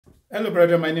Hello,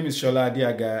 brother. My name is Shola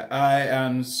Adeaga. I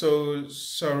am so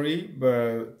sorry,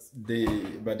 but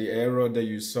the error that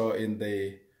you saw in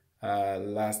the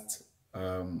last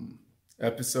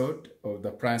episode of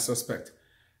the Prime Suspect,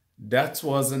 that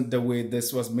wasn't the way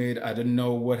this was made. I don't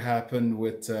know what happened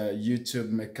with YouTube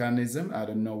mechanism. I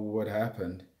don't know what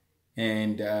happened,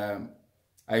 and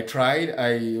I tried.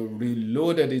 I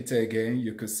reloaded it again.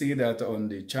 You could see that on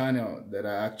the channel that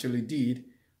I actually did,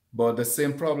 but the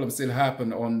same problem still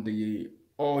happened on the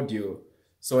audio.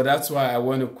 So that's why I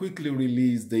want to quickly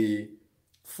release the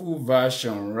full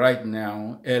version right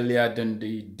now, earlier than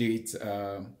the date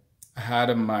I had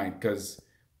in mind. Because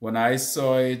when I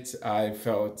saw it, I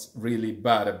felt really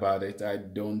bad about it. I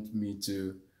don't mean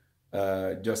to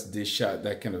just dish out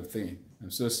that kind of thing.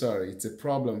 I'm so sorry. It's a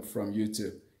problem from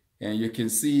YouTube. And you can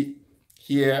see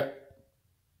here,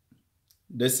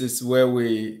 this is where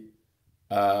we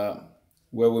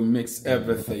mix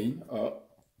everything up.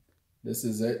 This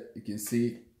is it. You can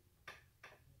see.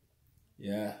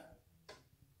 Yeah.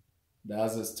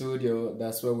 That's the studio.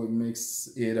 That's where we mix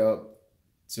it up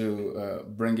to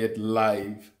bring it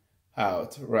live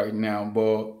out right now.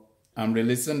 But I'm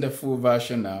releasing the full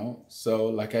version now. So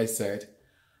like I said,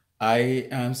 I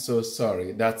am so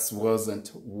sorry. That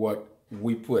wasn't what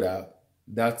we put out.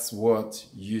 That's what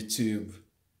YouTube,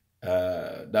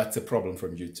 that's a problem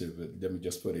from YouTube. Let me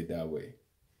just put it that way.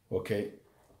 Okay.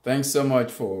 Thanks so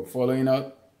much for following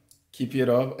up. Keep it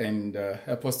up and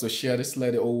help us to share this.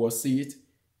 Let the whole world see it.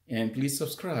 And please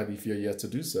subscribe if you're yet to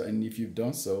do so. And if you've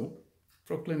done so,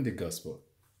 proclaim the gospel.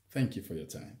 Thank you for your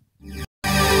time.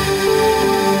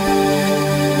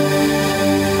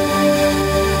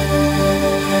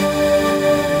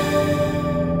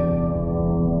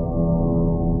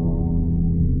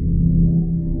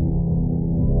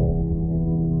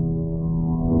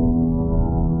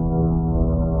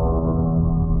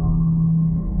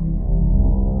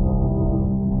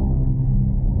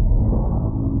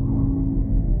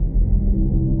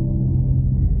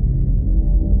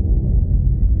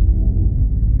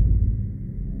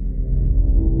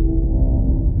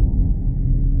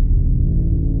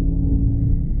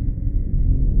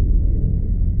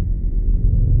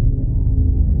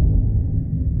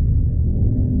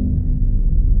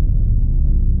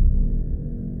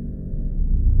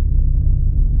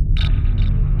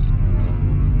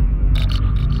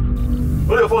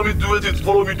 Follow me do it,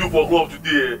 follow me do for club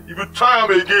today. If you try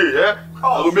them again,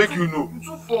 I will make you know. You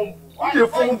too fumble. Why you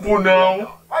fumble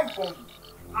now? Why you fumble?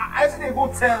 I see they go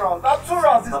 10 rounds. That's 2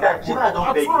 rounds this guy. That's 2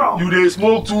 rounds. You dey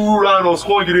smoke 2 rounds or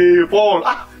score you dey fall.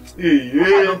 Hey,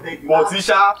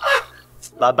 Mortisha.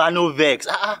 Baba no vex.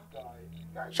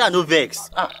 Sha no vex.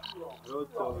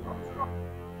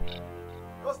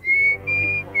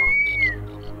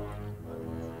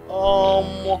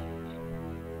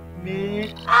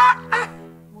 Me.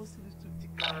 Most of these 50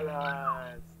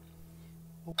 colors.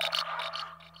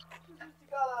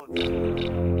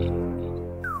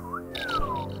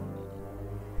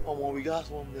 We got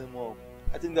warm them up.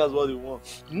 I think that's what they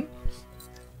want.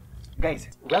 Guys,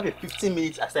 we have a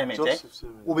 15-minute assignment. Just 15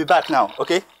 minutes. We'll be back now,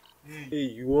 okay? Hey,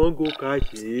 you won't go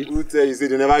catch it? Who tell you say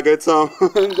they never get some?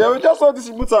 They will just all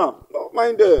distribute some. Don't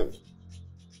mind them.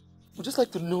 We'd just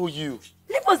like to know you.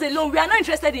 Leave us alone. We are not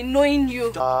interested in knowing you.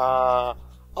 Abba,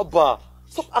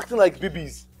 stop acting like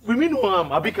babies. We mean no harm,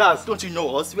 Abikas. Don't you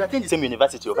know us? We attend the same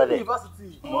university over there.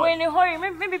 We're in a hurry.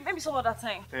 Maybe some other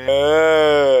time.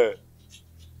 Hey,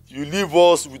 you leave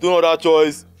us with no other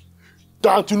choice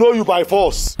than to know you by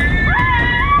force. Come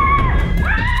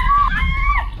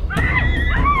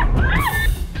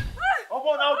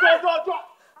on now, go.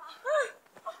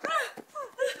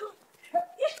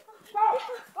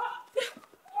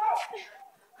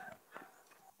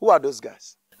 Who are those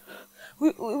guys?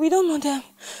 We don't know them.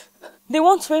 They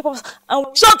want to rape us and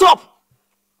Shut up!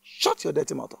 Shut your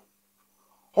dirty mouth.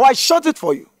 Or I shut it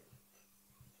for you.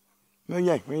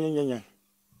 Then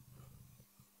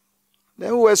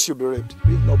who else should be raped?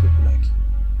 If not people like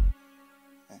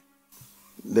you.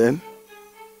 Then,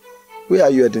 where are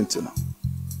you heading to now?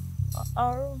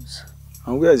 our rooms.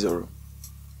 And where is your room?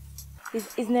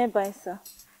 It's nearby, sir.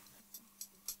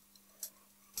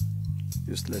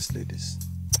 Useless ladies.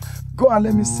 Go and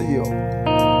let me see you.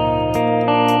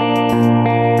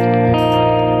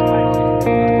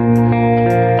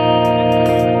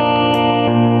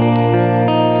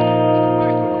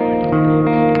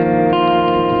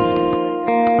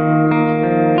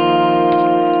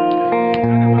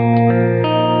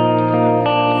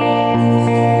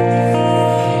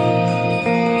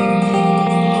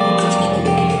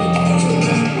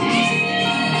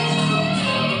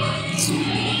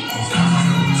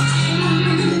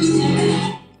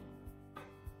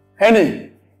 Henny!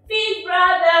 Big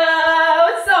brother!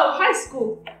 What's up? High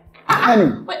school?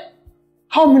 Henny! Wait.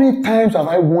 How many times have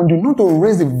I warned you not to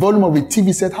raise the volume of the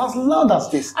TV set as loud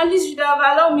as this? At least you should have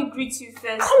allowed me greet you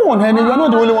first. Come on, Henny, you're not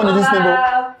the only one in this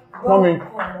neighborhood. Mommy.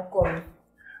 Come.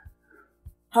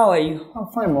 How are you? I'm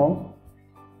fine, Mom.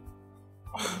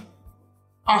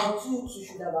 You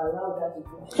should have allowed that to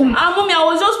go. Mommy, I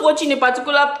was just watching a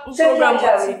particular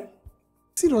program.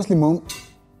 Seriously, Mom,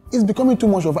 it's becoming too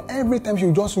much of every time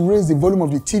you just raise the volume of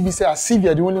the TV set as if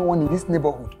you're the only one in this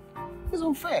neighborhood. It's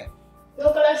unfair.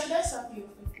 Should I serve you?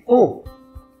 Oh,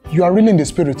 you are really in the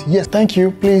spirit. Yes, thank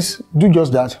you. Please do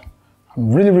just that.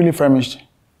 I'm really, really famished.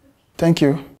 Thank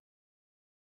you.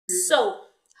 So,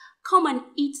 come and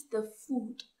eat the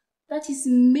food that is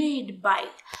made by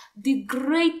the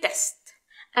greatest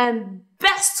and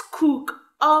best cook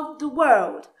of the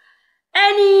world,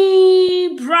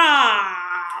 Annie Brown.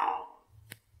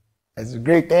 It's the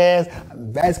greatest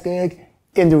and best cake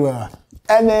in the world.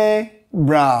 Annie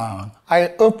Brown.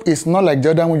 I hope it's not like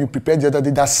the other one you prepared the other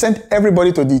day that sent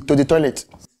everybody to the toilet.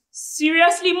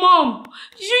 Seriously, Mom?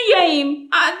 Did you hear him?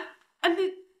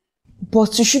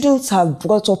 But you shouldn't have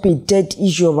brought up a dead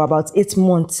issue of about 8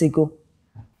 months ago.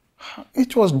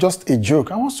 It was just a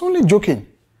joke. I was only joking.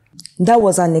 That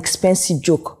was an expensive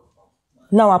joke.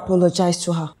 Now apologize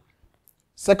to her.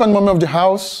 Second mommy of the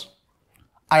house,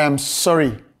 I am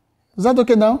sorry. Is that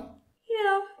okay now?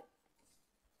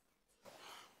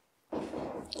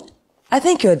 I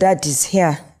think your dad is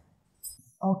here.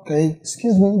 Okay,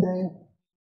 excuse me then.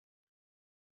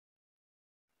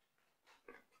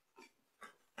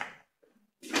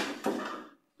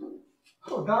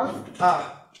 Oh, Dad.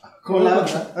 Kola.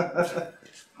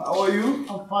 How are you?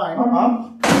 I'm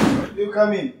fine. You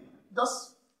come in.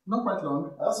 Just not quite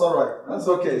long. That's all right. That's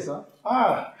okay, sir.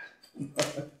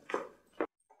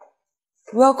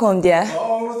 Welcome, dear.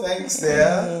 Oh, thanks,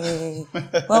 dear.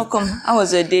 Welcome. How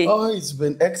was your day? Oh, it's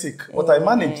been hectic, but I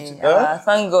managed.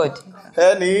 Thank God.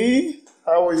 Henny,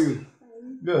 how are you?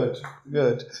 Good.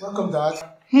 Welcome, Dad.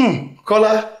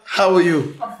 Kola, how are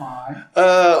you? I'm fine.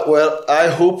 Well, I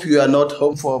hope you are not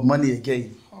home for money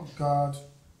again. Oh, God.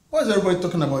 Why is everybody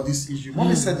talking about this issue?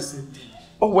 Mommy said the same thing.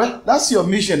 Oh, well, that's your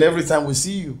mission every time we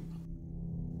see you.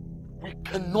 We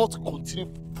cannot continue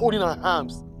folding our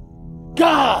arms.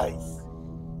 Guys!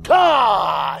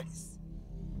 Are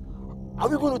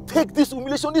we going to take this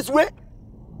humiliation this way?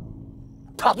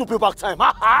 That will be back time.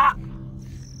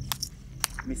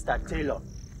 Mr. Taylor.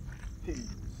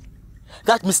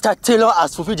 That Mr. Taylor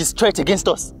has fulfilled his threat against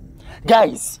us.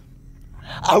 Guys,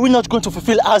 are we not going to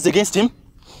fulfill ours against him?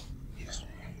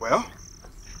 Well,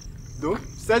 though,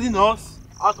 sending us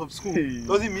out of school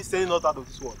doesn't mean sending us out of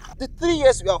this world. The 3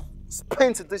 years we have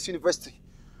spent at this university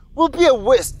will be a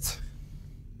waste.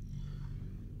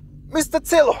 Mr.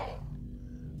 Taylor,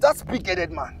 that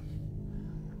big-headed man,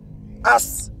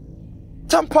 has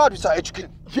tampered with our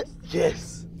education.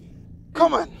 Yes.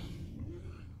 Come on.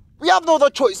 We have no other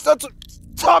choice than to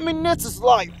terminate his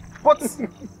life. But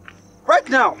right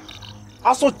now,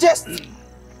 I suggest,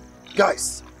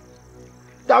 guys,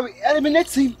 that we eliminate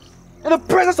him in the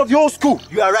presence of the whole school.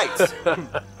 You are right.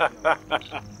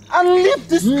 And leave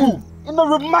this school in a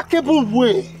remarkable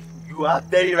way. You are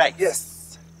very right.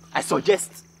 Yes. I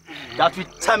suggest that we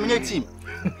terminate him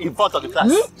in front of the class.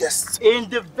 Yes. In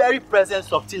the very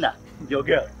presence of Tina, your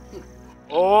girl.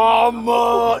 Oh,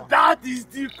 man, that is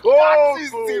the coco. That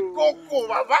is the coco,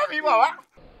 Mama.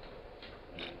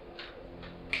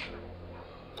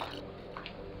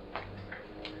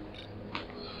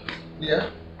 Yeah.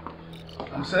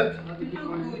 I'm set. Good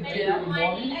morning. Hey, why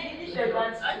are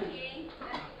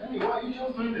you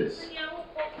just doing this?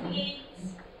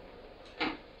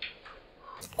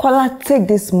 Kola, take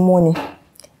this money.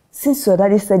 Since your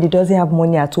daddy said he doesn't have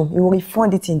money at home, he will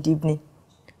refund it in the evening.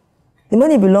 The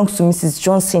money belongs to Mrs.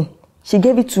 Johnson. She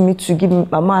gave it to me to give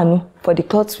Mama Anu for the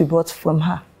clothes we bought from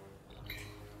her.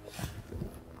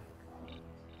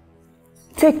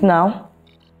 Take now.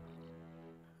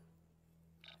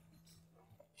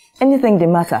 Anything the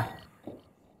matter?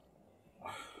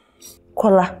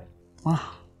 Kola.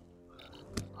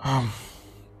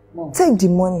 Take the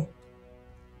money.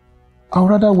 I would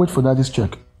rather wait for Daddy's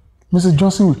check. Mrs.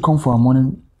 Johnson will come for our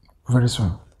money very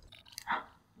soon.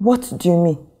 What do you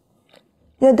mean?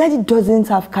 Your daddy doesn't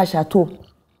have cash at all.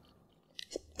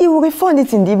 He will refund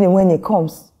it in the evening when he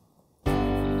comes.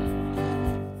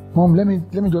 Mom, let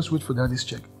me just wait for Daddy's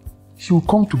check. She will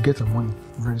come to get her money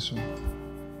very soon.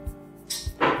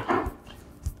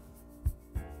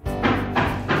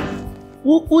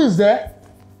 Who is there?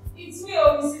 It's me,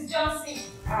 Mrs. Johnson.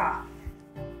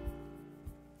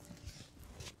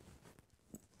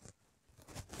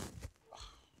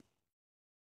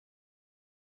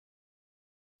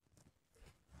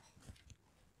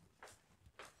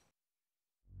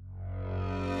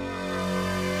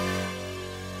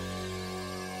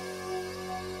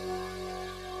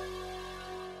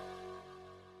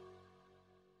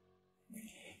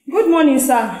 Good morning,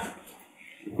 sir.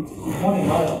 Morning,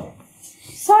 madam.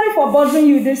 Sorry for bothering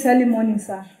you this early morning,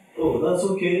 sir. Oh, that's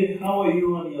okay. How are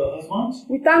you and your husband?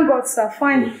 We thank God, sir.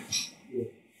 Fine.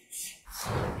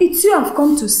 It's you I've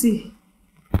come to see.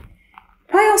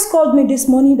 Pius called me this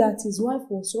morning that his wife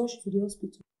was rushed to the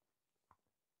hospital.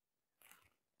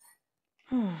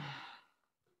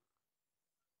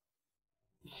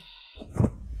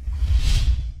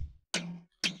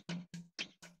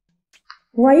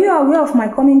 Were you aware of my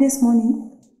coming this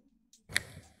morning?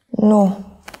 No.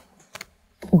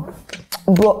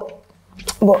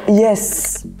 But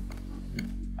yes.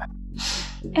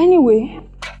 Anyway,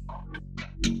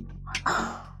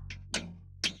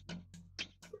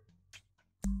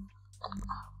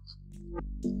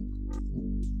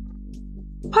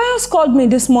 Pius called me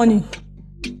this morning.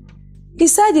 He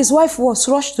said his wife was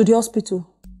rushed to the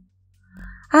hospital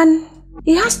and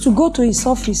he has to go to his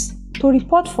office to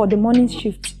report for the morning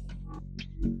shift.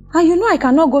 And you know I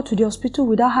cannot go to the hospital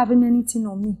without having anything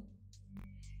on me.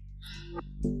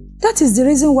 That is the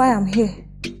reason why I'm here.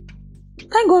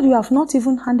 Thank God you have not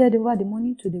even handed over the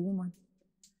money to the woman.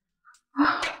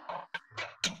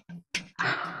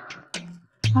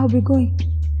 I'll be going.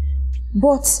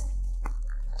 But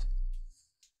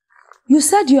you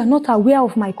said you are not aware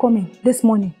of my coming this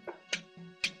morning.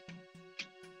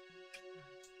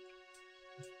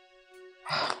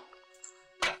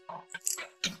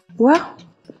 Well,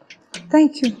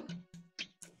 thank you.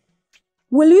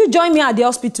 Will you join me at the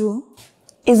hospital?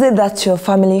 Is it that your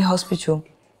family hospital?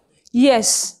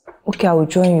 Yes. Okay, I will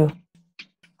join you.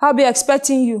 I'll be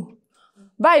expecting you.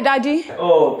 Bye, Daddy.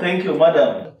 Oh, thank you,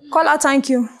 madam. Kola, thank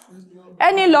you.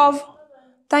 Any love?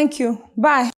 Thank you.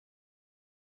 Bye.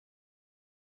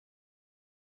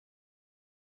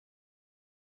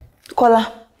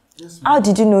 Kola, how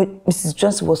did you know Mrs.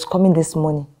 Johnson was coming this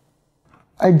morning?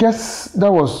 I guess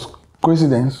that was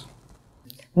coincidence.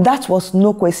 That was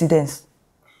no coincidence.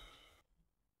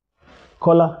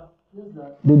 Kola,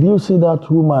 did you see that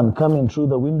woman coming through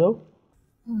the window?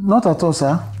 Not at all,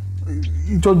 sir.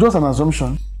 It was just an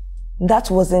assumption. That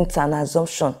wasn't an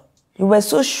assumption. You were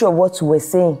so sure what you were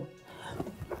saying.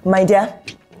 My dear,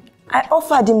 I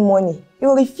offered him money. He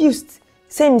refused,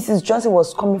 saying Mrs. Johnson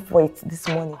was coming for it this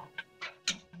morning.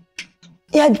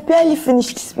 He had barely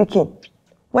finished speaking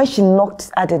when she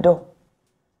knocked at the door.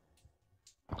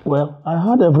 Well, I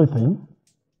heard everything.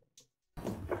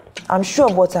 I'm sure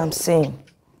of what I'm saying.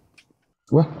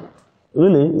 Well,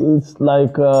 really, it's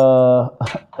like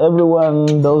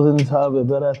everyone doesn't have a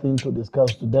better thing to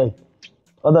discuss today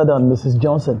other than Mrs.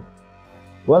 Johnson.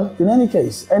 Well, in any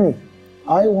case, Annie,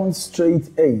 I want straight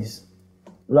A's,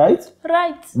 right?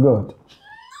 Right. Good.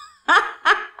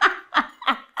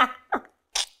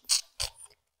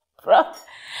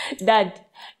 Dad,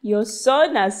 your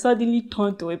son has suddenly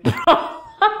turned to a pro.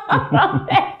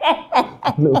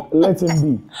 Look, let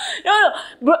him be. No,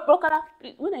 bro, Kara,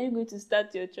 when are you going to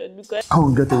start your church? Because I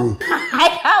won't get away.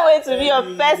 I can't wait to be your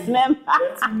first member.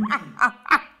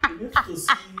 You need to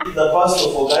see the pastor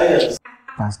for guidance.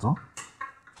 Pastor?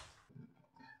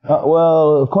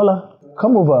 Well, Kola,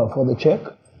 come over for the check.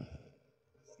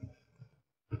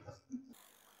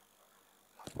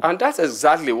 And that's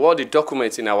exactly what the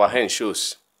document in our hand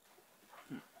shows.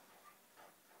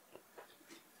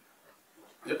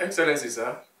 Your Excellency,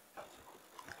 sir.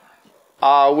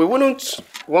 We wouldn't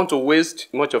want to waste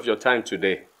much of your time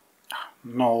today.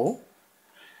 No.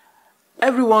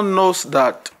 Everyone knows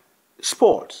that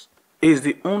sports is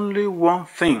the only one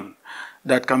thing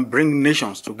that can bring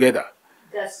nations together.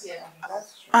 That's true.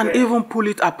 And even pull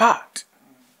it apart.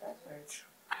 That's very true.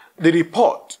 The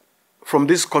report from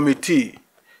this committee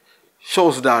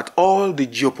shows that all the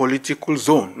geopolitical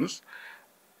zones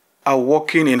are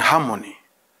working in harmony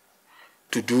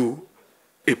to do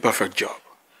a perfect job.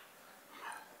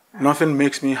 Nothing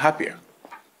makes me happier.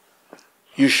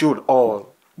 You should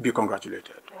all be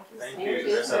congratulated. Thank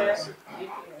you, sir.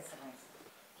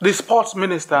 The sports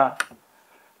minister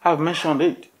have mentioned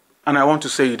it, and I want to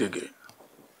say it again.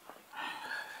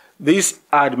 This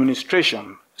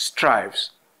administration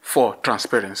strives for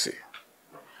transparency.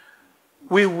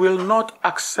 We will not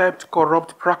accept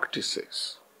corrupt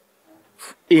practices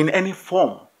in any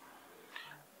form,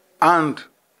 and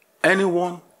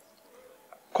anyone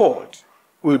caught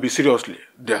will be seriously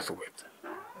dealt with.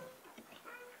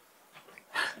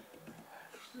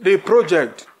 The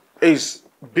project is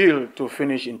built to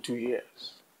finish in 2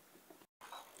 years.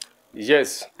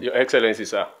 Yes, Your Excellency,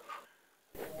 sir.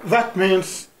 That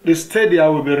means the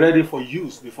stadium will be ready for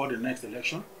use before the next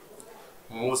election.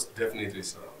 Most definitely,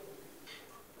 sir.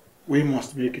 We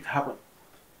must make it happen.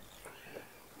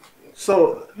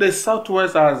 So the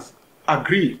Southwest has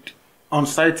agreed on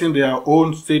siting their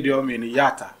own stadium in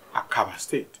Yatta, Akaba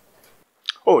State.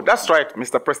 Oh, that's right,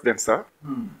 Mr. President, sir.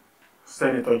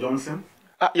 Senator Johnson.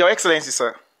 Your Excellency,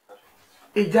 sir.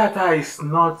 Yatta is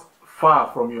not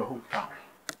far from your hometown.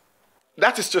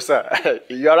 That is true, sir.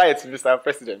 You're right, Mr.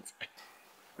 President.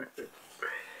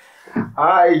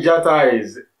 Yatta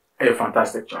is a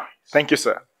fantastic choice. Thank you,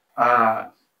 sir.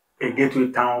 A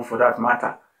gateway town for that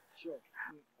matter.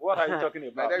 What are you talking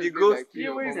about? You go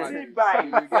you will see by.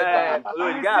 The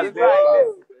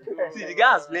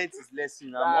guy has learned his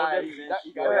lesson. I'm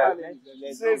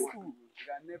 100% sure.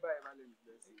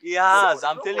 He has.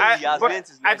 I'm telling you, he has learned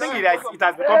his lesson. I think it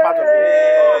has become part of it.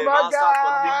 Oh, my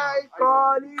guy,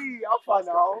 Connie, how far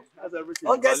now? That's everything.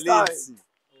 August time.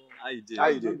 How you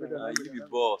doing? You be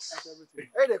boss.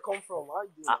 Where they come from? How you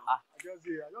doing? I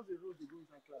just rode the go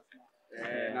inside class now.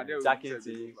 Jacking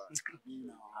thing.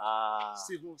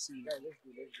 See, we'll see.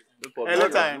 No problem.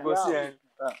 Anytime. We'll see.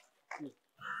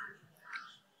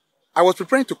 I was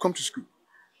preparing to come to school.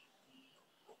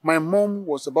 My mom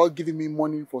was about giving me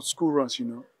money for school runs,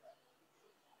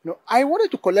 I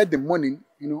wanted to collect the money,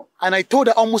 and I told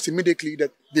her almost immediately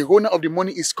that the owner of the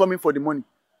money is coming for the money.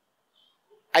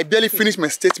 I barely finished my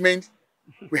statement.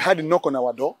 We had a knock on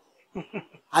our door.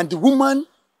 And the woman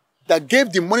that gave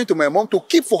the money to my mom to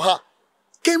keep for her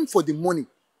came for the money.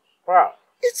 Wow.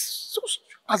 It's so,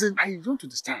 as in, I don't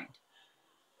understand.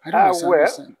 I don't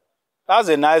understand. That's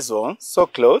a nice one. So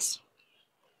close.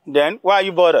 Then, why are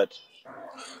you bothered?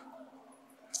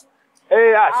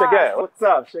 Hey, Shege. What's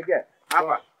up, Shege?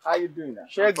 How you doing now?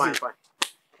 Fine.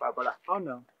 Oh,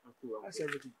 no. That's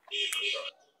everything.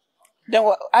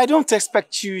 Then I don't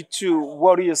expect you to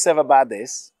worry yourself about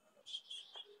this.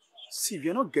 See,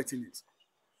 you're not getting it.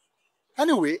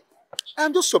 Anyway,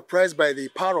 I'm just surprised by the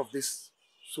power of this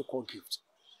so-called gift.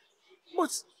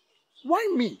 But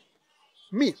why me?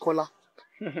 Me, Kola?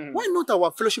 Why not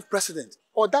our fellowship president?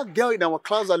 Or that girl in our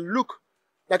class that look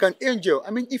like an angel?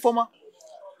 I mean, Ifoma.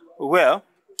 Well,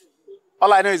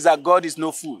 all I know is that God is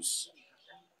no fools.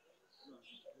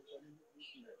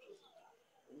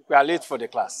 We are late for the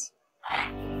class.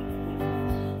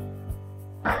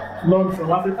 None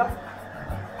from Africa?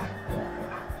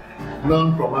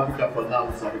 None from Africa for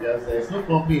now, sir, because there is no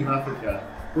company in Africa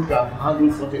who can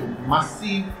handle such a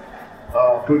massive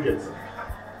project.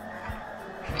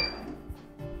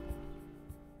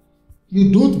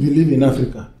 You don't believe in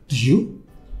Africa, do you?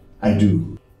 I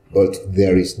do, but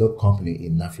there is no company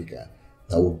in Africa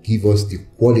that will give us the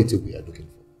quality we are looking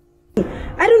for.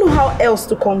 I don't know how else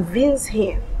to convince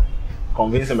him.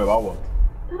 Convince him about what?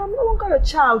 That I'm no longer a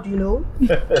child,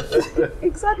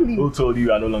 Exactly. Who told you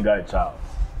you are no longer a child?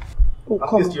 Oh,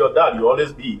 At least your dad, you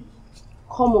always be.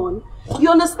 Come on. You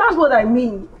understand what I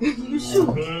mean? You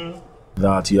should.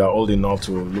 That you are old enough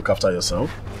to look after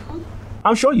yourself?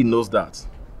 I'm sure he knows that.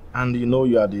 And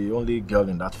you are the only girl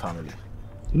in that family.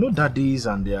 Daddies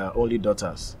and their only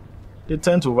daughters, they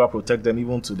tend to overprotect them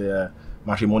even to their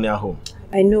matrimonial home.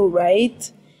 I know,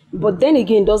 right? But then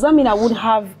again, does that mean I wouldn't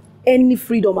have any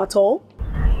freedom at all?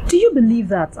 Do you believe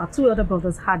that our two elder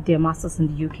brothers had their masters in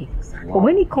the UK? Wow. But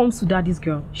when it comes to daddy's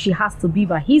girl, she has to be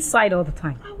by his side all the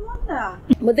time. I wonder.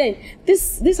 But then,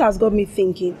 this has got me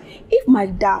thinking, if my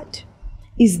dad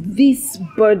is this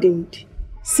burdened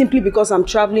simply because I'm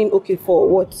traveling,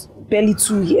 for barely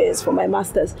 2 years for my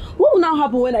masters, what will now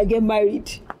happen when I get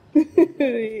married?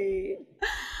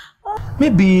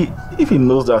 Maybe if he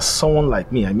knows that someone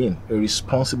like me, a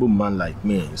responsible man like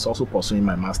me, is also pursuing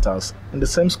my masters in the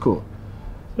same school,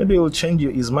 maybe it will change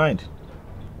his mind.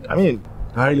 I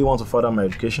really want to further my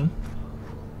education.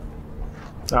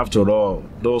 After all,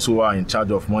 those who are in charge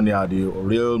of money are the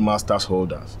real masters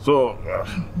holders. So,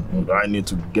 I need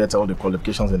to get all the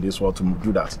qualifications in this world to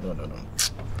do that. No.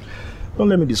 Don't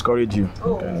let me discourage you.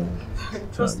 Oh, okay.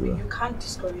 Trust me, you can't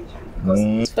discourage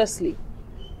me. Because firstly,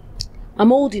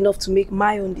 I'm old enough to make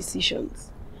my own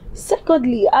decisions.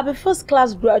 Secondly, I'm a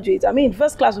first-class graduate.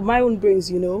 First class with my own brains,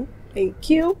 Thank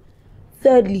you.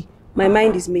 Thirdly, my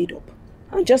mind is made up.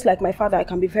 And just like my father, I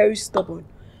can be very stubborn.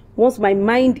 Once my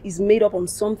mind is made up on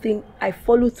something, I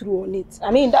follow through on it.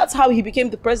 That's how he became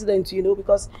the president,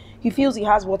 because he feels he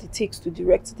has what it takes to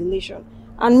direct the nation.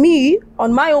 And me,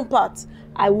 on my own part,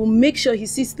 I will make sure he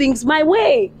sees things my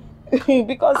way.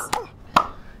 Because...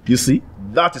 You see,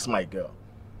 that is my girl.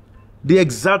 The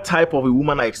exact type of a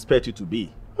woman I expect you to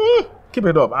be. Keep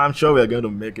it up. I'm sure we're going to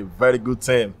make a very good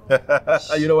team.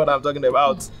 You know what I'm talking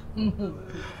about.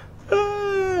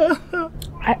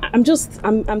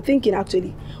 I'm thinking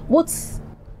actually,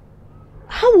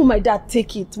 how will my dad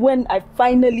take it when I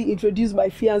finally introduce my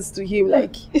fiancé to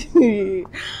him?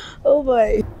 Oh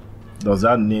boy. Does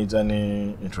that need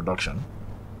any introduction?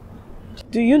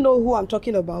 Do you know who I'm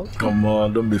talking about? Come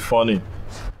on, don't be funny.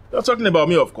 You're talking about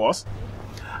me, of course.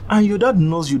 And your dad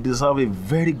knows you deserve a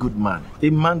very good man. A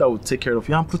man that will take care of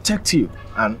you and protect you.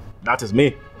 And that is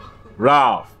me,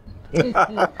 Ralph.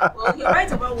 Well, you're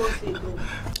right about one thing though.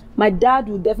 My dad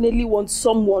will definitely want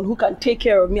someone who can take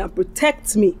care of me and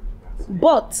protect me.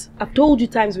 But I've told you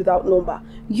times without number,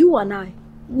 you and I,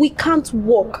 we can't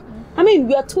walk. I mean,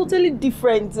 we are totally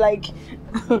different, like,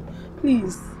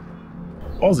 please.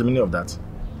 What's the meaning of that?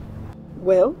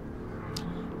 Well,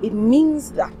 it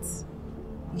means that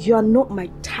you are not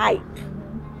my type.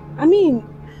 I mean,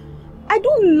 I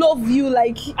don't love you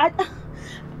like,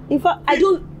 in fact, I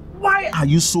don't... Why are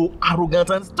you so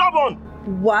arrogant and stubborn?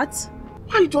 What?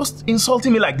 Why are you just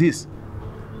insulting me like this?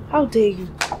 How dare you?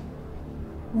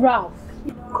 Ralph,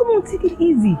 come on, take it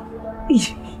easy.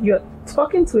 You're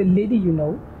talking to a lady, you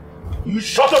know. You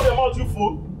shut up your mouth, you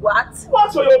fool! What?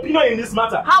 What's your opinion in this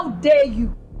matter? How dare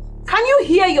you? Can you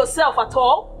hear yourself at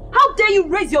all? How dare you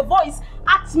raise your voice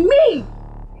at me?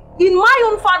 In my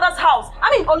own father's house. I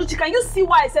mean, Oluchi, can you see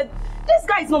why I said, this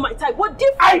guy is not my type? What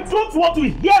difference? I don't want to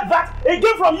hear that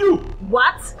again from you!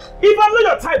 What? If I'm not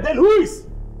your type, then who is?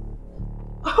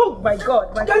 Oh my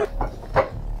God, my God.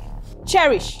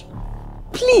 Cherish,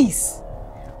 please,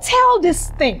 tell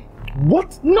this thing.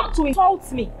 What? Not to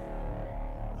insult me.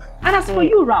 And as for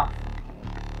you, Ralph,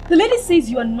 the lady says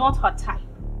you are not her type.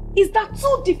 Is that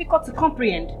too difficult to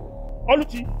comprehend?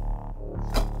 Oluchi,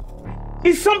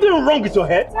 is something wrong with your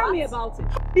head? Tell me about it.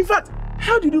 In fact,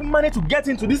 how did you manage to get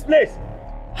into this place?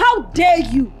 How dare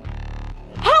you?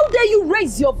 How dare you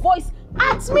raise your voice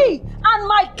at me and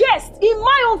my guest in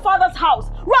my own father's house?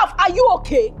 Ralph, are you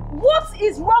okay? What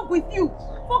is wrong with you?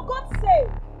 For God's sake.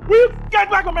 Will you get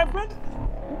back on my friend?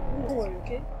 Don't worry,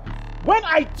 okay? When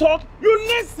I talk, you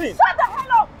listen! Shut the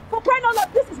hell up! For crying out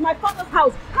loud, this is my father's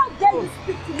house. How dare you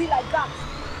speak to me like that?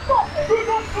 Stop! You don't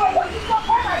know what is not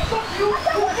when I talk to you!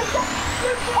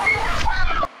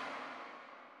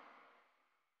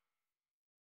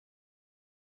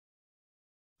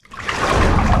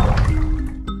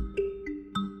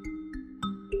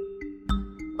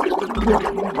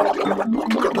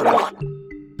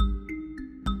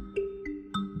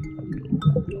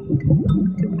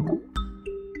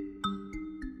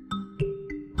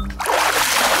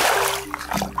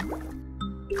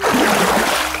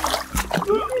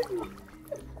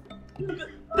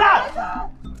 Dad!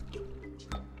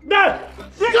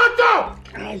 Shut up!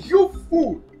 You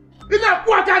fool! Is that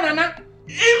quarter, Nana?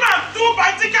 Do you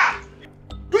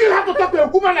have to talk to a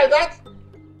woman like that?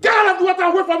 Get out of the water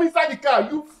away from inside the car,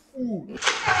 you fool!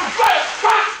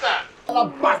 Bastard! Bastard! Oh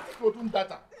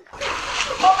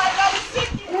my God, it's sick!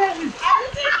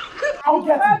 I'll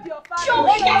get him!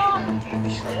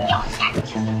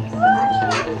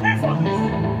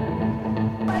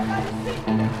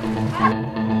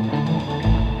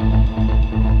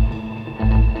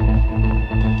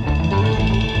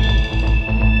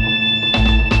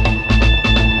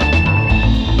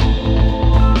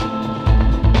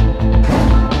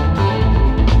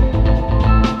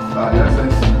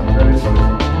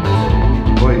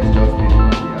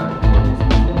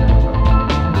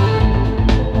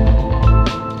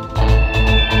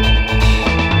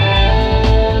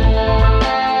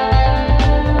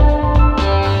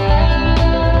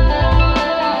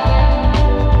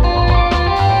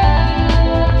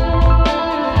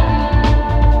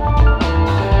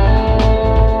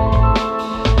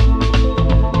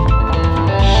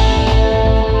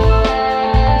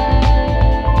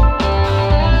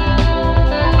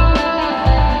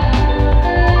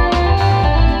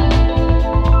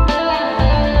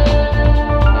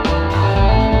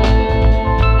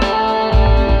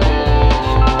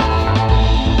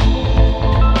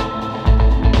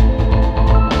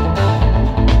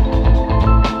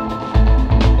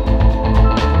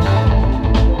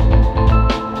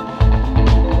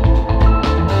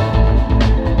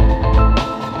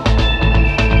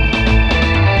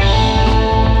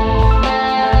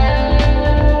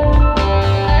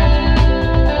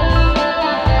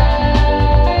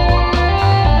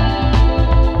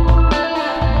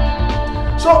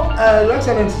 Your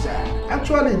Excellency,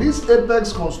 actually this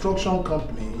Apex Construction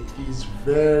Company is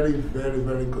very, very,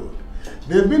 very good.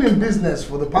 They've been in business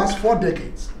for the past 4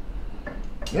 decades.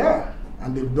 Yeah,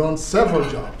 and they've done several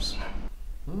jobs.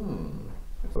 All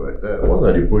right. What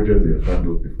are the projects you've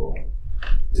handled before?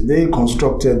 They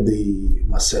constructed the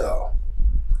Marcel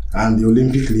and the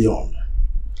Olympic Lyon.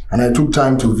 And I took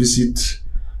time to visit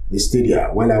the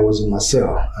stadium while I was in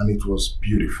Marcel, and it was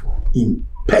beautiful.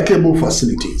 Impeccable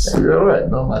facilities. Yeah, you're right.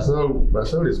 No,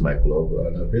 Marcel is my club,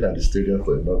 and I've been at the stadium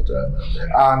for a long time.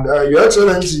 And Your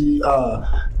Excellency,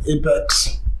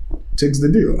 Apex takes the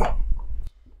deal.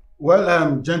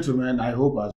 Well, gentlemen, I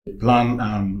hope as we plan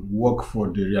and work for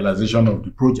the realization of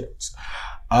the project,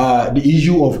 the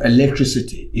issue of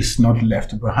electricity is not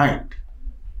left behind.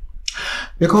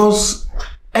 Because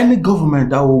any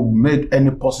government that will make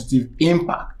any positive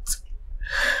impact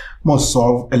must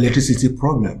solve electricity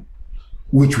problem,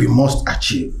 which we must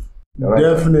achieve. Right.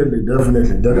 Definitely.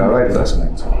 You're right,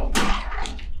 classmate.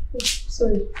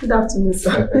 Sorry, good afternoon,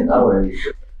 sir. How are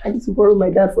you? I need to borrow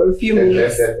my dad for a few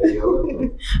minutes.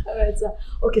 Alright, sir.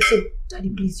 Okay, so,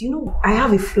 Daddy, please, I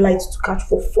have a flight to catch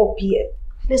for 4 p.m.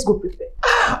 Let's go prepare.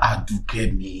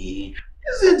 Adukemi,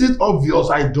 isn't it obvious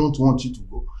I don't want you to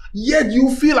go? Yet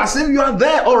you feel as if you are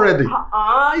there already.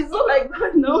 It's not like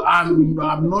that, no.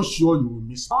 I'm not sure you will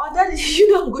miss me. Oh, Daddy,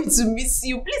 I'm going to miss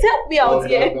you. Please help me out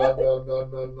here.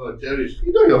 No, Jerry.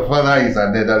 You know your father is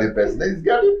an elderly person. He's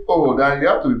getting old and you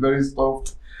have to be very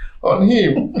soft on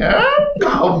him. Yeah?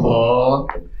 Come on.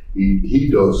 He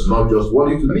does not just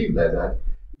want you to leave like that.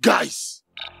 Guys,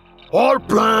 all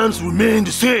plans remain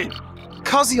the same.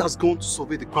 Kazi has gone to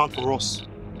survey the ground for us.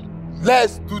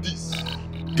 Let's do this.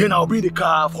 Then I'll bring the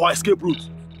car for our escape route.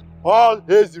 All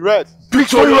hails the rest.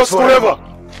 Victorious forever.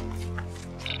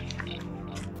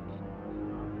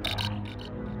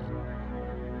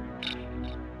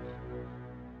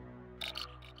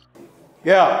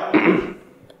 Yeah.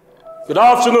 Good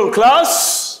afternoon,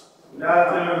 class. Good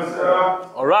afternoon, sir.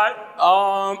 All right.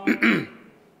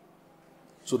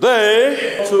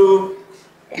 Today,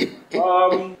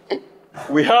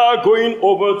 we are going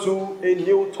over to a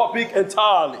new topic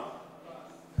entirely.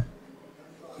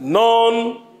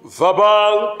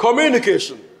 Non-verbal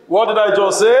communication. What did I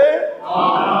just say?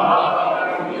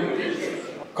 Non-verbal communication.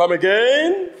 Come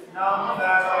again.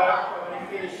 Non-verbal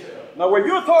communication. Now, when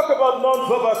you talk about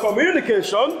non-verbal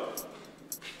communication,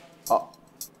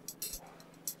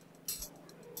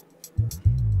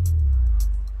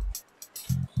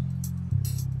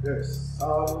 yes.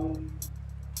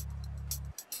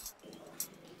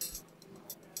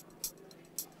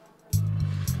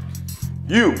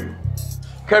 You,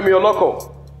 Kemi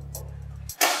Oloko.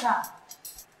 Sir,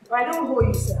 I don't hold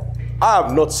you, sir. I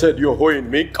have not said you're holding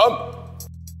me. Come.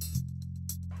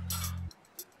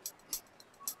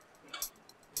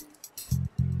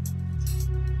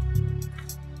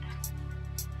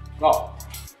 Now,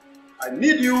 I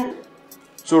need you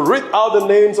to read out the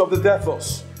names of the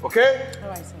debtors, okay? All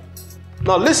right, sir.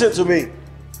 Now listen to me.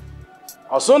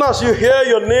 As soon as you hear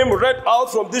your name read out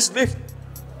from this list,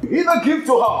 you either give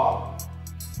to her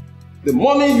the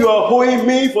money you are owing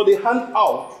me for the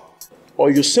handout, or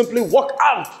you simply walk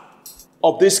out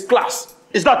of this class.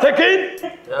 Is that taken?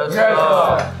 Yes,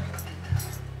 sir.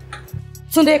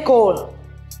 Tunde Cole.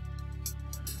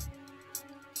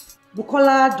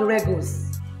 Bukola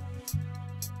Duregos.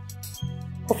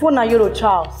 Ofona Yoro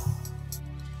Charles.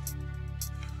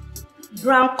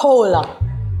 Brown Cola.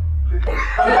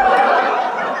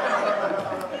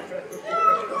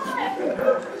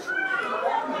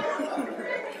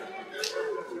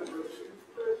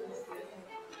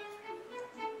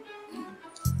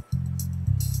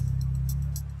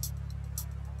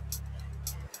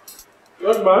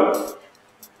 Young man,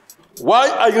 why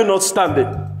are you not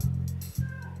standing?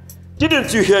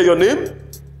 Didn't you hear your name?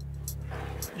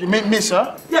 You mean me,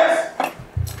 sir? Yes.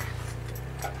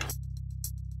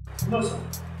 No, sir.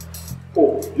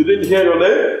 Oh, you didn't hear your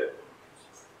name?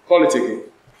 Call it again.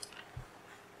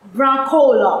 Brown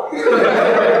Cola.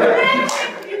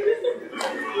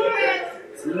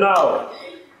 Now,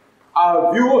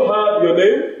 have you heard your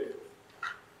name?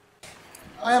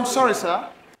 I am sorry, sir.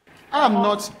 I am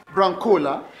not Brown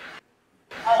Cola.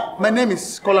 My name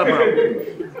is Cola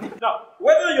Brown. Now,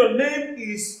 whether your name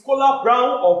is Cola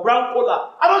Brown or Brown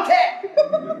Cola, I don't care.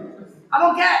 I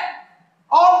don't care.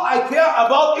 All I care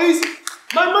about is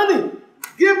my money.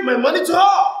 Give my money to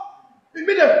her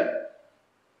immediately.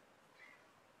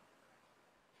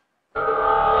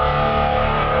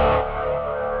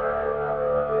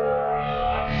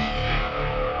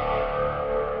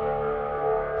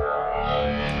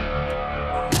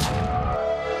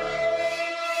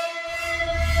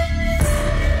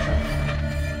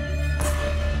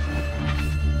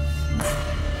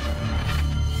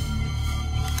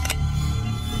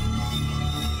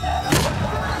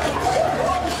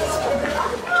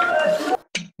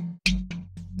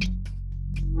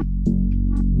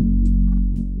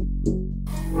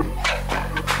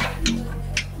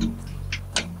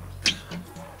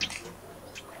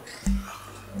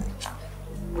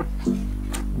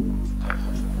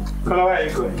 Where are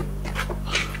you going?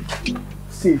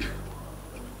 Steve,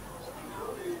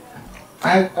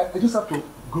 I just have to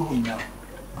go home now.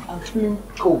 I'm feeling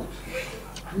cold.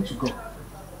 I need to go.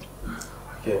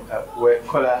 Okay, well,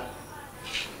 Kola,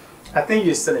 I think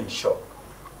you're still in shock.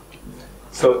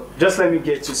 So just let me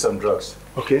get you some drugs,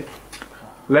 okay?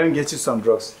 Let me get you some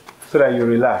drugs so that you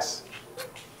relax.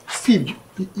 Steve,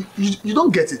 you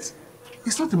don't get it.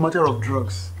 It's not a matter of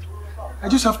drugs. I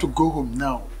just have to go home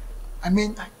now. I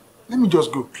mean, let me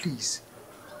just go, please.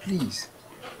 Please.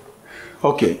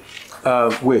 Okay,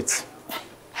 wait.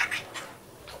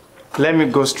 Let me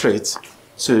go straight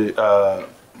to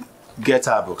get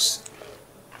our books.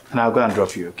 And I'll go and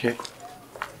drop you, okay?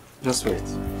 Just wait.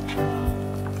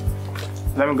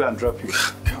 Let me go and drop you.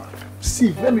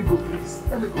 Steve, let me go, please.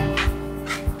 Let me go.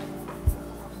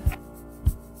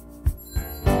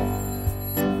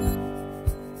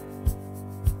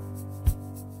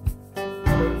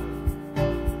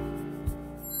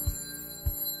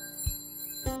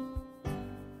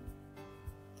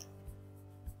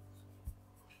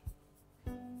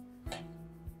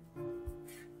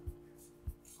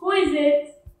 Who is it?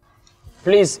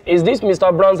 Please, is this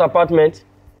Mr. Brown's apartment?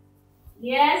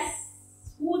 Yes.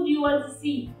 Who do you want to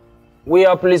see? We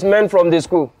are policemen from the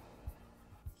school.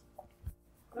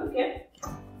 Okay.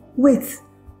 Wait.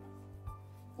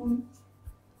 Who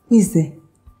is there?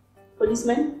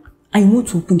 Policeman? I want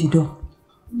to open the door.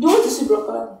 Do you want to see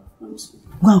Broccoli?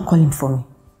 Go and call him for me.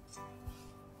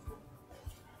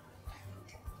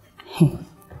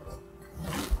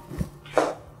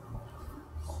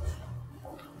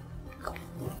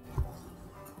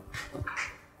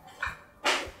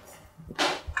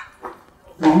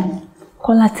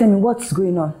 Kola, tell me what's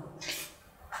going on.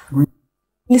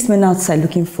 Policemen outside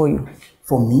looking for you.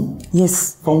 For me?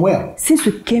 Yes. From where? Since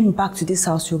we came back to this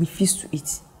house, you refused to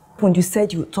eat. When you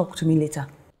said you would talk to me later.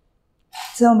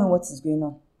 Tell me what is going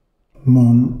on.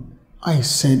 Mom, I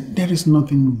said there is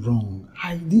nothing wrong.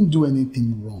 I didn't do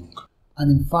anything wrong.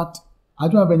 And in fact, I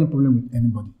don't have any problem with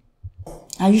anybody.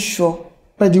 Are you sure?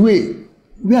 By the way,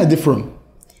 where are they from?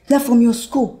 They're from your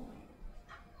school.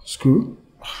 School?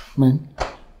 Man,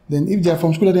 then if they are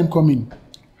from school, let them come in.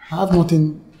 I have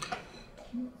nothing.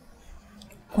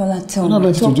 Kola, tell I don't me. have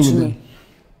anything Talk to do to with me. them.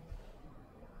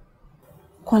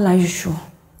 Kola, are you sure?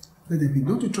 Let them be.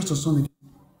 Don't you trust your son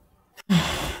again?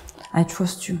 I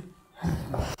trust you.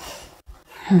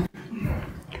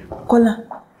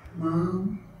 Kola.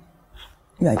 Mom.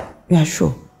 You are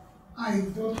sure? I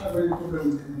don't have any problem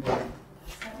with anybody.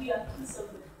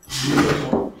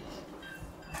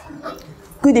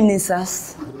 Good evening,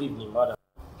 sirs. Good evening, madam.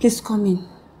 Please come in.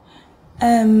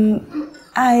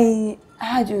 I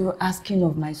heard you asking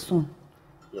of my son.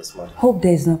 Yes, madam. Hope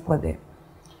there is no problem.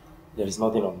 There is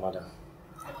nothing wrong, madam.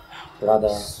 Rather,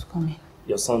 Please come in.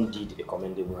 your son did a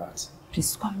commendable act.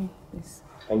 Please come in, please.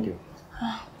 Thank you.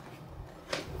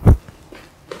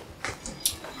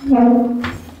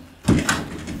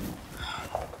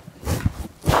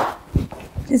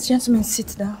 Please, gentlemen,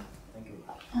 sit down.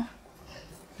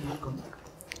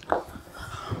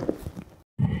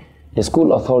 The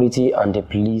school authority and the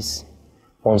police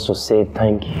wants to say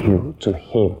thank you to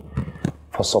him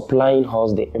for supplying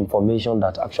us the information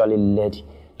that actually led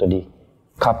to the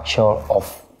capture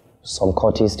of some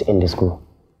cultists in the school.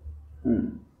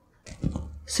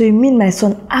 So you mean my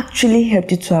son actually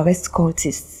helped you to arrest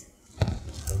cultists?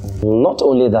 Not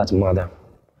only that, madam.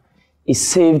 He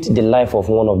saved the life of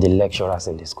one of the lecturers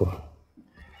in the school.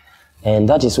 And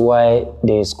that is why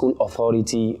the school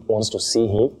authority wants to see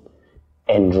him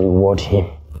and reward him.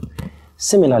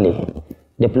 Similarly,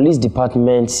 the police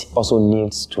department also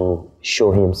needs to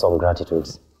show him some gratitude.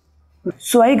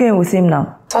 So are you going with him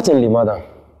now? Certainly, madam.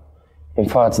 In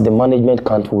fact, the management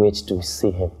can't wait to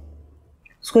see him.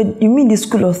 So you mean the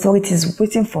school authority is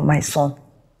waiting for my son?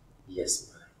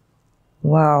 Yes.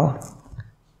 Wow.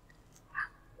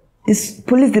 This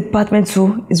police department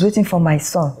too is waiting for my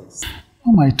son.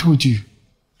 Mom, I told you.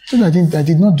 I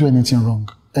did not do anything wrong.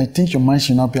 I think your mind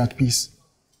should now be at peace.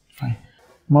 Fine.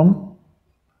 Mom,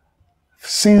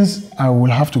 since I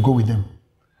will have to go with them,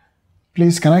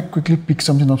 please, can I quickly pick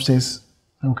something upstairs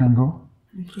that we can go?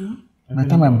 Okay. By the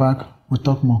time I'm back, we'll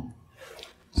talk more.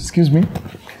 Excuse me?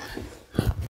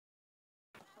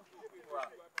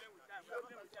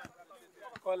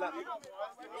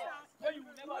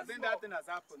 Then that thing has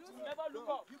happened. Never look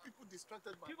up. You people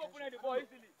distracted by. Keep opening the ball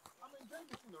easily. I'm enjoying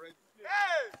this thing already.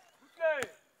 Hey!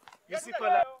 You see,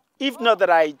 Kola, if not that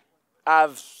I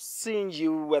have seen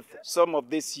you with some of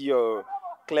this your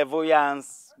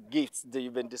clairvoyance gifts that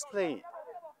you've been displaying,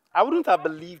 I wouldn't have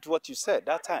believed what you said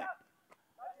that time.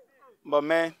 But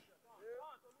man,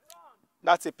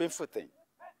 that's a painful thing.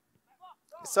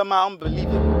 It's somehow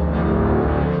unbelievable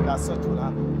that such will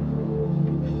happen.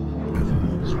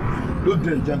 Good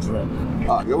day, gentlemen.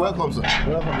 You're welcome, sir.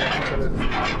 Welcome.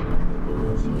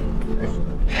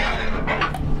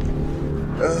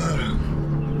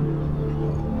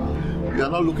 You are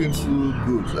not looking too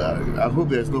good. I hope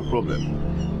there's no problem.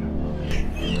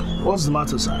 What's the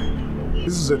matter, sir?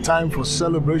 This is a time for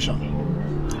celebration.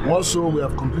 Also, we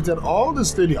have completed all the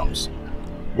stadiums.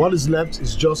 What is left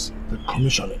is just the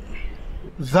commissioning.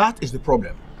 That is the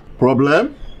problem.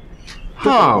 Problem?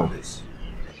 How?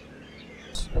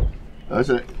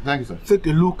 Thank you, sir. Take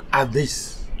a look at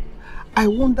this. I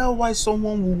wonder why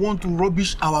someone would want to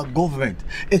rubbish our government,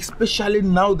 especially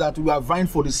now that we are vying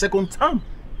for the second term,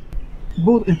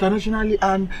 both internationally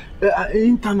and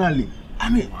internally. I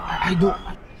mean, I don't...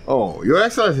 Oh, Your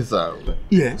Excellency, sir.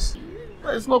 Yes?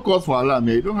 It's no cause for alarm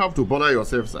here. You don't have to bother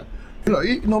yourself, sir. You know,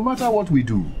 no matter what we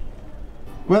do,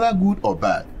 whether good or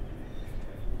bad,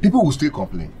 people will still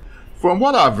complain. From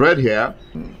what I've read here,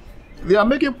 they are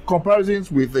making comparisons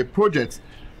with a project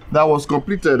that was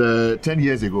completed 10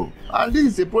 years ago. And this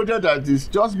is a project that is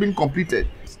just being completed.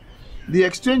 The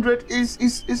exchange rate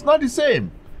is not the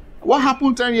same. What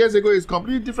happened 10 years ago is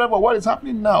completely different from what is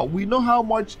happening now. We know how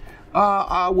much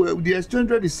the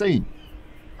exchange rate is saying.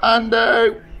 And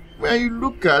when you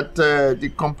look at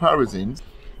the comparisons,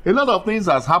 a lot of things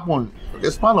has happened in the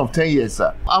span of 10 years,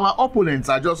 sir. Our opponents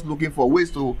are just looking for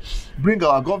ways to bring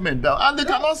our government down, and they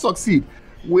cannot succeed.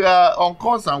 We are on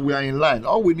course and we are in line.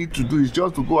 All we need to do is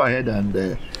just to go ahead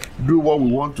and do what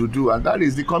we want to do, and that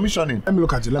is the commissioning. Let me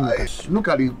look at it. Look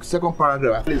at the second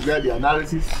paragraph. That is where the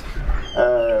analysis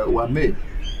were made.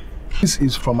 This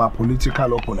is from our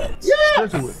political opponents. Yes!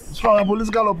 Straight away. It's from our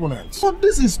political opponents. But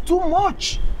this is too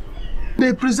much.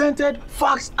 They presented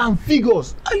facts and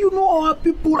figures. And you know our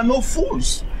people are not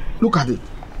fools. Look at it.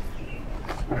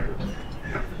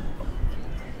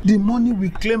 The money we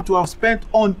claim to have spent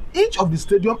on each of the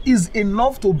stadium is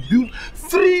enough to build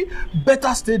 3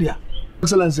 better stadia.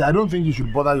 Excellency, I don't think you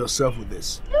should bother yourself with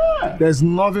this. Yeah. There's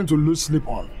nothing to lose sleep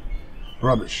on.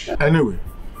 Rubbish. Anyway,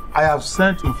 I have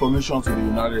sent information to the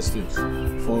United States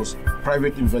for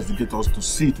private investigators to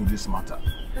see to this matter.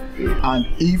 And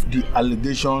if the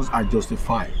allegations are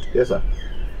justified, yes, sir,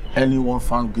 anyone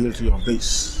found guilty of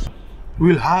this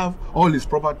will have all his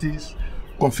properties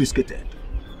confiscated.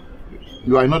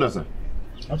 You are in order, sir.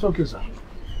 That's okay, sir.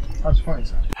 That's fine,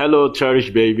 sir. Hello,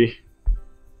 cherished baby.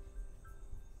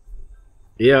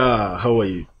 Yeah, how are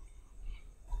you?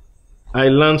 I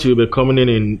learned you'll be coming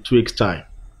in 2 weeks' time.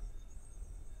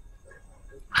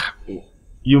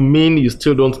 You mean you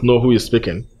still don't know who is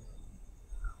speaking?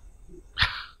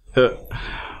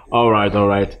 All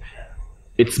right.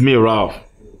 It's me, Ralph.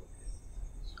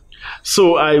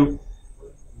 So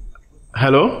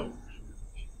hello?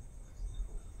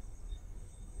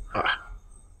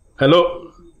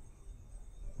 Hello?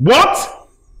 What?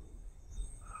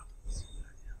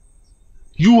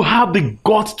 You have the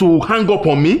guts to hang up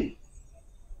on me?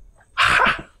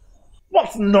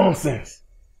 What nonsense!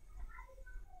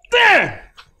 Damn!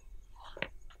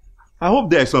 I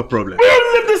hope there is no problem. Will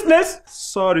you leave this place?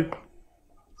 Sorry.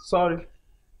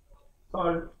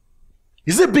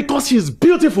 Is it because she's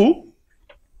beautiful?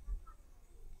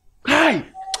 Hey!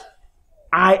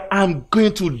 I am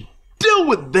going to deal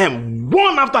with them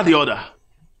one after the other.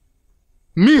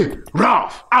 Me,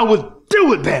 Ralph, I will deal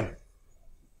with them.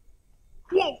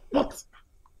 What?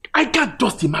 I can't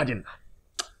just imagine.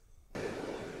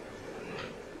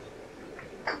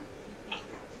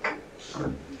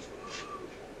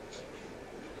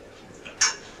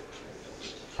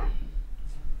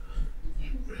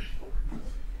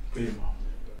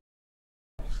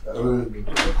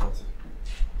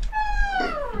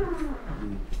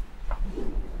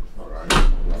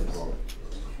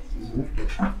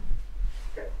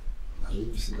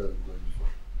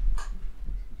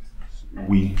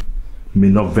 We may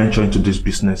not venture into this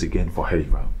business again for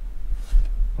Herival.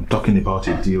 I'm talking about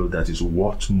a deal that is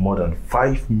worth more than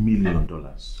 $5 million.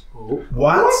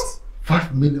 What?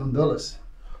 $5 million?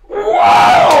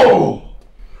 Wow!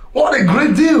 What a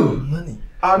great deal! Money.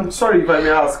 I'm sorry if I may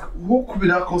ask, who could be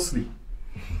that costly?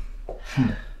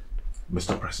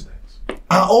 Mr. President.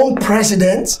 Our own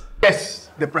president? Yes,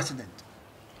 the president.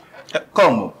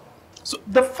 Come. So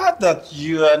the fact that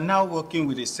you are now working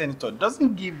with a senator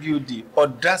doesn't give you the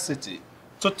audacity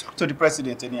to talk to the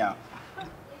president anyhow.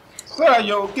 So that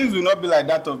your case will not be like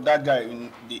that of that guy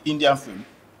in the Indian film.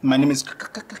 My name is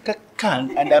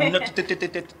Khan and I'm not a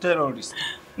terrorist.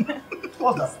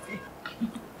 What's that?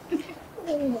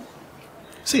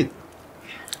 See,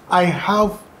 I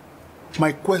have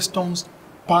my questions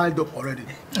piled up already.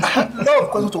 I have a lot of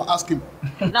questions to ask him.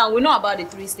 Now, we know about the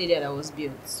 3 stadia that was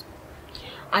built.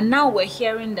 And now we're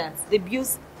hearing that they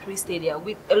built 3 stadia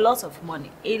with a lot of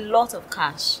money, a lot of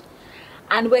cash.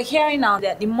 And we're hearing now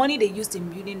that the money they used in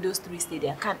building those 3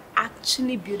 stadia can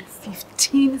actually build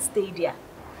 15 stadia.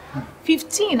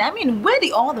 15? I mean, where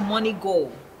did all the money go?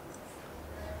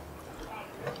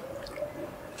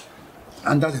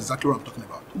 And that's exactly what I'm talking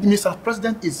about. Mr.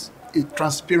 President is a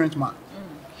transparent man.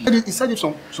 He said it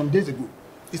some days ago.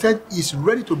 He said he's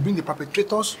ready to bring the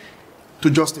perpetrators to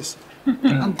justice.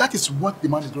 And that is what the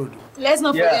man is going to do. Let's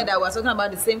not forget that we're talking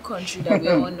about the same country that we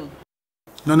all know.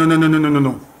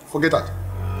 No. Forget that.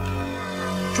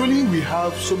 Truly, we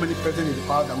have so many presidents in the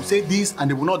past that will say this and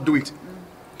they will not do it.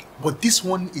 But this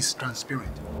one is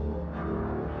transparent.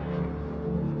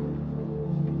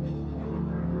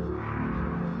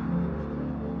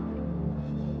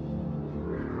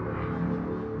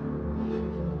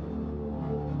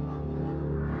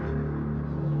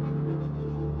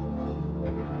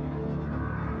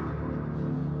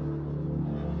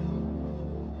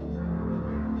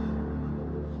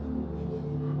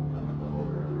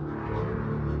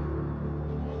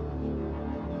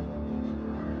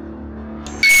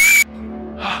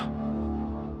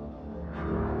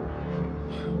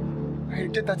 I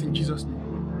reject that in Jesus' name.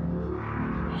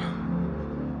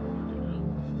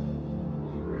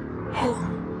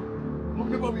 I've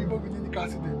never been involved with any car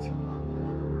accident.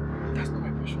 That's not my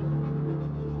passion.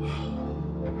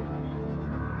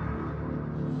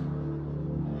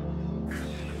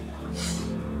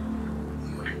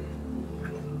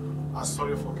 I'm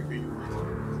sorry for giving you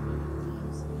waiting.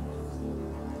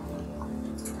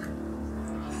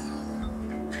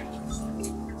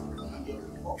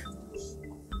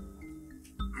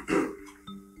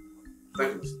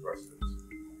 Thank you, Mr. President.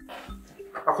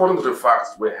 According to the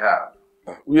facts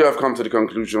we have come to the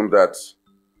conclusion that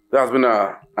there has been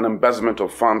an embezzlement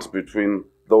of funds between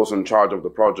those in charge of the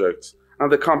project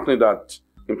and the company that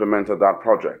implemented that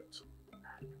project.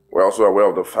 We're also aware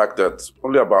of the fact that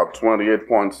only about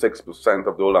 28.6%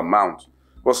 of the whole amount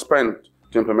was spent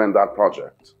to implement that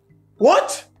project.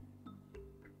 What?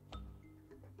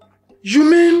 You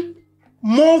mean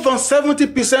more than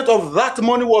 70% of that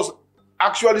money was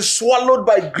actually swallowed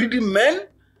by greedy men?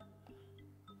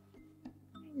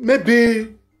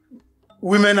 Maybe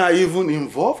women are even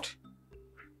involved?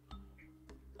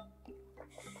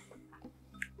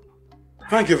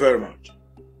 Thank you very much.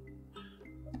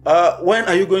 When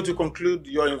are you going to conclude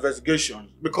your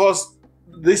investigation? Because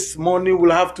this money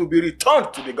will have to be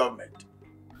returned to the government.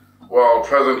 Well,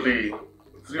 presently,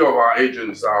 3 of our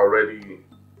agents are already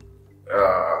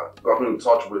gotten in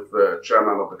touch with the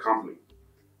chairman of the company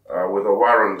with a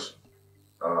warrant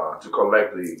to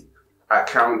collect the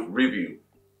account review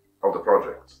of the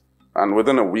project. And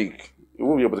within a week, we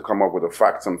will be able to come up with the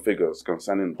facts and figures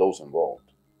concerning those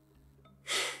involved.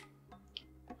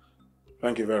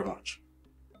 Thank you very much.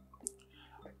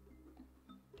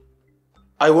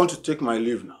 I want to take my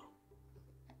leave now.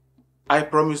 I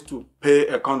promise to pay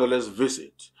a condolence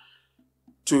visit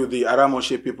to the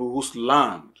Aramoshe people whose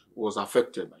land was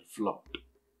affected by flood.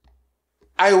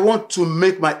 I want to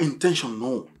make my intention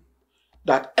known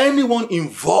that anyone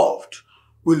involved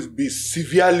will be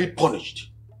severely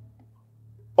punished.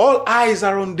 All eyes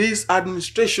are on this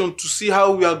administration to see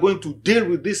how we are going to deal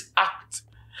with this act.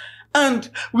 And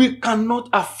we cannot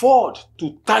afford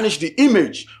to tarnish the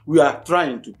image we are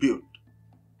trying to build.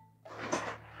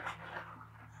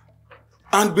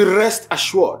 And be rest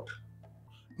assured,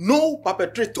 no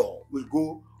perpetrator will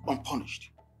go unpunished.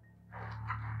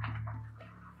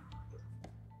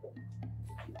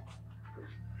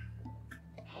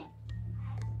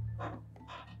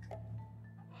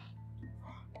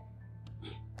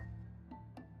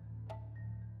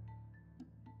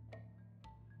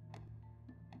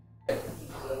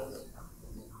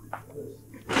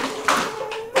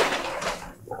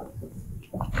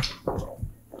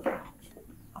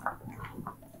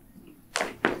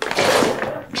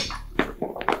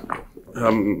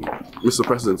 Mr.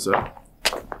 President, sir,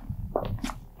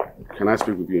 can I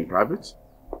speak with you in private?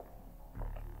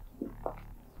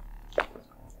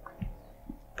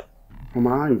 From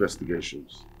our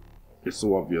investigations, it's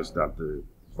so obvious that the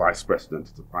Vice President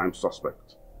is the prime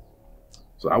suspect.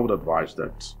 So I would advise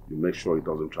that you make sure he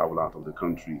doesn't travel out of the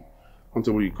country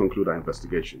until we conclude our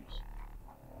investigations.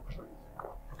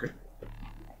 Okay.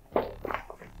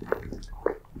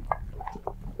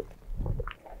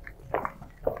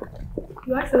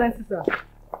 Your Excellency, sir,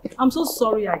 I'm so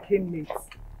sorry I came late.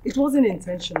 It wasn't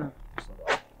intentional.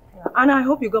 Yeah, and I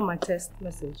hope you got my text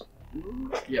message.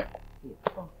 Yeah.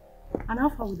 Oh. And how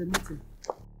far with the meeting?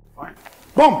 Fine.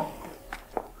 Bomb!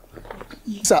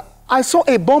 Sir, I saw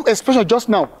a bomb explosion just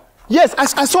now. Yes,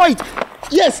 I saw it.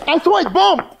 Yes, I saw it.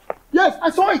 Bomb! Yes, I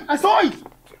saw it. I saw it.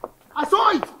 I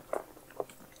saw it.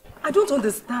 I don't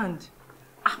understand.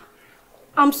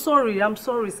 I'm sorry,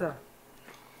 sir.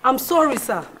 I'm sorry,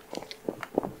 sir.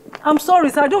 I'm sorry,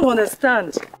 sir. I don't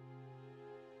understand.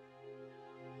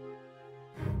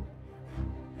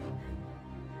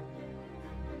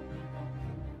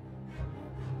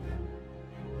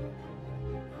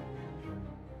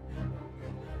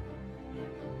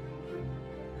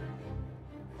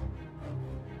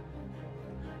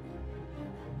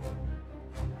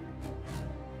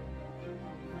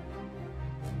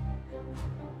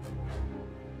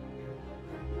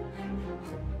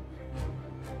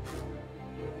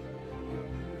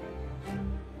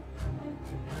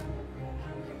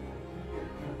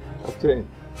 Captain,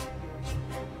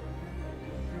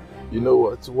 you know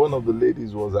what? One of the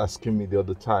ladies was asking me the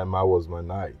other time how was my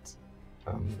night.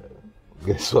 And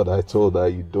guess what I told her?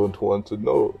 You don't want to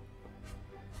know.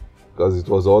 Because it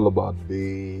was all about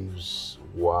babes,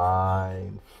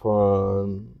 wine,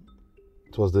 fun.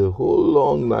 It was the whole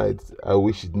long night. I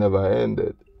wish it never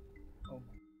ended.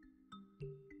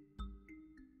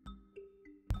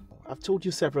 I've told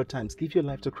you several times, give your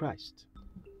life to Christ.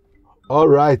 All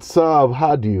right, sir, I've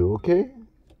had you, okay?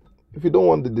 If you don't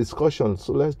want the discussion,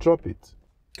 so let's drop it.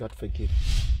 God forgive.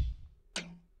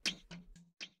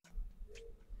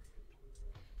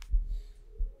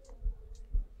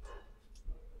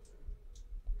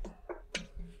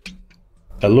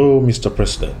 Hello, Mr.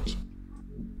 President.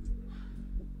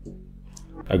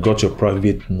 I got your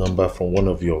private number from one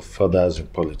of your fathers in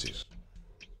politics.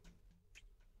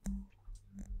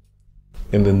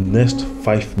 In the next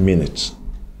 5 minutes,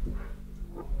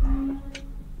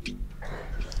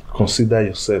 consider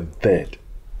yourself dead,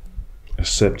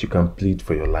 except you can plead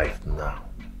for your life now.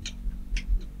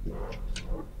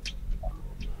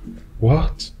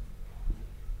 What?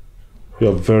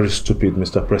 You're very stupid,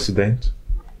 Mr. President.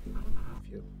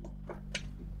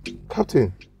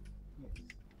 Captain,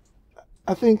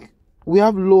 I think we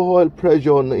have low oil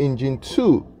pressure on the engine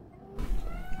too.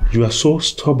 You are so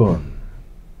stubborn.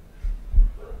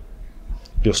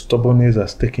 Your stubbornness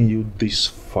has taken you this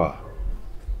far,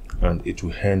 and it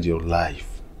will end your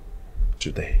life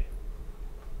today.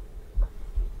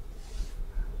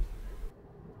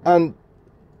 And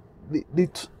the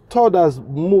third has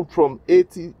moved from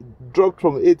 80, dropped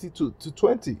from 80 to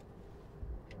 20.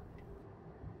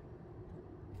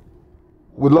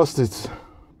 We lost it.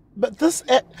 But this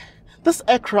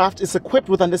aircraft is equipped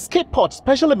with an escape pod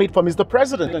specially made for Mr.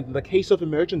 President in the case of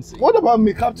emergency. What about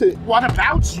me, Captain? What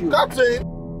about you? Captain!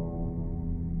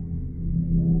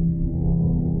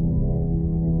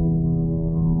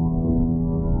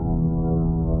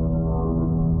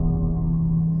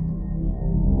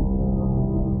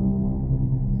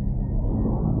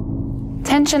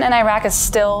 Tension in Iraq is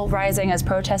still rising as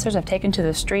protesters have taken to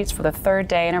the streets for the third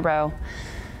day in a row.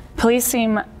 Police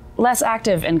seem less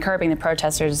active in curbing the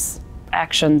protesters'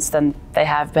 actions than they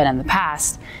have been in the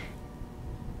past.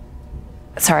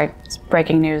 Sorry,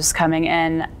 breaking news coming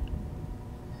in.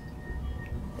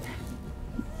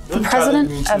 The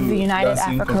president of the United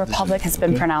African Republic has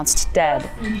been pronounced dead.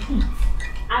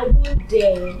 I would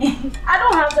dare. I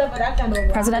don't have that, but I can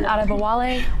know. President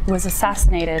Adeaga was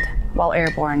assassinated while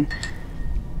airborne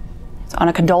on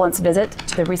a condolence visit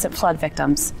to the recent flood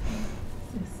victims.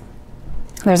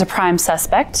 There's a prime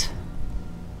suspect,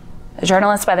 a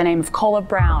journalist by the name of Cola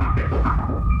Brown,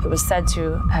 who was said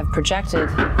to have projected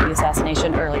the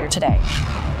assassination earlier today.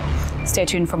 Stay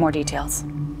tuned for more details.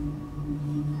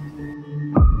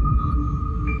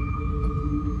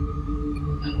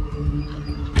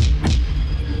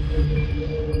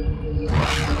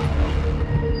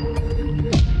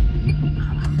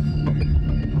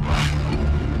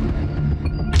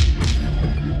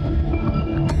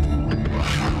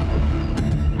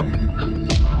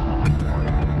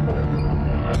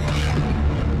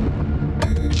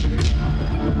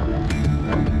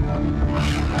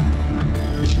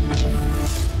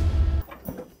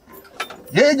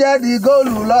 Jẹ́jẹ́ di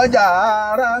góòlù lọ́jà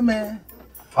ara mi,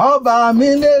 ọba mi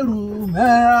lérù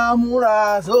mẹ́ra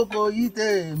múra sóko yìí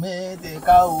tèmi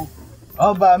tèka o,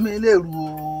 ọba mi lérù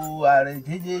o, àrè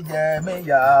jíjẹ mi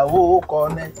yàwó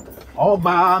kọ́ni,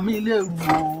 ọba mi lérù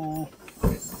o.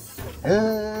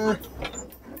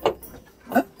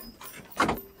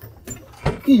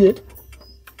 Kíyè.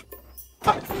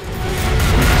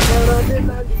 Ẹ̀rọ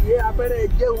nílá nìyé abẹ́rẹ́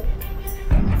jẹ́ o,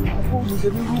 àbúrò ṣe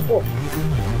ní rúpọ̀.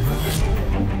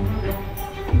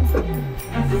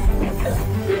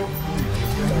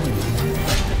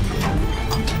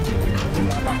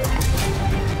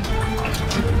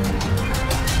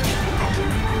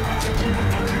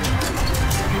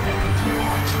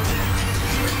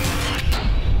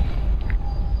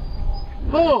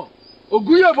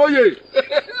 Ògúnyèmóyè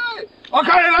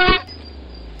ọ̀kàrẹ̀lá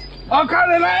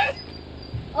Ọ̀kadìlẹ̀.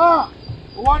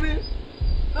 Wọ́n ní.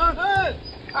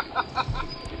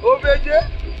 Obeje.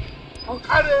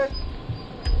 Ọ̀kadì.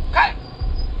 Kai.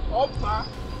 Ọ̀pá.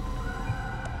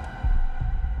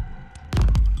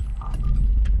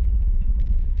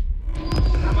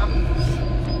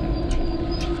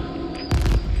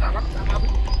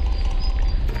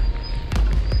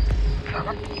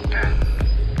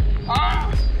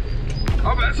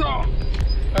 Ọbẹ̀ sọ.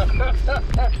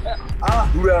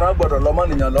 Irú ẹran gbọ́dọ̀ lọ́mọ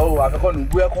nìyàn lọ́wọ́ akẹ́kọ̀ọ́ ní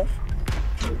gbé ẹkún.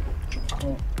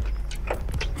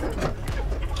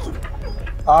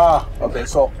 Ọbẹ̀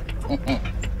sọ.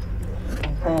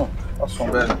 Ọ̀sán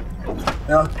bẹ́ẹ̀ ni.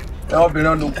 Ẹran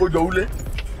obìnrin ọ̀nà kójọ wúlé.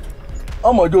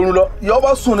 Ọmọ ìjọ orun lọ. Ìyá ọba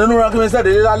sùn nínú ránkí mi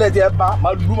sẹ́ẹ̀dẹ̀ lálẹ́ tí ẹ bá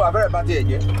máa dúdú máa fẹ́rẹ̀ bá ti ẹ̀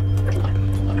jẹ́.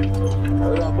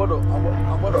 Agbọ́dọ̀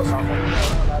sàmọ́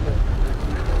lálẹ́.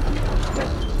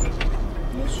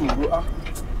 Ní sùúrù á.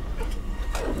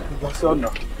 Ìgbà sí ọ̀nà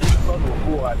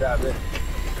òkú àdá bẹ́ẹ̀.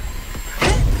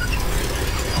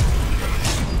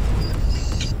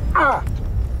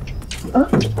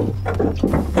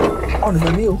 Ọ̀nà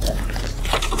mi o.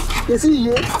 Kèsì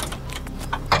iye.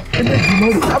 Ẹgbẹ́ ìgbìmọ̀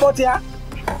rẹ̀ kábọ́tíá.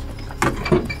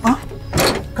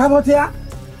 Kábọ́tíá.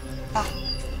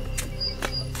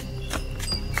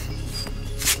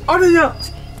 Ọ̀nìyàn.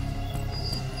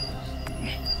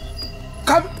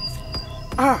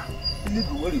 Ilé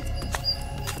ìgbìmọ̀ rẹ̀.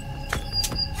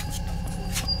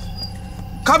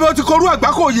 Kábọ̀ ti korú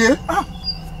àgbákò yé.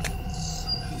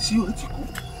 Èsì ò ti kú.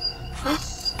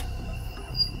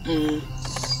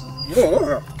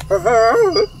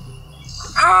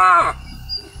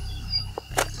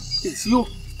 Èsì ò.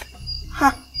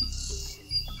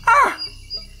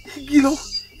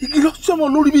 Igi lọ sọmọ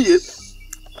lórí mi yé.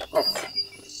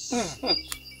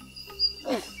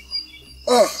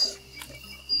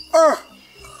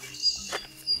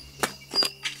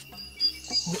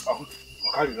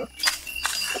 Ọ̀kadì náà.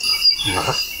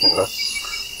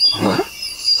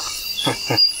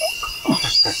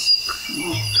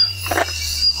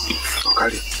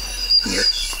 Ọ̀kadì.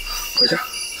 Ọjà.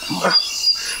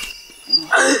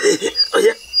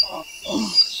 Ọyẹ.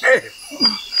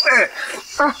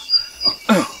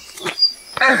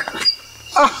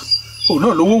 Òun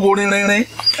náà lówó wo rinrinrin.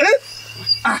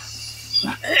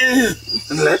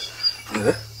 Ǹlẹ́.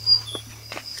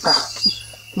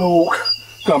 Lówó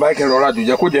kí wọ́n bá kẹ́ rọra jù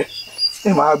jẹ́ kó jẹ. Ẹ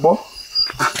máa gbọ́.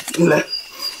 Ǹlẹ́.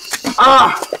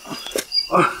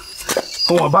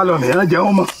 Wọ́n bá lọ nìyẹn jẹ́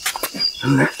wọ́n mọ̀.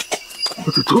 Ǹlẹ́. Ó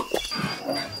ti tó.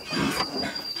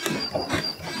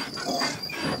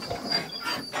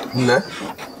 Ǹlẹ́.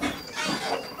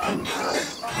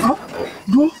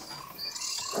 Dúró.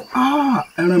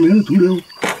 Ẹran mìíràn tún lé o.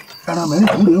 Ẹran mìíràn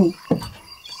tún lé o.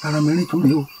 Ẹran mìíràn tún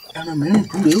lé o. Ẹran mìíràn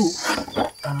tún lé o.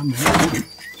 Ẹran mìíràn tún lé.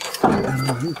 Ẹran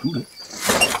mìíràn tún lé.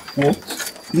 Wọ́n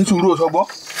ní sùúrù ọ̀ṣọ́gbọ́.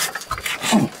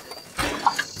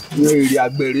 Ní èrè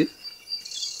àgbèrè.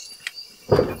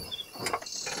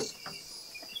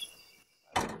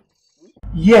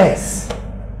 Yes,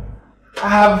 I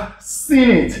have seen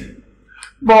it.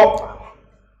 But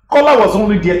Kola was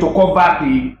only there to cover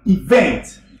the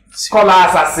event. Kola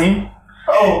assassin.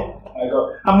 Oh my God!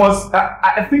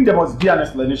 I think there must be an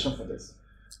explanation for this.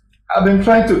 I've been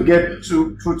trying to get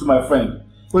through to my friend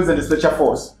who is in the special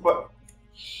force, but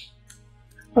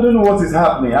I don't know what is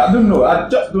happening. I don't know. I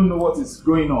just don't know what is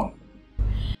going on.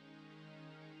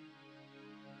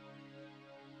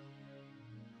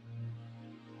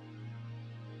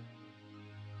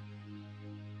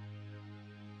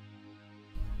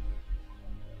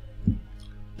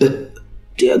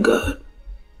 Dear God.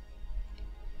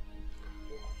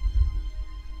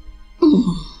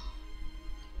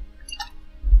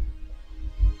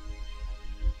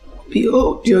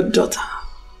 Behold your daughter.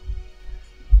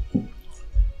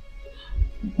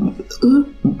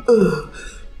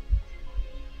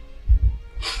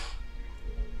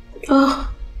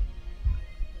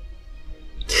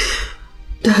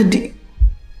 Daddy.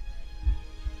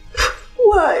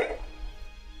 Why?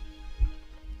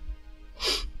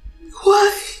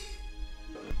 Why?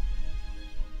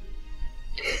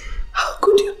 How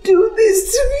could you do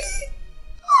this to me?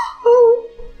 Oh.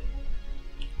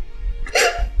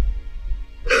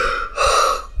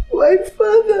 My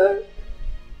father.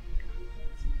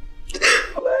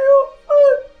 My own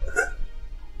father.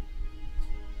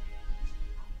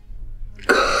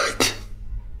 God.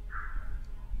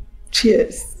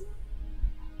 Cheers.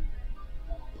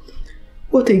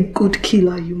 What a good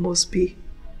killer you must be.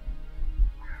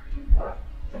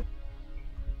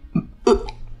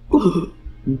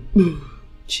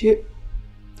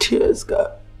 Cheers,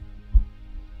 God.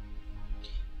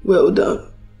 Well done.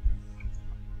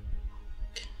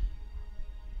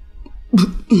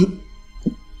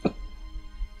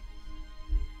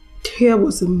 Here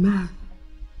was a man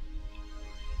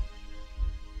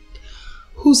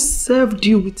who served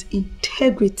you with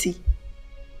integrity.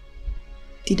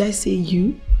 Did I say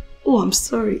you? Oh, I'm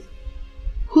sorry.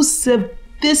 Who served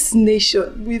this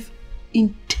nation with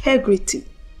integrity.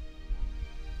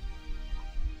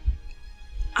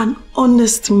 An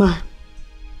honest man.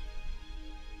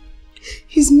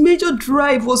 His major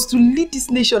drive was to lead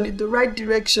this nation in the right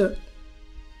direction.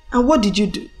 And what did you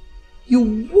do?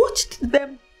 You watched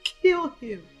them kill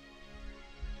him.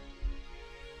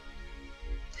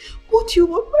 What do you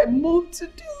want my mom to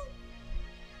do?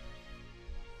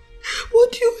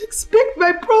 What do you expect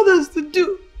my brothers to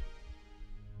do?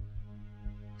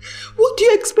 What do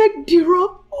you expect Dira,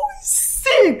 who is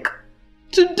sick,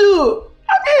 to do?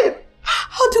 I mean,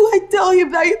 how do I tell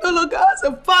him that he no longer has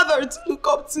a father to look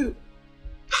up to?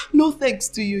 No thanks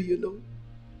to you, you know.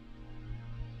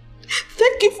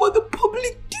 Thank you for the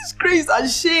public disgrace and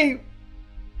shame.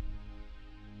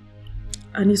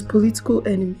 And his political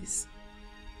enemies.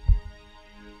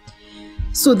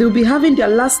 So they'll be having their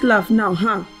last laugh now,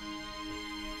 huh?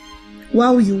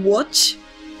 While you watch?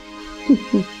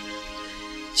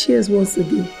 Cheers once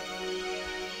again.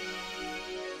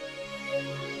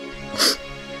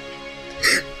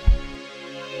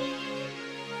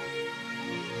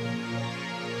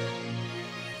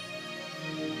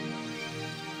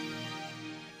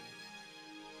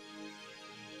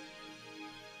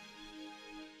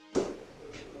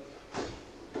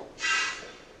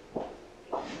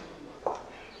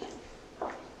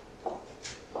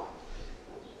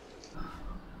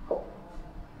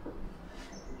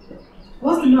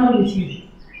 What's the matter with you?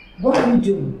 What are you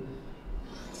doing?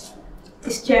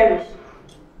 It's Cherish.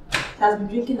 She has been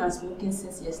drinking and smoking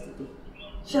since yesterday.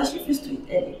 She has refused to eat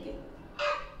anything.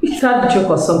 It's had a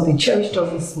joke or something. Cherish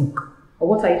doesn't smoke. Or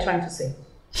what are you trying to say?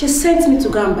 She sent me to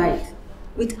go and buy it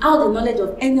without the knowledge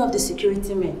of any of the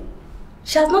security men.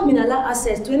 She has not been allowed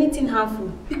access to anything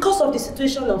harmful because of the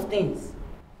situation of things.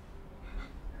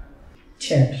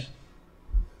 Cherish.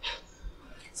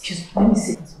 Excuse me, let me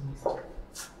see this one.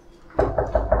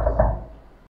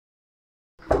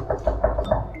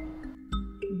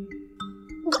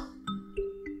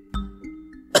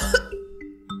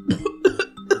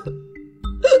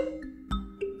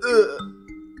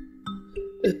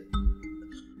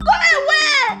 Go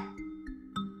away!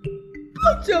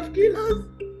 Bunch of killers!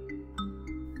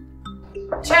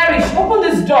 Cherish, open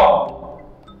this door!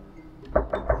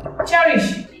 Cherish!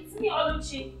 It's me,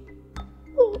 Oluchi.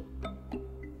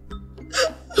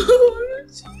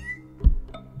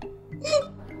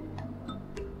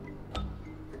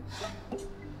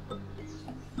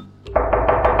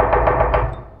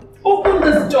 Open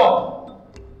this door!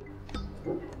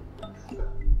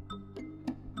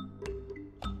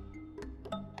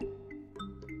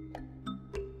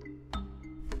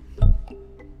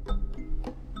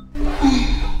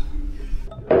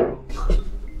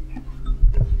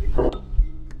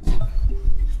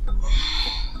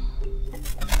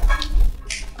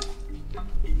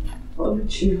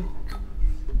 Oluchi.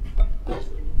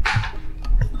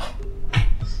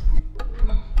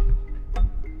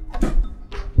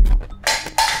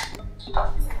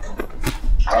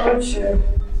 Oluchi.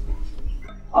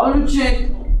 Oluchi.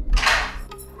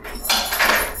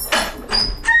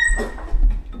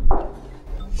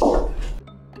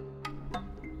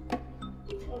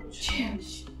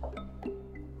 Cherish.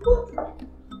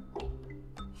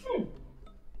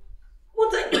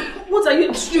 What are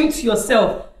you doing to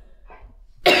yourself?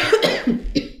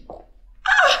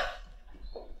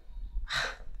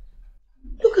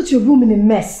 Look at your room in a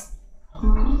mess.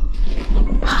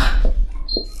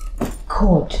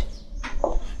 God.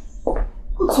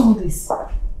 What's all this?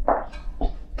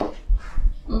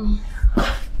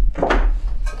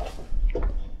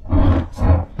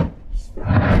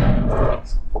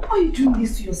 Why are you doing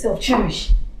this to yourself,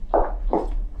 Cherish?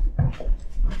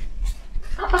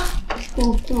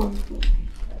 Oh, God.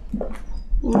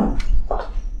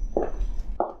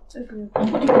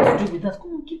 What do you want to do with that?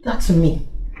 Come on, give that to me.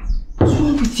 What's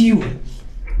wrong with you?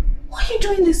 Why are you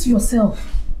doing this to yourself?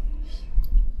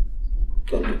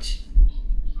 Oluchi.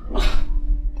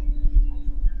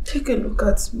 Take a look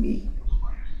at me.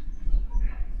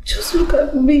 Just look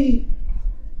at me.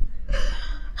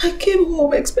 I came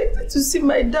home expecting to see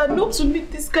my dad, not to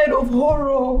meet this kind of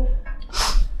horror.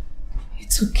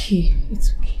 It's okay.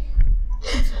 It's okay.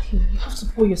 It's okay. You have to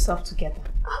pull yourself together.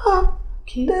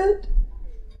 Okay. Dad.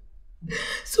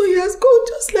 So he has gone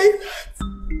just like that.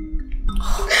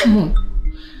 Oh, come on.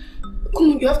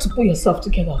 Come on, you have to pull yourself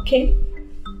together, okay?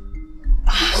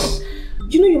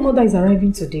 You know your mother is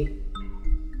arriving today.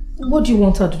 What do you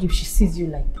want her to do if she sees you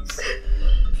like this?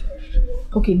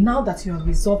 Okay, now that you are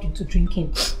resolved into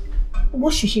drinking,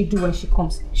 what should she do when she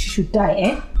comes? She should die,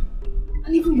 eh?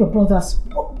 And even your brothers,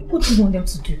 what do you want them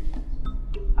to do?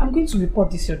 I'm going to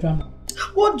report this your drama.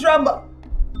 What drama?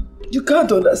 You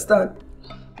can't understand.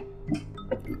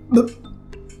 Look.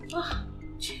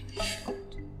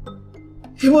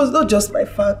 He was not just my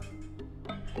father.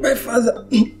 My father.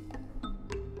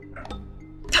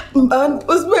 That man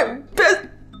was my best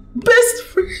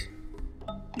friend.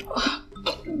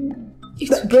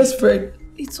 Best friend.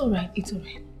 It's alright, it's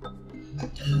alright.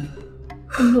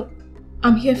 No,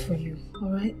 I'm here for you,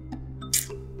 alright?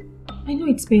 I know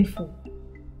it's painful,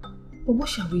 but what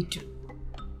shall we do?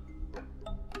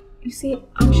 You see,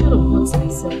 I'm short of words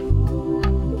myself.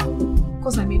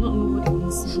 Because I may not know what it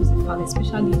means to lose a father,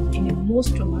 especially in the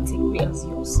most traumatic way as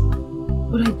yours.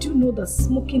 But I do know that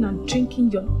smoking and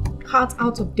drinking your heart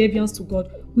out of defiance to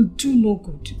God will do no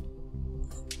good.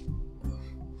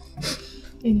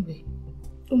 Anyway,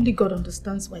 only God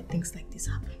understands why things like this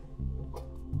happen.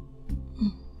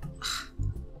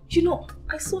 You know,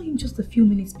 I saw him just a few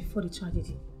minutes before the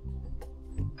tragedy.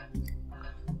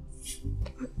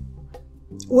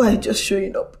 Why just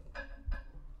showing up?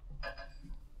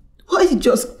 Why you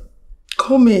just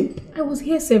coming? I was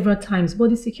here several times, but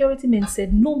the security men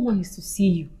said no one is to see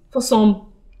you for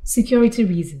some security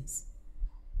reasons.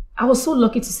 I was so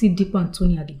lucky to see Dipo and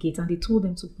Tony at the gate, and they told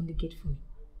them to open the gate for me.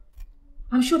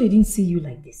 I'm sure they didn't see you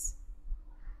like this.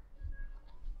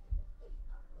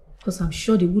 Because I'm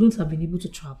sure they wouldn't have been able to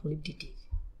travel if they did.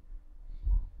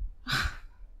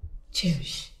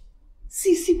 Cherish,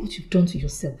 see what you've done to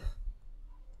yourself.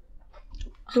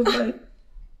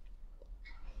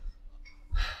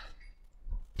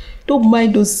 Don't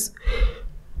mind those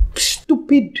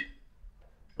stupid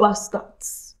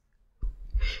bastards.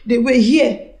 They were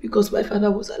here because my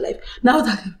father was alive. Now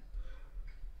that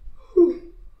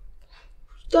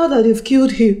they've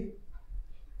killed him,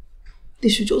 they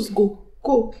should just go.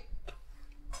 Go.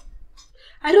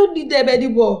 I don't need them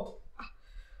anymore.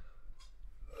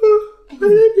 I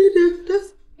don't need them.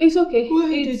 It's okay.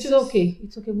 It's okay.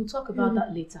 It's okay. We'll talk about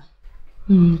that later.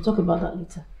 We'll talk about that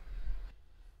later.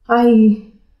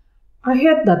 I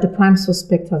heard that the prime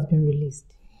suspect has been released.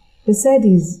 They said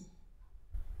he's...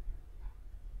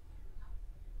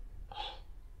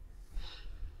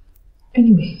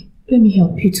 Anyway, let me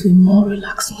help you to a more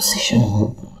relaxed position.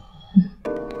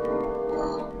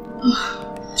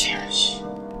 Oh, cherish.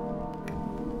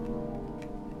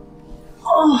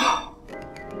 Oh.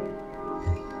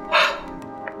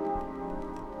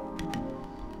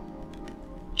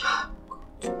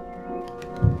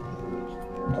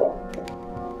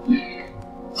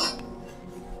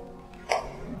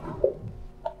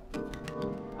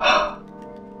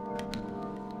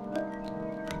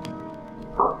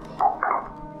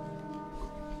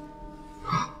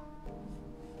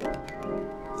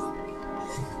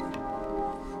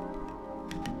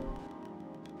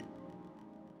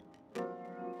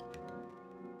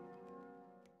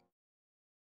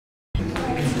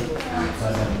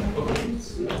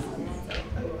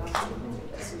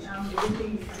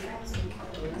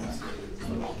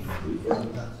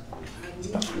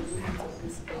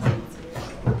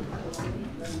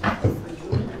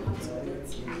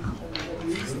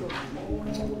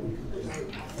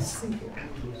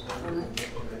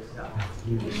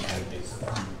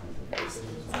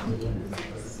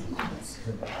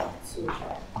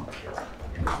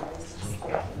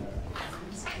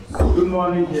 Good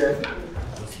morning, dear.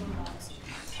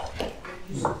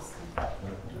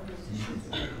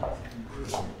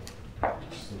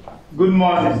 Good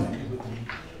morning.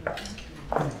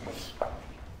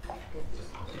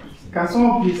 Can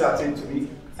someone please attend to me?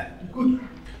 Good.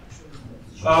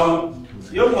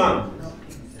 Young man,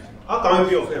 how can I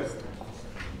be of help?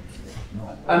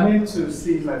 I meant to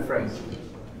see my friend.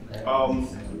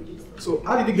 So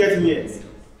how did you get in here?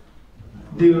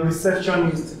 The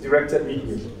receptionist directed me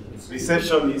here.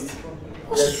 Receptionist?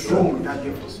 What's wrong with that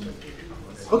girl?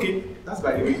 Okay, that's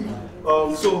by the way.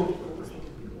 So,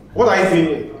 what are you doing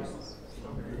here?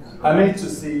 I meant to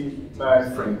see my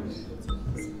friend.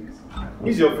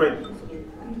 Who's your friend?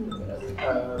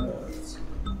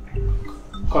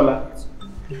 Kola.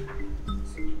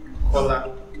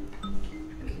 Kola.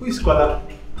 Who is Kola?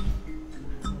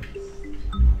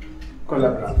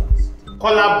 Kola Brown.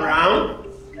 Kola Brown?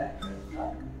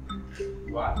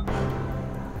 What?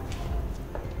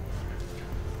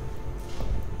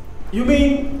 You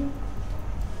mean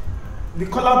the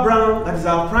Kola Brown that is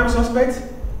our prime suspect?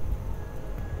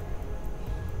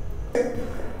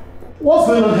 What's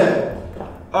going on here?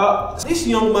 This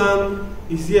young man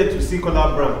is here to see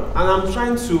Kola Brown, and I'm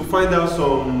trying to find out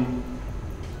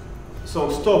some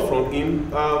stuff from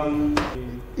him.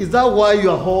 Is that why you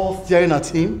are all staring at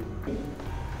him?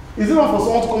 Is it not for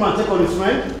someone to come and take on his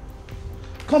friend?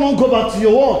 Come on, go back to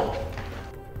your work.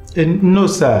 No,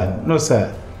 sir. No,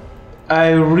 sir. I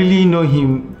really know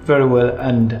him very well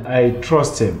and I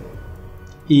trust him.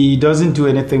 He doesn't do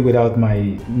anything without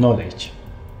my knowledge.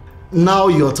 Now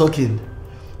you're talking.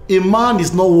 A man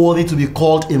is not worthy to be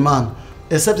called a man,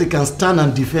 except he can stand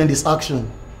and defend his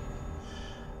action.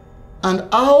 And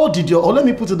how did your, or let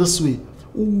me put it this way,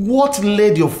 what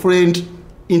led your friend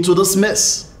into this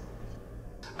mess?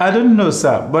 I don't know,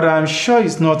 sir, but I'm sure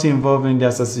he's not involved in the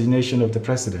assassination of the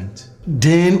president.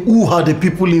 Then who are the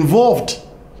people involved?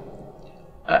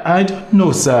 I don't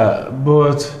know, sir,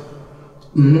 but...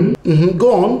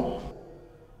 Go on.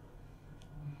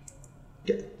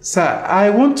 Sir,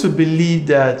 I want to believe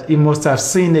that he must have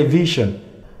seen a vision.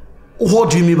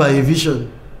 What do you mean by a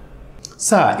vision?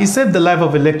 Sir, he saved the life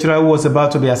of a lecturer who was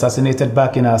about to be assassinated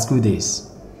back in our school days.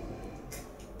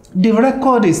 The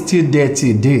record is still there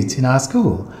till date in our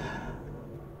school.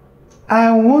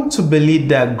 I want to believe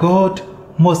that God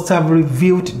must have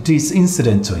revealed this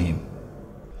incident to him.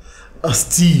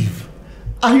 Steve,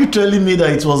 are you telling me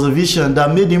that it was a vision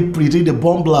that made him predict the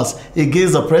bomb blast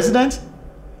against the president?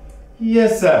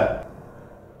 Yes, sir.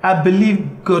 I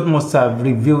believe God must have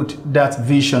revealed that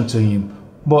vision to him.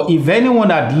 But if anyone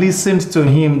had listened to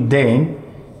him then,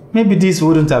 maybe this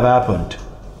wouldn't have happened.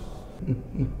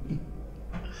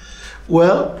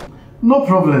 Well, no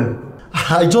problem.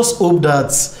 I just hope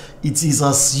that it is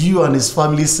as you and his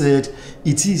family said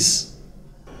it is.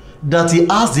 That he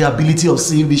has the ability of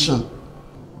seeing vision.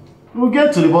 We'll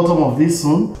get to the bottom of this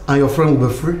soon and your friend will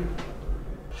be free.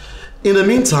 In the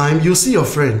meantime, you'll see your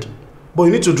friend. But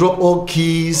you need to drop all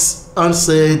keys,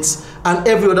 handsets, and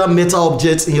every other metal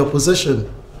object in your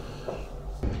possession.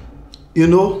 You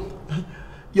know,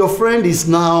 your friend is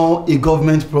now a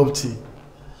government property.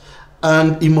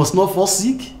 And he must not fall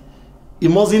sick, he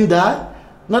mustn't die,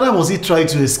 neither must he try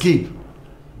to escape.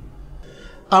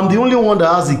 I'm the only one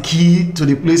that has the key to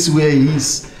the place where he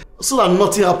is, so that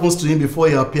nothing happens to him before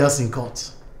he appears in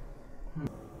court.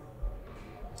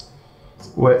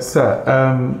 Well, sir,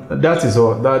 that is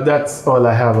all. That's all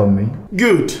I have on me.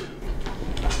 Good.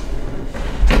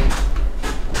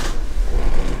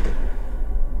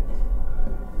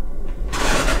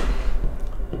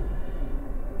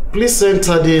 Please send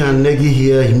Tade and Negi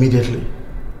here immediately.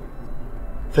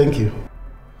 Thank you.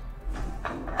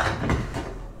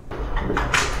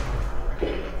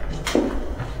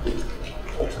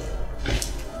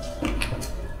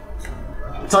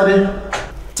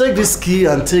 Tade, take this key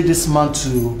and take this man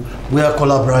to where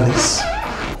Kola Brand is.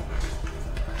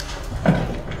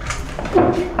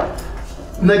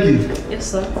 Negi.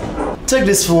 Yes, sir. Take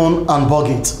this phone and bug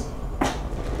it.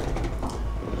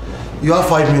 You have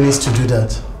 5 minutes to do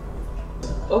that.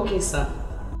 Okay, sir.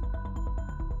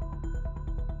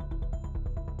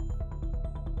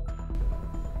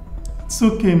 It's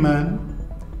okay, man.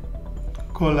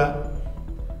 Kola.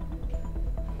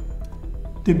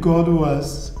 The God who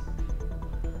has,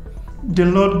 the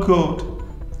Lord God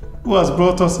who has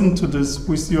brought us into this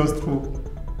will see us through.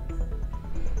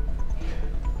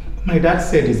 My dad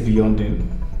said it's beyond him.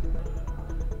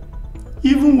 He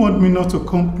even want me not to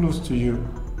come close to you.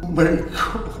 Oh my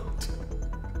God.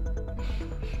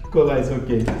 Kola, it's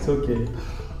okay, it's okay.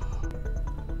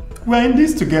 We're in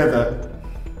this together.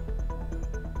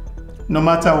 No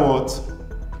matter what.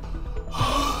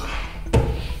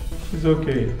 It's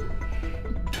okay.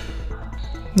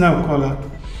 Now, Kola,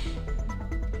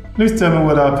 please tell me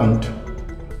what happened.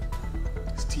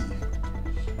 Steve,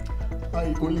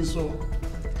 I only saw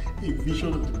a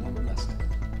vision of the bomb blast.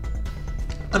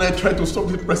 And I tried to stop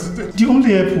the president. The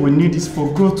only help we need is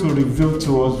for God to reveal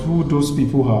to us who those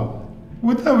people are.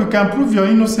 With that, we can prove your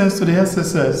innocence to the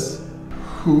SSS.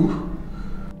 Who?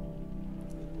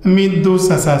 I mean, those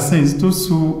assassins, those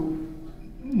who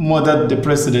murdered the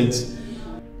president.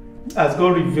 Has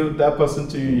God revealed that person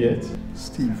to you yet?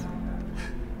 Steve,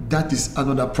 that is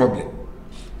another problem.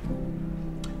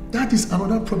 That is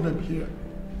another problem here.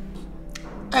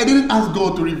 I didn't ask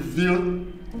God to reveal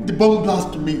the bomb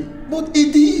blast to me, but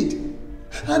He did.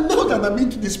 And now that I'm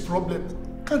into this problem,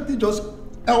 can't He just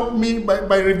help me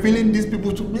by revealing these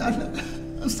people to me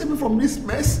and save me from this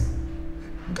mess?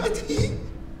 Can't He?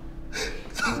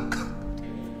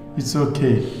 It's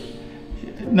okay.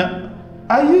 Now,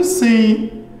 are you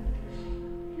saying,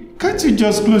 can't you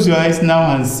just close your eyes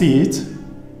now and see it?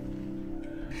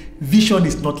 Vision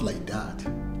is not like that.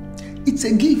 It's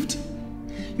a gift.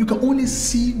 You can only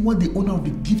see what the owner of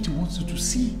the gift wants you to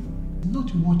see,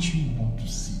 not what you want to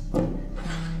see.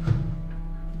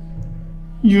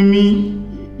 You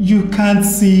mean you can't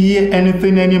see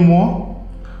anything anymore?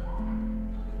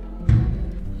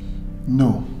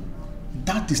 No,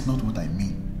 that is not what I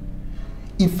mean.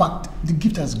 In fact, the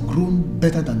gift has grown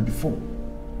better than before.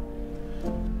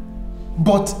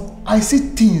 But I see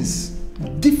things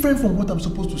different from what I'm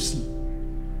supposed to see.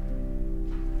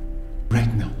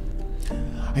 Right now,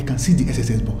 I can see the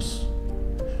SSS boss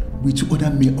with 2 other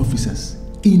male officers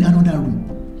in another room.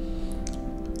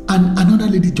 And another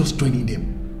lady just joining them.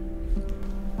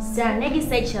 Sir, Negi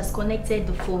said she has connected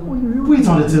the phone. Wait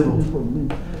on the table.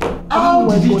 How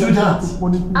did you do that?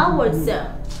 How would,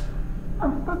 sir?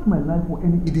 I've packed my life for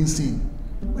any hidden sin.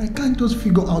 I can't just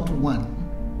figure out one.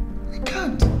 I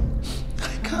can't.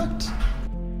 I can't.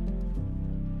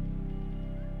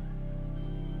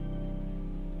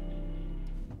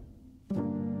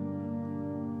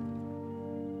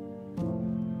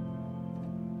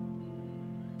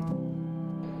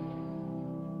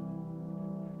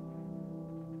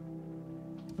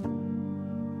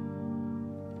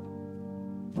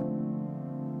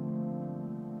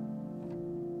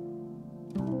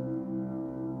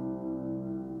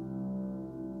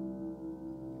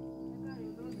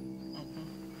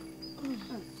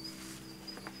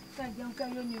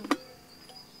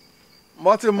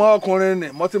 Mọ́tí mọ́ ọkùnrin ni,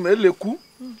 mọ́tí mọ́ èlé kú.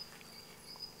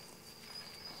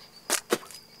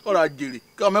 Ọ̀rọ̀ àjèrè,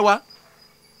 kí ọmọ wá.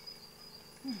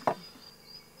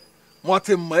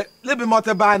 Mọ́tí mọ́ lébi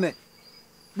mọ́tí bá nẹ̀.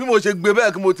 Bí mo ṣe gbé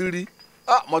bẹ́ẹ̀ kí mo ti rí.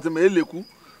 Mọ́tí mọ́ èlé kú.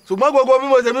 Ṣùgbọ́n gbogbo bí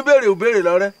mo ṣe mi béèrè ò béèrè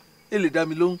lọ́rẹ́. Èlé dá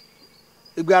mi lóhùn.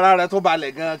 Ìgbé ara rẹ̀ tó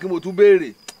balẹ̀ gan-an kí mo tún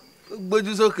béèrè.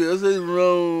 Gbójú sókè ó sì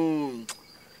rán.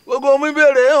 Gbogbo mi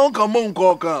béèrè nǹkan mọ́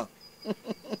nǹkan kan.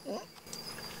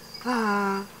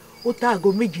 Ó tá aago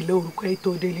 12 orúkọ ẹ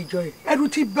tó délé jọ ẹ. Ẹ̀rù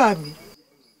ti bà mí.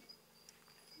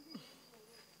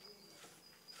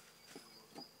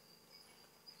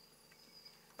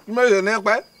 Mẹ́rin ní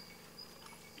pẹ́.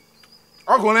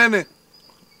 Ọkùnrin ni.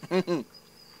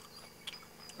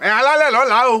 Ẹ̀yìn alálẹ̀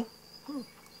lọ́la o.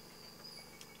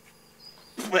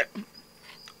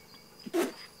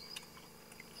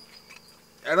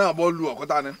 Ẹ̀rọ àbọ̀ lu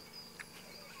ọ̀kúta ni.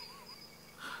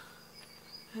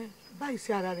 Báyìí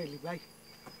sí ara rẹ̀ lè báyìí.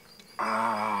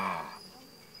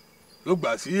 Ló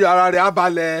gbà sí ara rẹ̀ á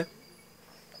balẹ̀.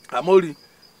 Àmórí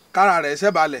kára rẹ̀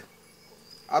ṣẹ́ balẹ̀.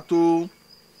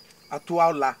 Àtò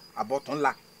àwòlà àbọ̀tún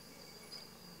la.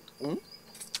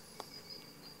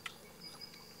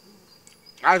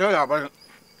 Aṣọ ìyàbọ̀ yẹn.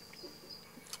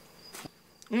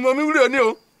 Mo mi wúlò ní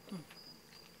o.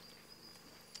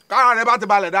 Kára rẹ̀ bá ti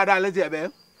balẹ̀ dáadáa létí ẹ̀bẹ̀.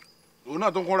 Òun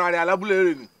náà tún kúnra rẹ̀ alábúlé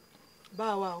rẹ̀ ni.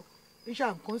 Báwa o, iṣẹ́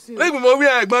àǹkan sí o. Lẹ́yìn mo wí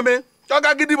ẹ̀gbọ́n mi,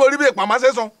 tọ́ka gidi mo rí bí ìpamọ́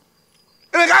sẹ́sàn.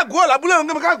 Èmi ká kú ọ̀làbúlé òun,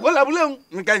 èmi ká kú ọ̀làbúlé òun.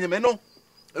 Nǹkan ẹ̀yìn mi nù.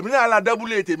 Èmi náà la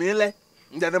dábúlé tèmi ńlẹ̀.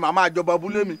 Ǹjẹ́ ni màmá àjọba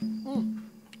abúlé mi.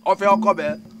 Ọ̀fẹ́ ọkọ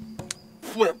bẹ́ẹ̀.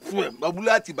 Fúẹ̀ abúlé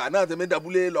àtìbà náà tẹ̀mí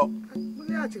dábúlé lọ.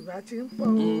 Abúlé àtìbà ti ń pọ̀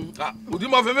o. Òdì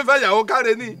mo fi mi fẹ́ yàwó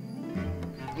káre ní.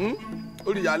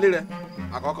 Orí ìyáálé rẹ̀,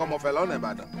 àkọ́kọ́ mo fẹ́ lọ́nà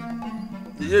Ìbàdàn.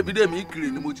 Iye ibidé mi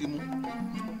kiri ni mo ti mú.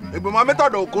 Ìgbìmọ̀ mi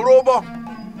tọ̀dọ̀ òkúrò bọ̀.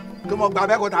 Kí mo gba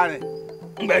abẹ́kúta rẹ̀.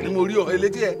 Ngbẹ̀ ni mo rí ọ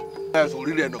elétí ẹ̀. Ẹ̀sùn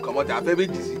orí rẹ̀ nìkan mọ́ ti afẹ́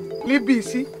méjì sí. Níbi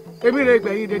sí, èmi rẹ̀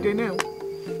gbẹ̀yìn dèdè náà.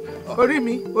 Orí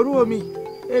mi, orúwo mi,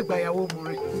 ègbà ìyàwó mu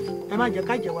rẹ̀. Ẹ má jẹ́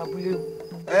ká jẹ̀ wá abúlé o.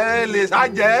 Ẹ lè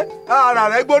sájẹ́, ara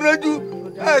rẹ̀ gbóná jù.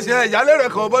 Ẹ̀sìn ìyálé rẹ̀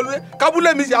kàn bọ́lú.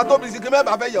 Kábúlé mi sì àtóbi sí kí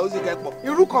mẹ́bàá fẹ́ yẹ̀ ó sì kẹ́pọ̀.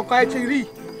 Irú kọ̀ọ̀kan ẹ ti rí.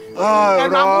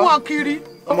 Ẹ̀rọ àmúhàn kiri.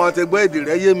 Ọmọ ti gbọ́ èdè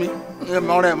rẹ̀ yé mi.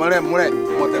 Mọ̀rẹ̀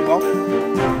mo ti gbọ́.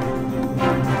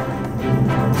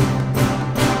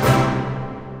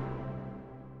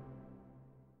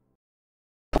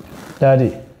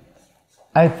 Daddy,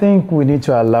 I think we need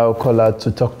to allow Kola to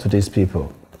talk to these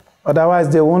people. Otherwise,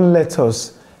 they won't let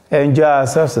us enjoy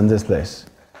ourselves in this place.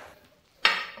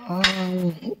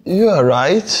 You are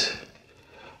right.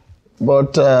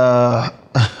 But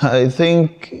I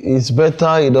think it's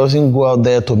better he doesn't go out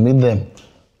there to meet them.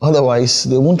 Otherwise,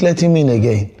 they won't let him in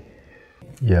again.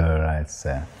 You're right,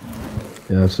 sir.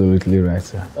 You're absolutely right,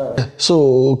 sir.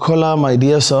 So, Kola, my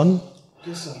dear son,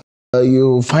 yes, sir.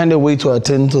 You find a way to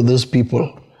attend to these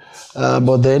people.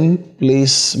 But then,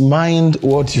 please mind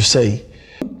what you say.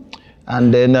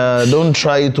 And then don't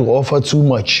try to offer too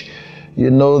much. You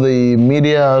know, the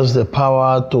media has the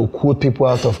power to quote people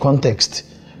out of context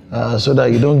so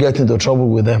that you don't get into trouble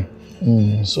with them.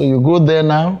 So you go there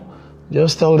now,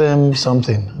 just tell them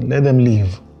something and let them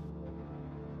leave.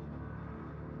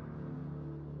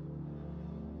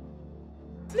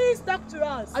 Please talk to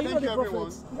us. Are you Thank not you, the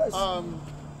everyone. prophet? Yes.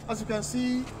 As you can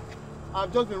see,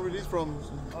 I've just been released from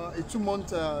a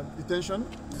 2-month detention.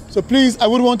 So please, I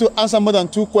would want to answer more than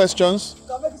 2 questions.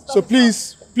 So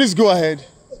please go ahead.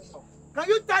 Can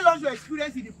you tell us your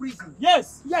experience in the prison?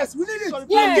 Yes. Yes, we need it.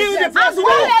 Yes. Kill the president.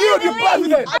 Kill the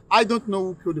president. I don't know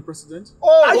who killed the president.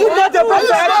 Oh, are you not the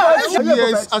president?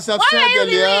 Yes, as I've said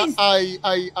earlier,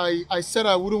 I said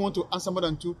I wouldn't want to answer more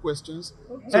than 2 questions.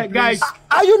 So guys,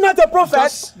 are you not a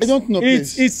prophet? I don't know,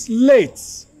 please. It's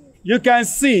late. You can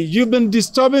see you've been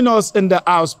disturbing us in the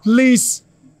house. Please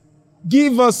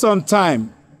give us some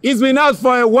time. He's been out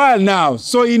for a while now,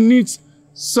 so he needs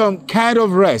some kind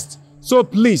of rest. So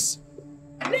please,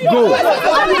 go.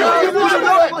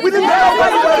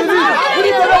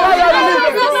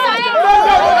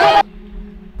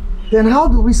 Then how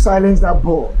do we silence that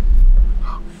boy?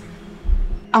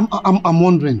 I'm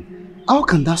wondering, how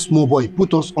can that small boy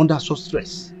put us under such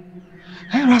stress?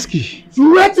 Hey, Rasky.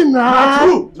 Waiting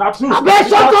now. Not true. I bet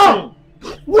shut up.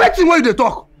 Waiting when they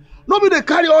talk. Nobody they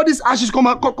carry all these ashes come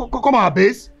our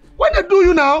base. When they do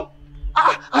you now?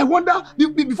 I wonder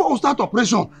before we start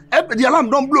operation, the alarm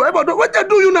don't blow. Everybody, what they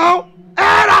do you now?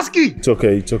 Hey, Rasky. It's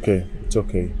okay. It's okay. It's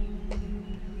okay.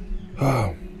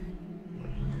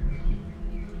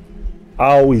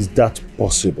 How is that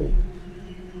possible?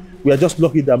 We are just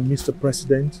lucky that Mr.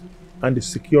 President and the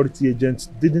security agents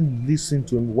didn't listen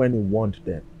to him when he warned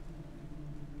them.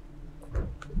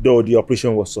 Though the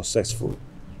operation was successful,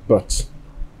 but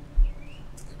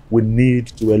we need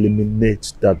to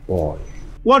eliminate that boy.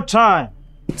 What time?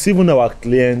 It's even our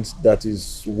client that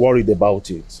is worried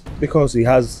about it because he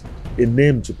has a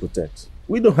name to protect.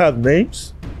 We don't have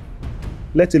names,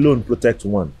 let alone protect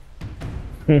one.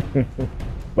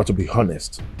 But to be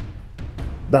honest,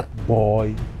 that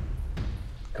boy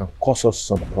can cause us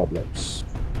some problems.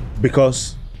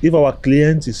 Because if our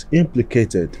client is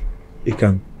implicated, it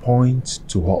can point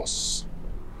to us.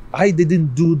 I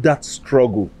didn't do that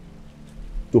struggle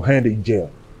to end in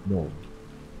jail. No.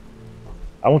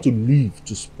 I want to leave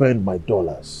to spend my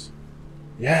dollars.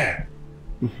 Yeah.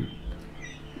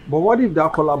 But what if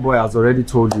that collar boy has already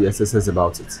told the SSS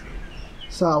about it?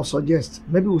 So I'll suggest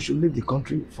maybe we should leave the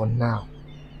country for now.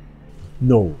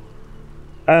 No.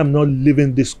 I am not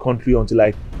leaving this country until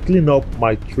I clean up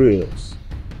my trails.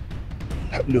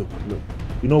 Look.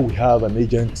 You know we have an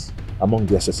agent among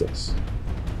the SSS.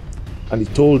 And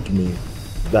he told me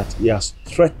that he has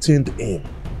threatened him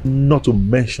not to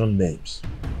mention names.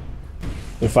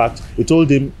 In fact, he told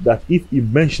him that if he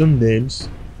mentions names,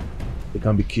 he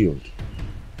can be killed.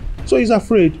 So he's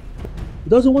afraid. He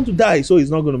doesn't want to die, so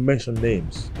he's not going to mention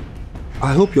names.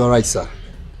 I hope you're right, sir.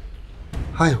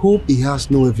 I hope he has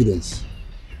no evidence.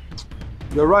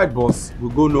 You're right, boss.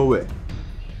 We'll go nowhere.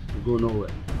 We'll go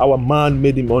nowhere. Our man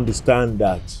made him understand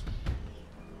that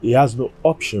he has no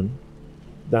option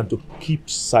than to keep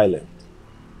silent.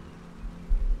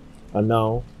 And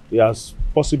now he has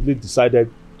possibly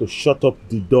decided to shut up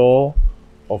the door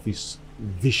of his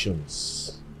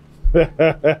visions.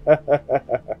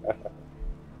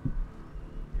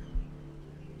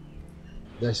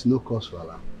 There's no cause for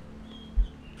alarm.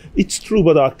 It's true,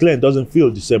 but our client doesn't feel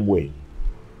the same way.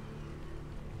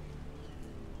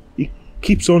 He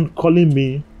keeps on calling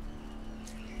me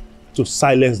to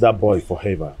silence that boy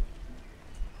forever.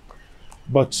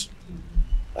 But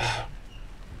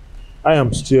I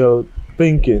am still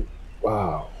thinking,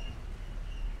 wow.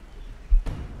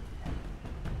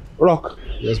 Rock.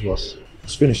 Yes, boss.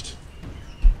 It's finished.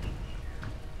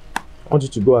 I want you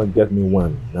to go and get me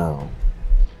one now.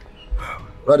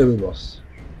 Right away, boss.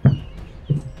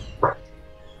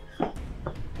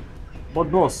 But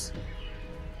boss,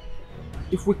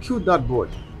 if we killed that boy,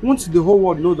 won't the whole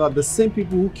world know that the same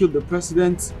people who killed the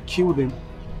president killed him?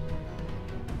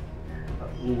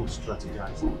 We will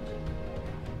strategize. We'll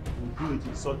do it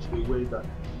in such a way that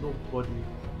nobody...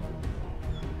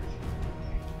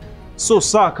 So,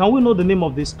 sir, can we know the name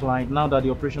of this client now that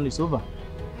the operation is over?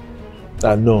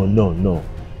 No.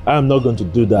 I am not going to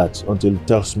do that until he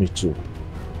tells me to.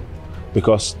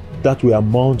 Because that will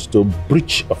amount to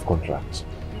breach of contract.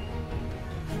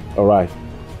 Alright.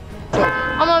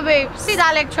 Mama babe, see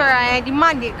that lecturer, the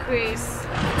man they craze.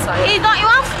 Sorry. He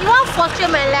won't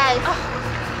frustrate my life.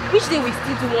 Which day we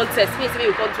still do one test? Maybe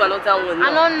we come to another one.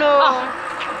 I don't know.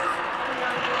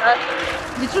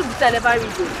 The truth is I never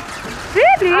read it.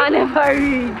 Really? I never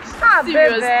read.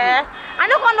 Seriously. Baby.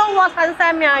 I don't want no worse can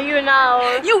inside me and you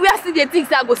now. You will see the things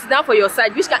that go sit down for your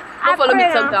side. Which can don't follow me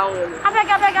talk down. I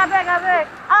beg.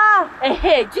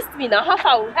 Hey, just me now.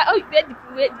 How where the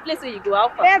place where you go? How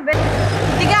far? Baby.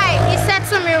 The guy, he said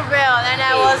to me well and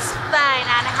I was fine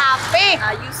and happy.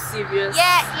 Are you serious?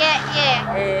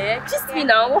 Yeah. Just me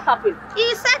now. What happened?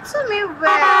 He said to me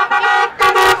well.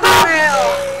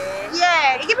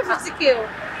 Yeah, he gave me 50K.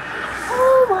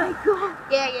 Oh my god.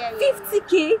 Yeah.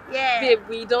 50k? Yeah. Babe,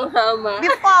 we don't hammer.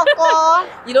 Before, call.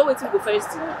 You know what to go first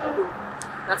to?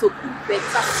 That's a good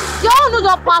better. Yo, no,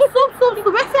 the pass. So,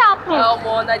 what's happening? Oh,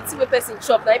 man, I see a person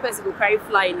chop. Now, a person go carry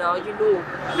fly now, you know.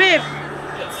 Babe,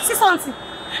 see something.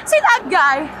 See that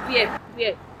guy? Yeah.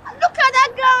 Look at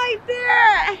that guy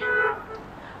there.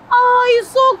 Oh, he's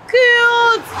so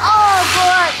cute. Oh,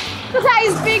 God. This guy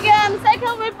is big and I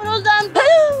can't wait for those damn.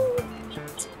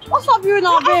 What's up you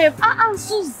now, babe?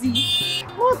 Susie.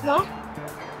 What now?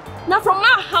 Now from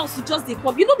my house to just the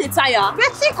pub, you know the tire.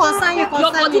 Wait, see concern you.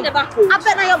 Your body never cold. I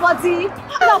bet now your body.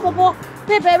 No, Bobo.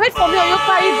 Babe, wait for me or you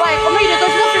carry bike. Or maybe you don't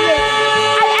know me.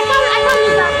 I can't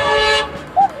lose that.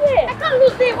 Okay. I can't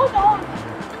lose it. Hold on.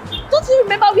 Don't you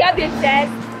remember we had a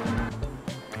test?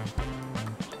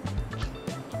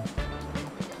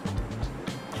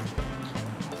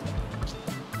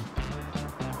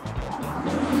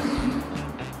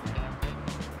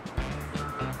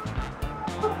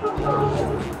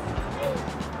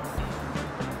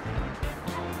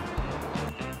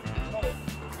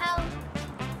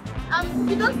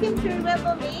 You don't seem to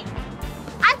remember me.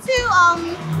 Aren't you,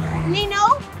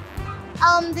 Nino?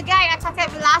 The guy I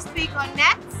chatted with last week on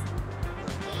net?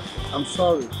 I'm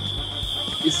sorry.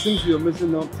 It seems you're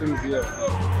missing out things here.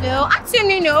 No, aren't you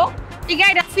Nino? The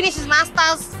guy that finished his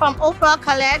master's from Oprah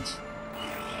College?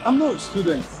 I'm not a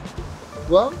student.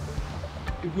 Well,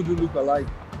 people do look alike.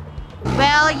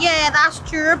 Well, yeah, that's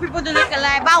true. People do look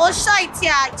alike. But I was sure it's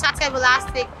here. I chatted with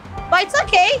last week. But it's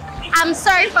okay. I'm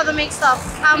sorry for the mix-up.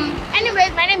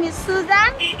 Anyways, my name is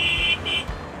Susan.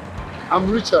 I'm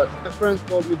Richard. My friends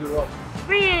called me The Rock.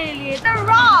 Really? The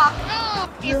Rock?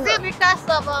 Is it because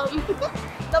of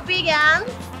the big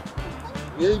hands?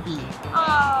 Maybe.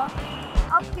 Oh,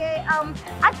 okay.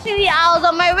 Actually, I was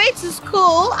on my way to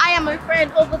school. I am a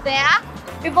friend over there.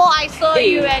 Before I saw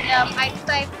you and I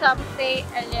decided to say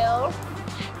hello.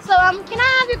 So can I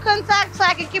have your contact so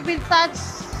I can keep in touch?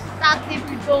 That's if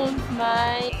you don't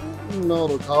mind.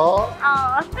 Not at all.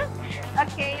 Oh,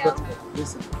 okay. But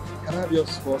listen, can I have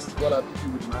yours first while I pick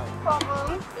you with mine?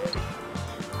 Problem.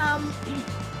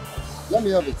 Let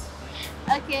me have it.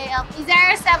 Okay.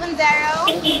 070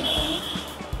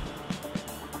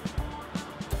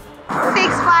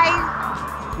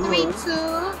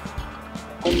 6532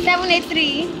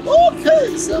 783.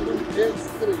 Okay,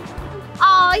 783.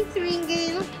 Oh, it's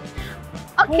ringing.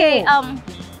 Okay.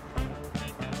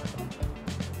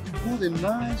 What a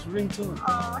nice ringtone.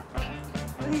 Oh,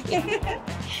 okay.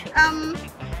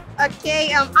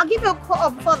 Okay. I'll give you a call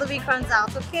before the week runs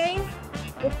out. Okay.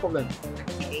 No problem.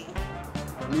 Okay.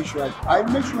 I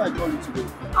make sure I call you today.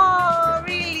 Oh,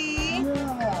 really?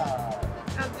 Yeah.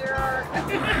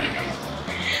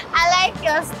 I like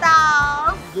your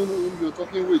style. You don't know who you're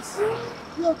talking with.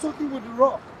 You are talking with The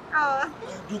Rock. Oh. I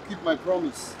do keep my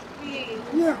promise. Really?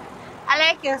 Yeah. I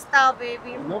like your style,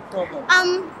 baby. No problem.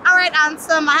 Alright,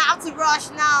 Ansem. I have to rush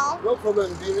now. No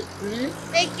problem, Billy.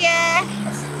 Take care.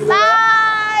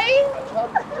 Bye.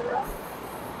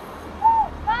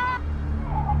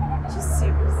 She's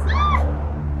serious.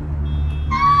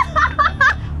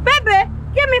 Baby,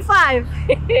 give me 5.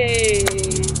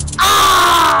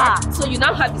 So you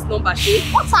now have his number, Shay?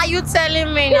 What are you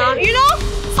telling me now? You know,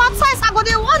 sometimes I go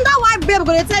they wonder why babe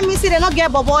go they tell me see they not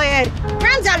get bobo head.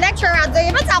 Friends are lecturer there,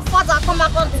 you better father come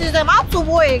back and teach them how to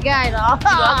work a guy now.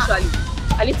 Actually,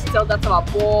 I need to tell that to our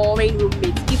boring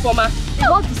roommate, Ifoma.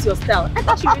 What is your style? I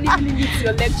thought she really needs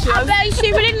your lectures. I bet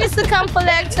she really needs to come for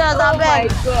lectures, I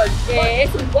bet. Oh my god. Yeah,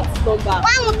 so what's his number?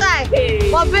 Why would I?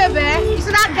 But baby, you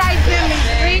see that guy's name is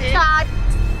Richard,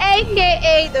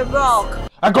 aka The Rock.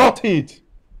 I got it!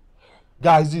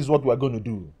 Guys, this is what we're going to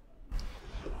do.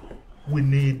 We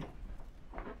need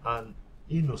an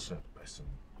innocent person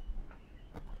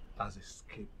as a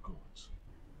scapegoat.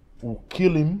 We'll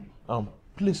kill him and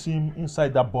place him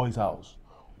inside that boy's house.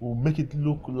 We'll make it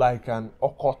look like an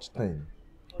occult thing.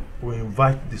 We'll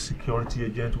invite the security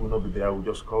agent who will not be there, we'll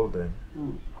just call them.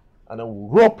 And then we'll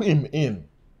rope him in.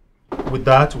 With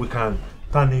that, we can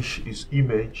tarnish his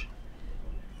image.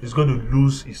 He's going to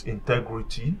lose his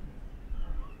integrity.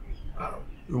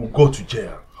 He will go to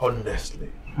jail,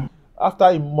 honestly.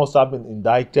 After he must have been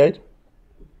indicted,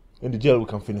 in the jail we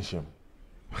can finish him.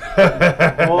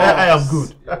 I am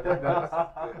good.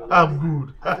 I'm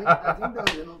good. I think that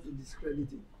was enough to discredit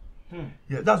him.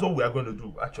 Yeah, that's what we are going to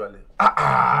do, actually.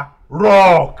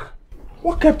 Rock!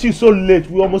 What kept you so late?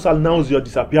 We almost announced your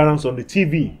disappearance on the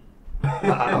TV.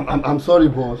 I'm sorry,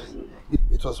 boss.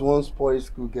 It was one spoiled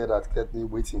school girl that kept me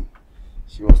waiting.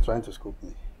 She was trying to scoop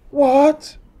me.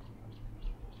 What?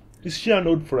 Is she an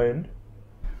old friend?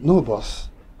 No, boss.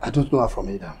 I don't know her from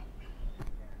Adam.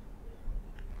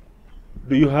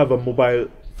 Do you have a mobile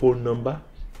phone number?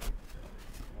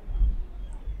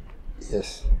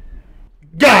 Yes.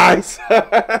 Guys!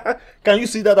 Can you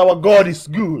see that our God is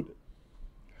good?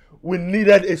 We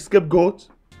needed a scapegoat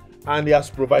and he has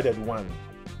provided one.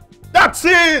 That's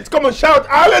it! Come on, shout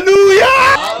hallelujah!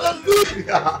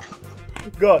 Hallelujah!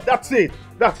 God, that's it.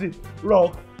 That's it.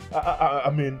 Rock,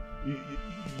 I mean,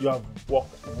 you have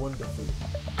worked wonderfully.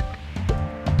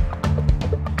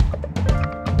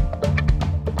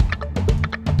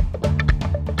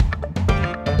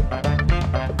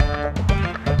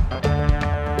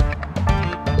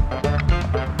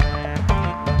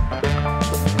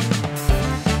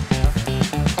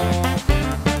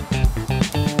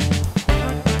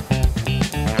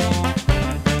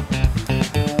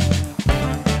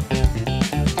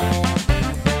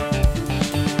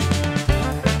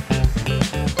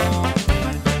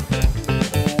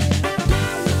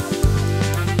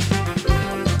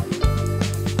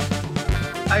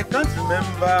 I can't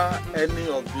remember any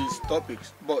of these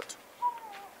topics, but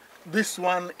this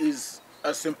one is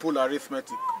a simple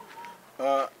arithmetic.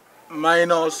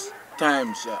 Minus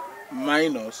times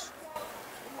minus,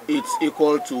 it's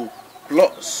equal to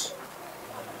plus.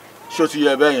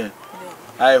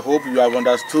 I hope you have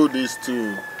understood this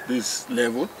to this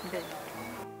level.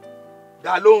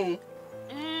 Dalong.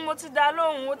 What's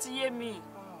Dalong? What's Yemi?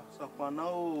 Sapana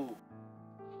o.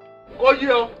 Ó yé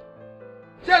ọ.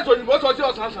 Ṣé èso òyìnbó sọ sí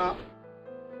ọ̀sán sàn?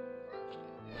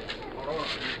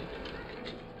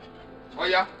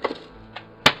 Ọ̀ya.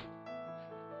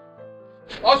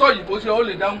 Ọ̀sọ̀ òyìnbó ṣe ó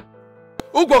lè dáhùn.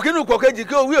 Ugbò kínú ugbò kejì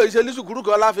kí owó ìṣe ní sùkúrú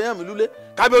kan láfihàn mi lúlé.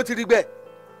 Kábí ó ti rí gbẹ.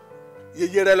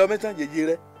 Yèyé rẹ lọ mẹ́tàn yèyé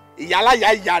rẹ. Ìyá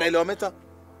aláya ìyá rẹ lọ mẹ́tàn.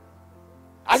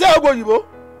 Àṣẹ ògbò òyìnbó.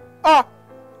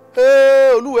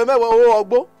 Olúwe mẹ́wàá owó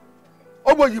ọgbó.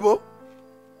 Ògbò òyìnbó.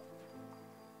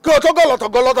 Kí o tó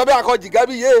gọlọ̀tọ̀ bí akọ jìgá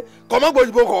bí yé kọ̀mọ́gbò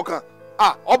òyìnbó kọ̀ọ̀kan.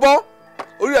 Ọbọ̀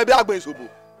orí rẹ̀ bí àgbẹ̀ ìṣòbò.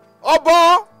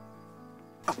 Ọbọ̀.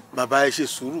 Bàbá ẹ ṣe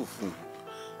sùúrù fún.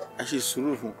 Ẹ ṣe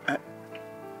sùúrù fún.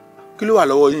 Kí ló wà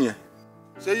lọ́wọ́ yín yẹn?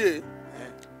 Ṣé yé?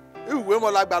 Ìwé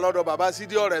mọ́ la gbà lọ́dọ̀ bàbá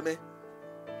Sídí ọ̀rẹ́ mi.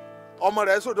 Ọmọ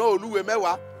rẹ̀ sọ̀dọ̀ olúwe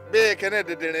mẹ́wàá bí kẹ́nẹ́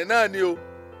dẹ̀dẹ̀rẹ̀ náà ni o.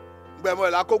 Gbẹ̀mọ̀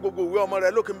ìlà kó gbogbo ìwé ọmọ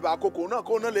rẹ̀ lókè mi bá kókó náà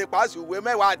kó náà lè pàṣẹ ìwé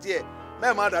mẹ́wàá tiẹ̀.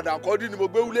 Mẹ́ẹ̀má dàdà kọ́dí ni mo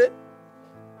gbé wúlé.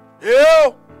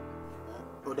 Èèó.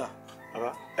 Ó dà,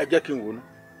 bàbá ẹ jẹ́ kí n wò ná.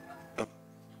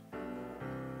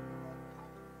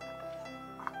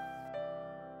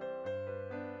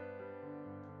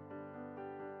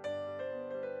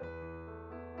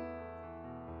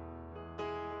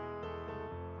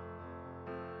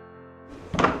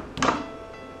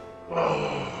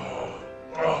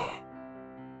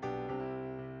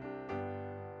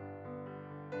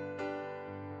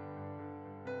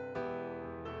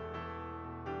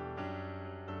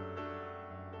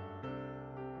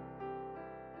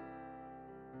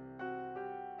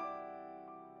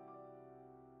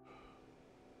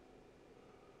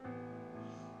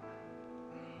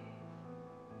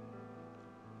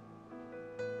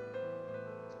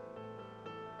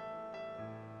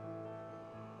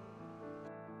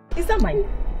 Is that mine?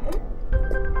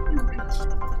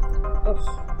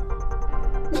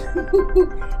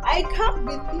 I can't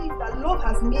believe that love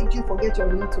has made you forget your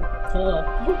ringtone.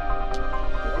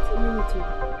 What's your ringtone?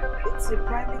 It's a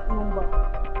private number.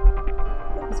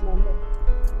 What is my number?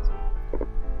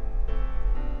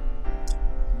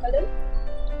 Hello?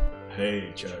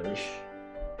 Hey, Cherish.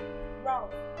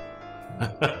 Ralph.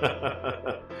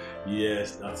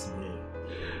 Yes, that's me.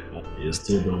 You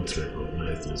still don't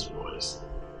recognize this voice.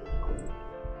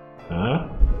 Huh?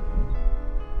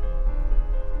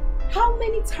 How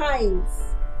many times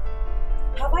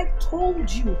have I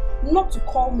told you not to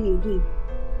call me again?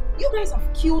 You guys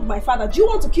have killed my father. Do you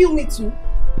want to kill me too?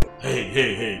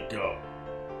 Hey, girl.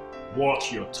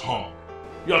 Watch your tongue.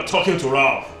 You're talking to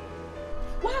Ralph.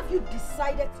 Why have you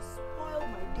decided to spoil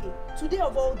my day? Today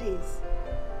of all days.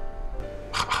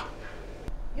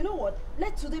 You know what?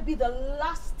 Let today be the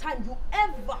last time you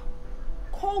ever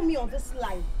call me on this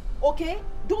line. Okay?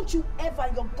 Don't you ever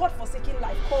in your godforsaken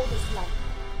life call this line.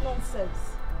 Nonsense.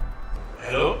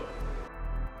 Hello?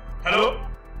 Hello?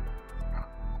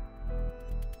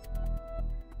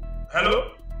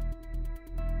 Hello?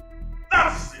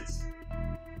 That's it.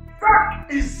 That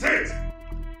is it.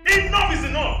 Enough is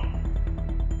enough.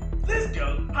 This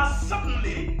girl has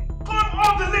certainly gone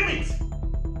off the limit.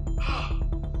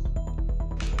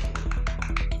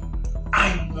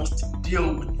 I must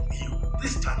deal with you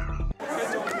this time around.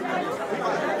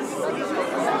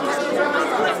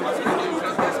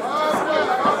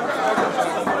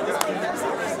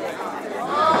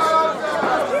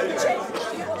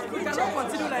 We cannot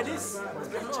continue like this.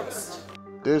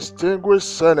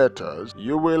 Distinguished senators,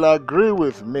 you will agree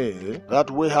with me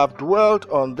that we have dwelt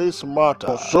on this matter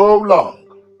for so long.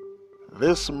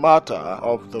 This matter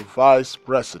of the Vice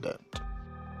President.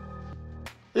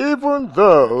 Even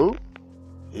though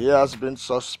he has been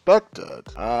suspected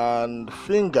and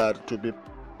fingered to be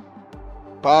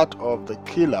part of the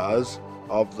killers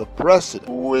of the President,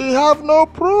 we have no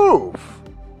proof.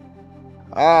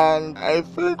 And I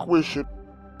think we should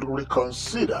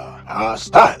reconsider our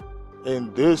stand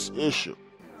in this issue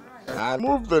and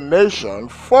move the nation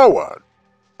forward.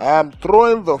 I'm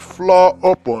throwing the floor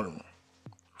open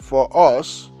for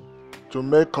us to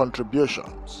make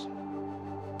contributions.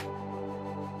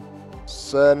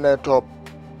 Senator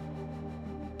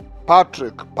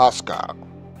Patrick Pascal.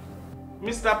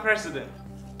 Mr. President,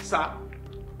 sir,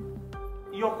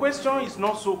 your question is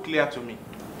not so clear to me.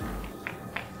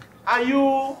 Are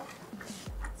you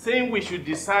saying we should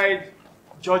decide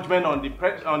judgment on the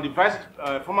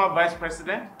former Vice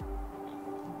President?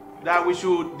 That we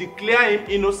should declare him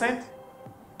innocent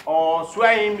or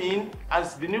swear him in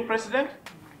as the new president?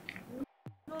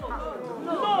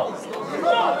 No.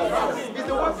 It's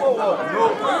the way forward.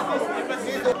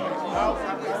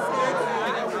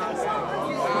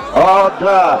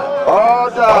 Order.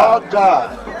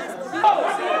 Order.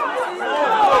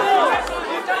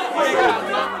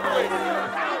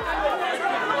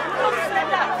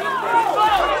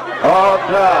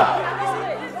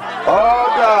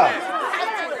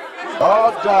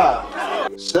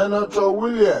 Senator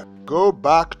William, go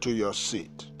back to your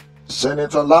seat.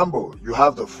 Senator Lambo, you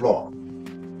have the floor.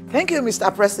 Thank you,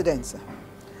 Mr. President.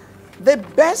 The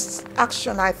best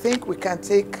action I think we can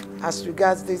take as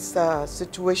regards this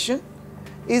situation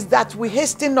is that we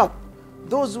hasten up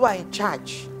those who are in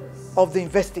charge of the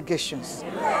investigations.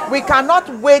 We cannot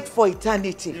wait for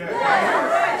eternity.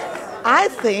 I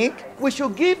think we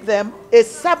should give them a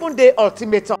 7-day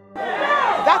ultimatum.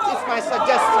 That is my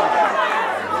suggestion.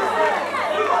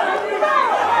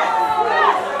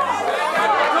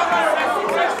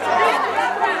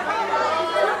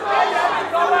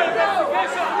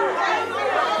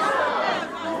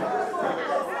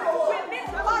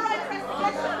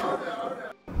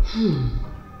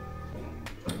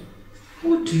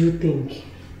 What do you think?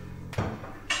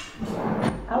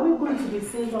 Are we going to be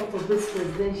sent out of this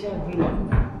presidential villa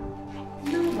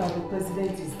now that the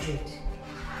president is dead?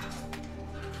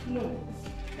 No,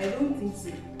 I don't think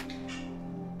so.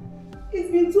 It's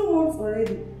been 2 months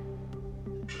already.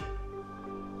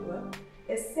 Well,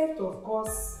 except of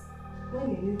course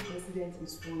when a new president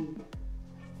is sworn in.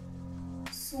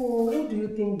 So what do you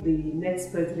think the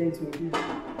next president will do?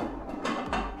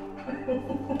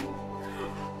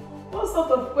 What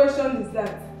sort of question is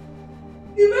that?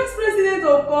 The vice president,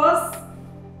 of course.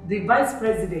 The vice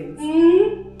president?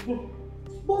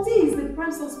 But he is the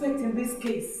prime suspect in this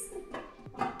case.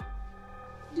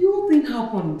 The whole thing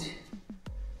happened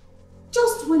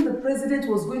just when the president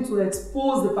was going to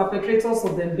expose the perpetrators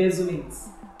of the embezzlement.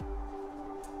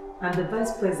 And the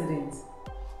vice president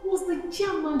was the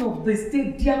chairman of the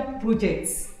stadium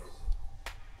projects.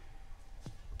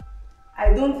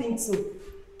 I don't think so.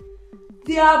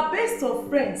 They are best of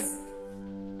friends,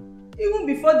 even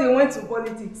before they went to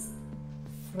politics.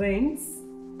 Friends?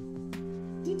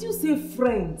 Did you say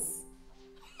friends?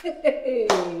 Hey.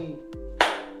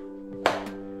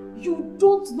 You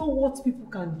don't know what people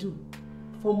can do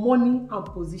for money and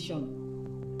position.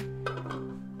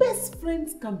 Best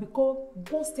friends can become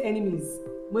worst enemies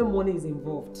when money is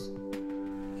involved.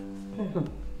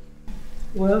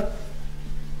 Well,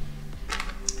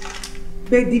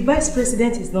 but the vice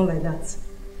president is not like that.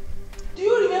 Do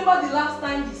you remember the last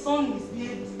time the son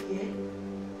misbehaved here?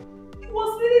 He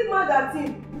was really mad at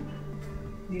him.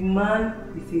 The man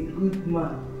is a good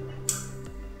man.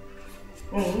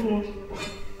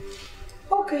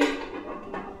 Okay,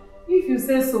 if you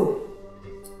say so.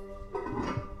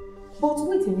 But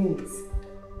wait a minute.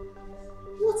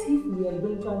 What if we are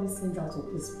eventually sent out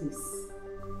of this place?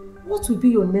 What will be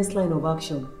your next line of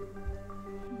action?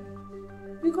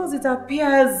 Because it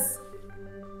appears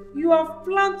you have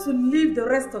planned to live the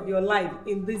rest of your life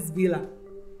in this villa.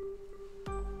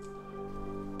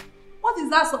 What is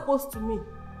that supposed to mean?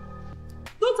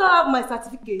 Don't I have my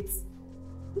certificates?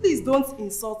 Please don't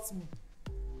insult me.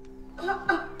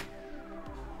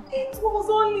 It was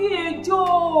only a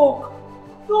joke.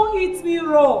 Don't hit me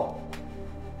raw.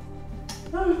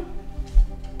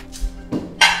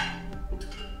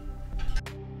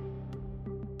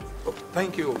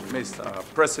 Thank you, Mr.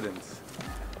 President.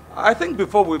 I think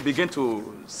before we begin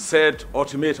to set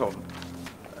ultimatum,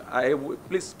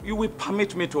 please, you will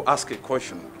permit me to ask a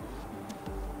question.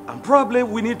 And probably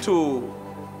we need to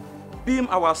beam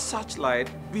our searchlight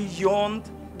beyond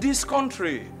this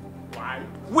country. Why?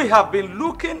 We have been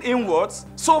looking inwards.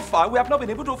 So far, we have not been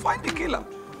able to find the killer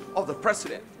of the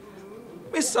president.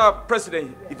 Mr.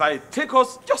 President, if I take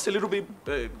us just a little bit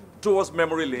towards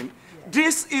memory lane,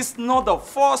 this is not the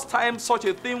first time such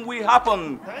a thing will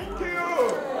happen. Thank you.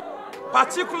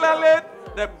 Particularly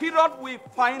the period we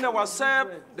find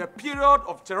ourselves, the period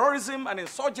of terrorism and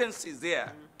insurgencies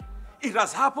there. It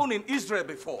has happened in Israel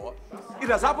before. It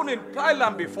has happened in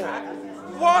Thailand before.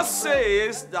 What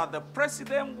says that the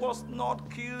president was not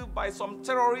killed by some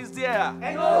terrorists there? If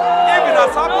it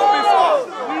has happened before,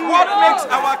 what makes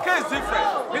our case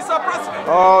different? Mr. President,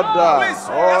 Order, please,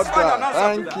 let's find an answer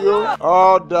thank to that.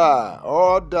 you.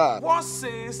 Order. What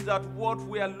says that what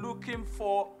we are looking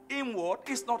for inward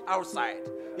is not outside?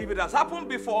 If it has happened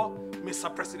before, Mr.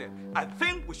 President, I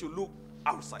think we should look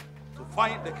outside to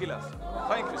find the killers.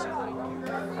 Thank you, sir.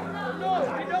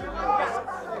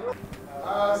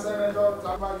 Senator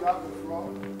Tama, you have the floor.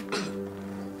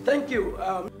 Thank you.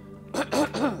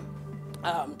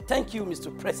 Thank you,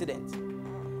 Mr. President.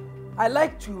 I'd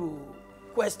like to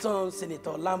question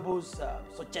Senator Lambo's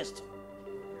suggestion.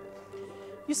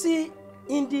 You see,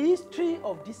 in the history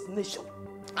of this nation,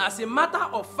 as a matter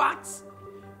of fact,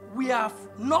 we have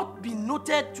not been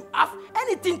noted to have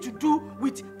anything to do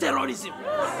with terrorism.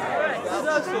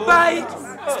 By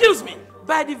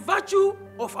the virtue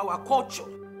of our culture,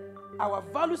 our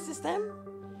value system,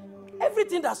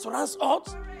 everything that surrounds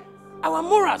us, our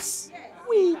morals,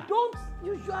 we don't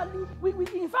usually,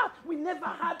 in fact, we never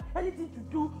had anything to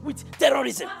do with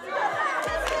terrorism.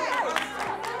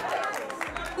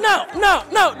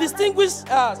 Now, distinguished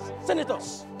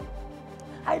senators,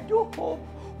 I do hope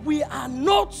we are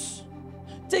not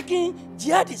taking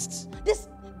jihadists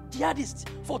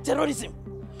for terrorism.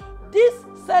 This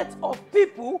set of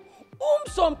people whom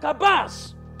some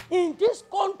cabals in this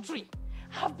country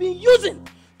have been using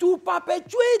to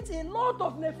perpetuate a lot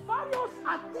of nefarious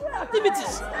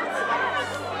activities.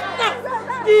 Now,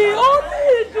 the only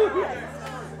issue here,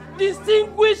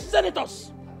 distinguished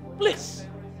senators, please,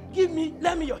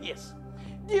 lend me your ears.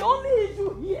 The only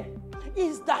issue here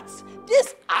is that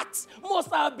this act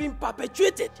must have been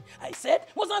perpetuated, must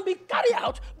have been carried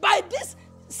out by these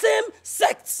same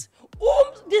sects whom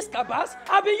these cabals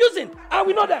have been using, and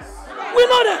we know them. We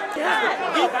know them.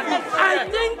 I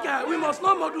think we must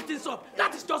not muddle things up.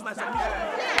 That is just my submission.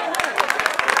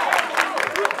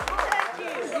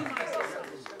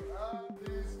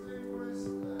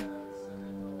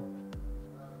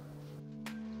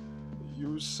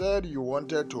 You said you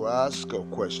wanted to ask a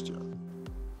question.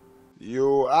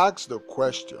 You asked the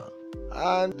question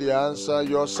and the answer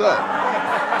yourself.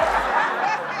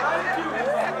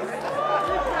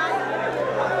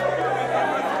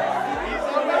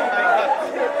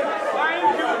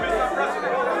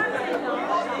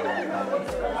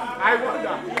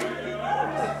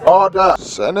 Order.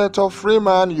 Senator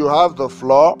Freeman, you have the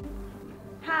floor.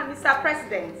 Mr.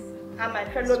 President, and my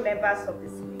fellow members of the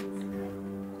Senate.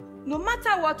 No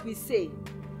matter what we say,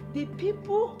 the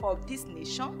people of this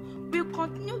nation will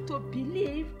continue to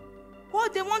believe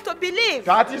what they want to believe.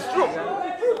 That is true.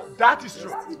 That is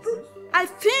true. I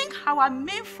think our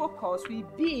main focus will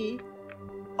be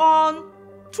on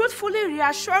truthfully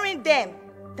reassuring them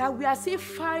that we are still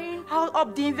firing out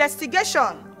of the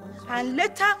investigation, and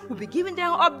later we'll be giving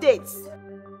them updates.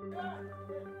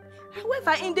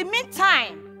 However, in the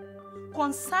meantime,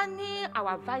 concerning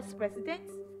our vice president,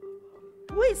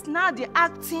 who is now the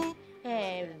acting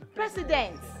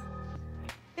president,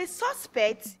 a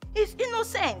suspect is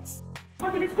innocent,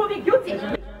 but he is proven guilty.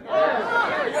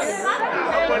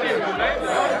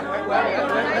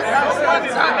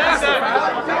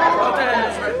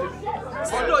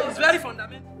 It's very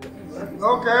fundamental.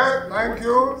 Okay, thank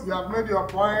you. You have made your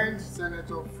point,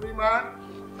 Senator Freeman.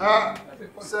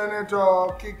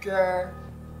 Senator Kike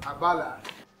Abala.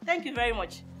 Thank you very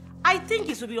much. I think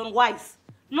it would be unwise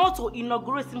not to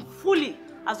inaugurate him fully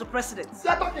as the president.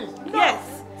 You're talking? No.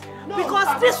 Yes. No.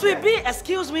 Because this will be,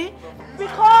 excuse me, please.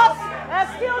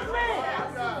 Excuse me.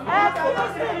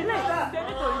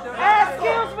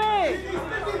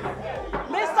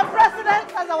 Mr. President,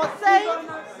 as I was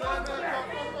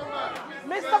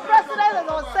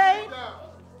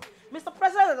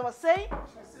saying,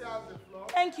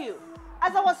 thank you.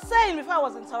 As I was saying before I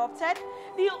was interrupted,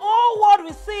 the whole world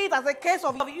will see it as a case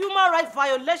of human rights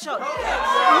violation.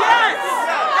 Yes!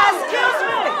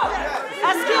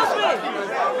 Excuse me.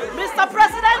 Mr.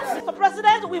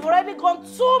 President, we've already gone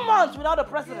 2 months without a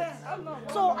president.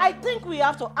 So I think we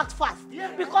have to act fast,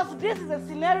 because this is a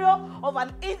scenario of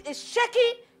a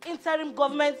shaky interim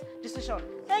government decision.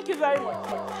 Thank you very much.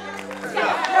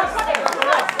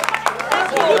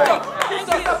 Good talk.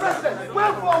 Mr. President,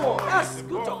 way forward. Yes,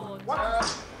 good talk.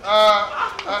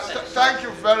 Thank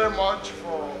you very much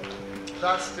for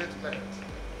that statement,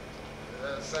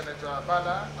 Senator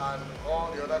Abala and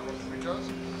all the other contributors.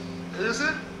 You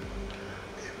see,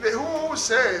 who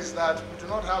says that we do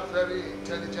not have very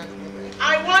intelligent women?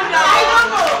 I wonder.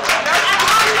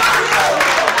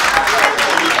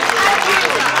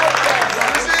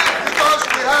 You see, because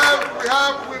we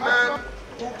have women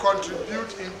who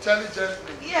contribute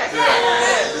intelligently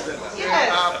in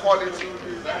our polity.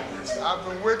 I've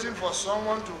been waiting for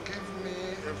someone to give me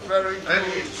a very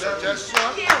good suggestion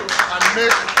and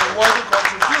make a worthy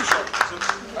contribution.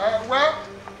 Well,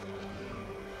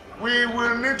 we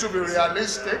will need to be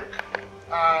realistic,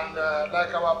 and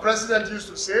like our president used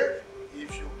to say,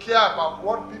 if you care about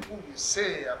what people will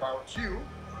say about you,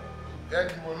 then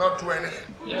you will not do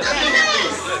anything.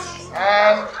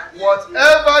 And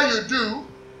whatever you do,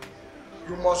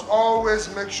 you must always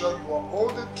make sure you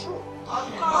uphold the truth.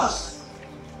 Of course.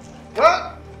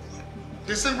 Well,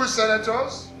 distinguished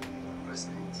senators,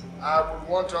 I would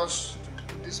want us to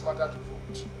put this matter to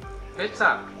vote.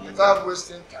 Without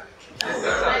wasting time.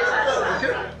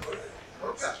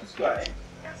 Okay.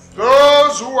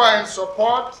 Those who are in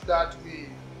support that we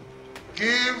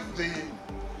give the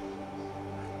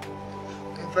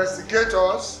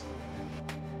investigators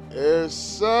a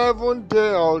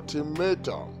 7-day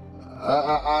ultimatum,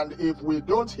 and if we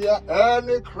don't hear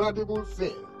any credible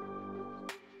thing,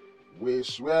 we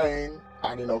swear in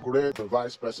and inaugurate the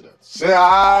vice president. Say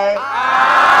aye.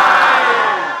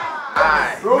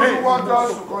 Aye. Those who want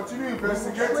us to continue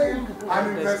investigating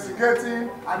and investigating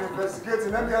and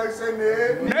investigating, let me hear you say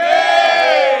nay.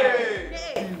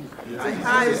 Nay.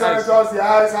 Nay. Senators, the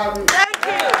ayes have it. Thank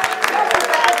you.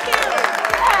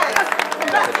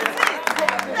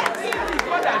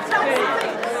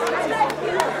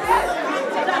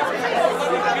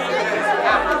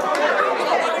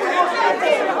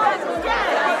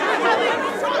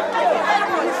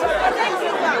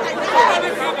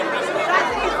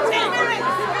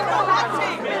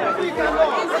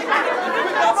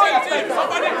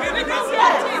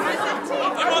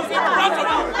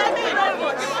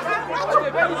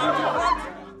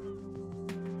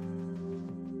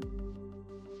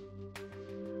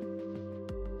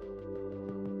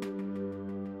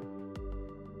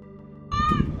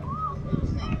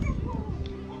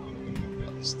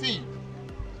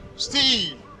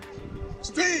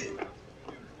 Steve!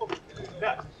 What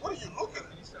are you looking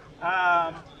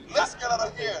at? Let's get out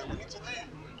of here. We need to leave.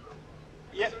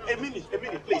 Yeah, a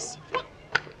minute, please.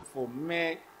 For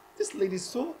me, this lady is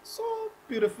so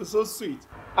beautiful, so sweet.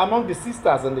 Among the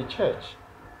sisters in the church.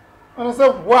 And I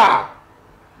said, wow,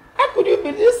 how could you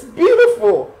be this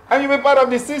beautiful and you be part of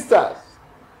the sisters?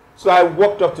 So I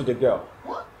walked up to the girl.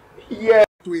 What? Yeah.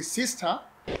 To a sister?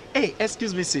 Hey,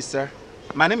 excuse me, sister.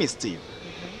 My name is Steve.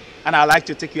 And I'd like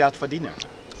to take you out for dinner.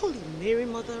 Holy Mary,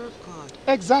 Mother of God.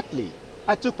 Exactly.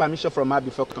 I took permission from her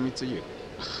before coming to you.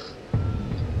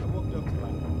 I walked up to her.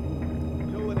 You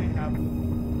know what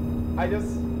happened? I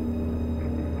just...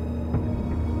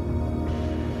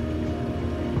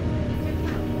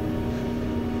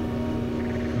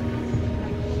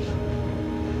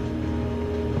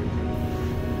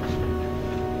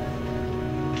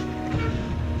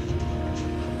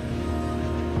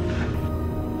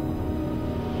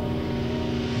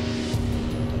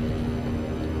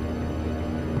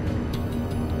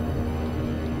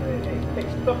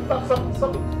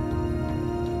 Stop it.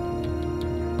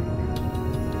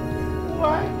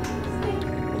 Why?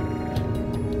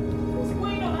 What's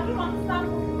going on? I don't understand.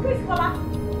 Please, Paula.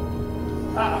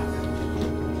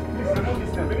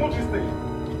 Please remove this thing.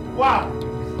 Wow.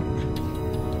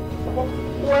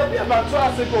 Well, about 2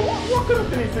 hours ago, what kind of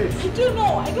thing is this? You do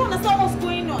know. I don't understand what's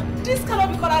going on. This cannot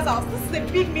be Kola's house. This is a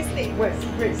big mistake. Wait.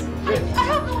 I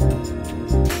have no...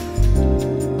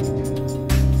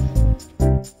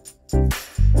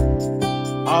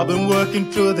 I've been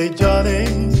working through the journey.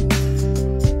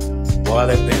 What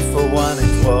a painful one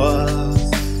it was.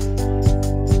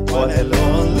 What a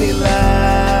lonely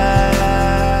life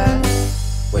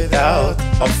without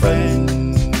a friend.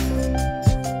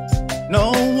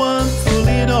 No one to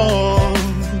lean on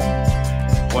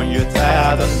when you're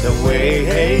tired on the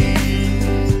way.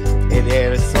 And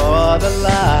there is all the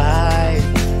light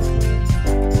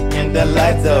in the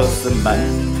light of the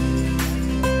man.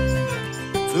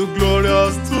 Too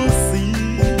glorious to see.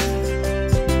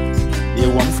 He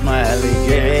won't smile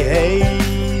again.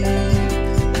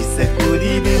 He said, could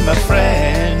he be my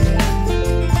friend?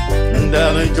 And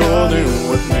down a journey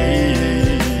with me.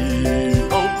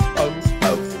 Oh,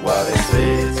 what a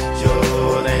sweet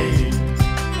journey.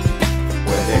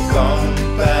 When they come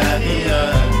back.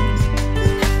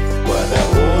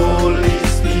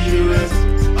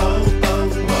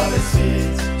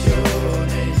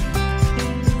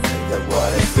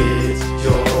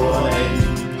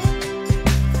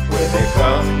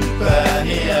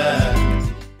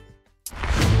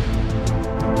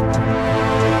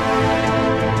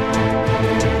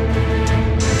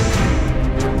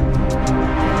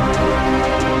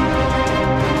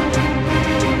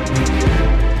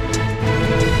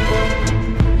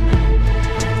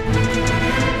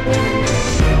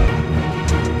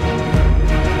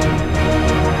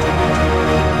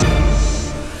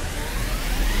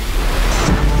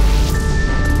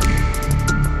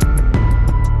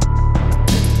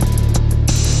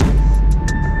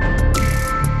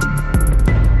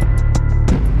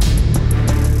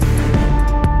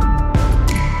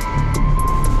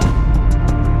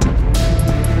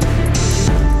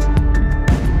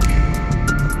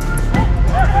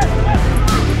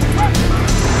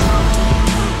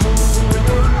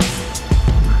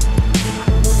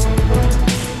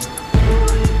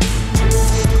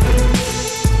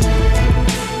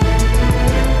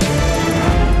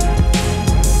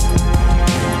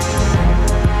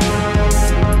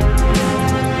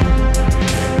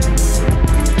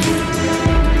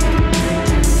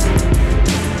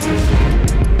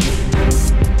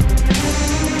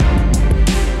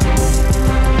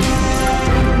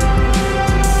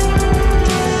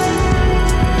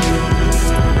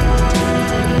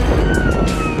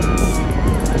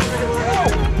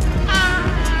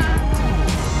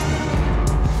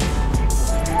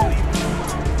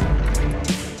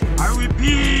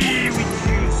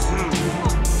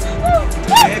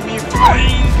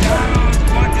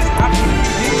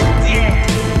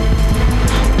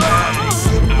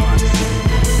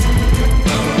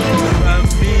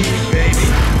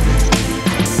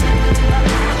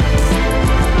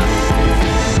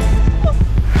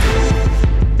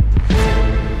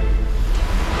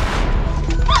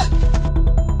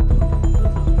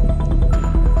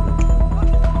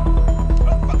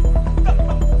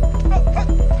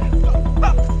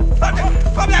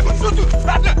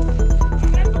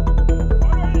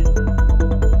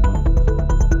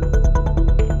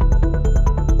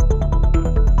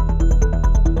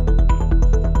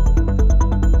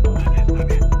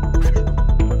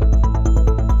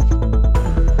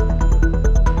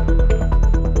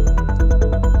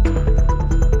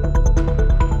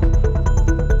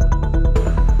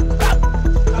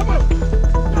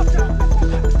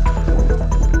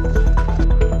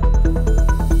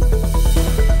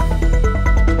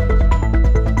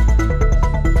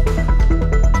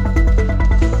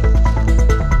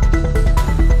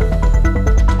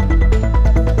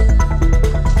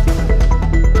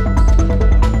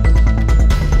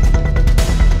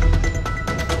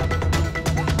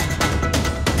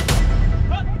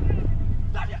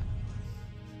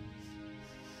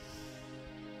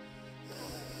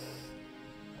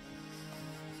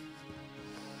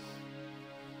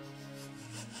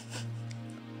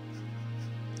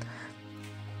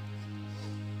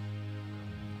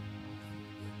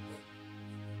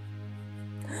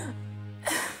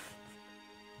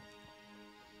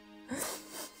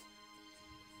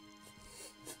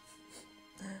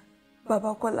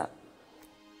 Baba Kola,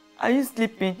 are you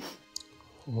sleeping?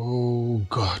 Oh,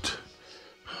 God.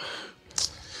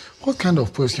 What kind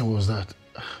of question was that?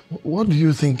 What do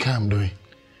you think I'm doing?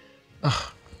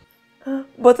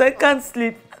 But I can't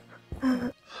sleep.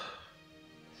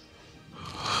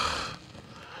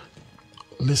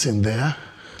 Listen there.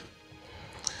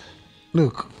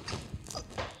 Look,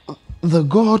 the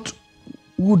God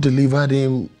who delivered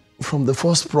him from the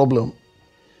first problem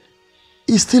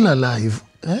is still alive.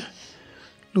 Eh?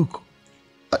 Look,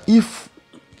 if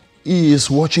he is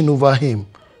watching over him,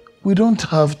 we don't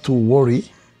have to worry.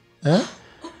 Eh?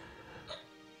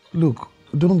 Look,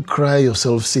 don't cry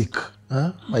yourself sick.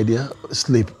 Huh? My dear,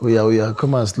 sleep. Oh yeah,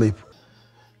 come and sleep.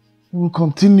 We'll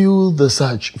continue the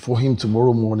search for him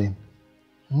tomorrow morning.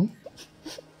 Hmm?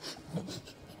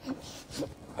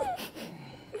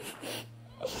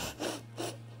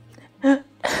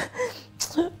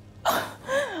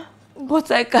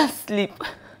 But I can't sleep.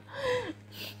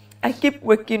 I keep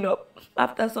waking up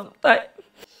after some time.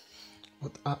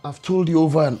 But I've told you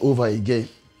over and over again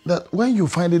that when you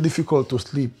find it difficult to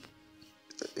sleep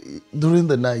during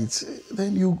the night,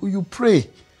 then you pray.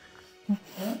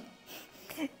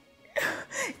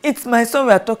 It's my son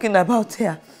we are talking about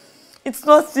here. It's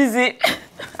not easy.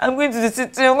 I'm going to the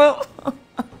city.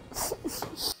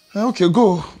 Okay,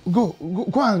 go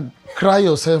and cry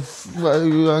yourself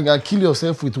and kill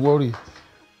yourself with worry.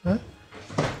 Huh?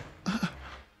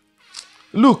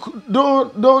 Look,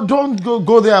 don't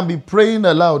go there and be praying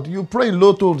aloud. You pray in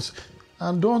low tones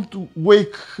and don't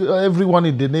wake everyone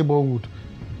in the neighborhood.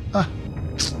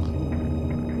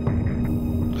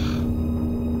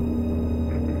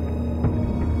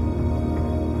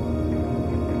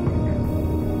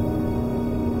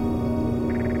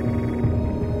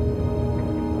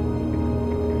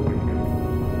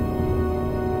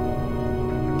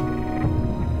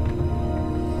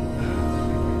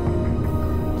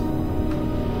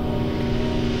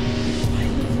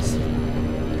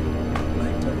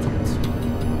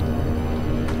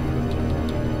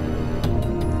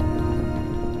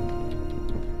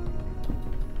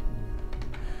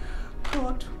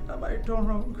 What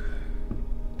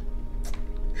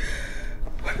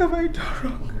have I done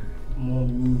wrong?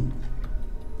 Mommy,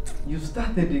 you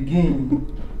started again.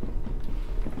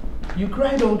 You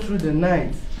cried all through the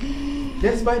night,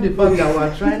 despite the fact that we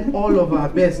are trying all of our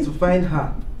best to find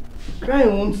her.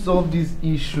 Crying won't solve this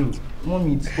issue.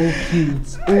 Mommy, it's okay.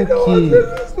 It's okay. I don't want to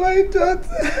lose my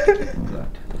daughter.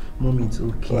 God. Mommy, it's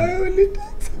okay. My only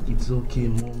daughter. It's okay,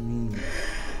 Mommy.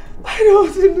 I don't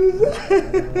want to lose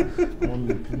her.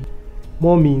 Mommy, please.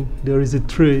 Mommy, there is a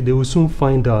tray. They will soon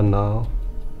find her now.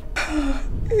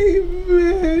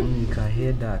 Amen. Mommy, you can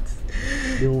hear that.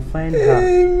 They will find her.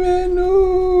 Amen.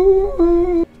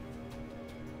 Oh.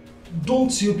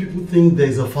 Don't you people think there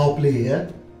is a foul play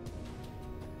here?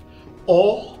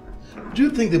 Or do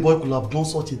you think the boy could have done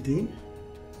such a thing?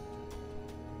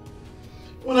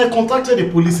 When I contacted the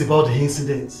police about the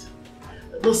incident,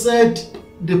 they said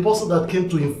the person that came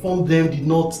to inform them did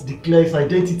not declare his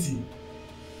identity.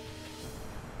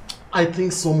 I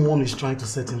think someone is trying to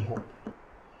set him up.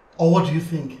 Or what do you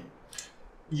think?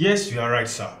 Yes, you are right,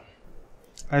 sir.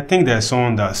 I think there's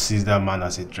someone that sees that man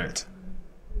as a threat.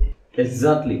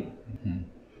 Exactly.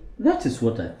 That is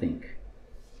what I think.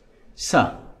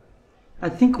 Sir, I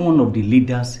think one of the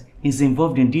leaders is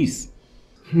involved in this.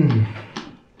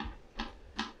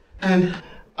 And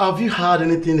have you heard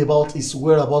anything about his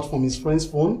whereabouts from his friend's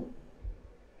phone?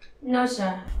 No,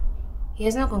 sir. He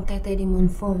has not contacted him on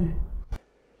phone.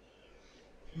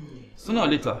 Sooner or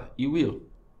later, he will.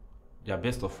 They are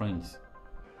best of friends.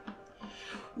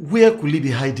 Where could he be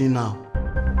hiding now?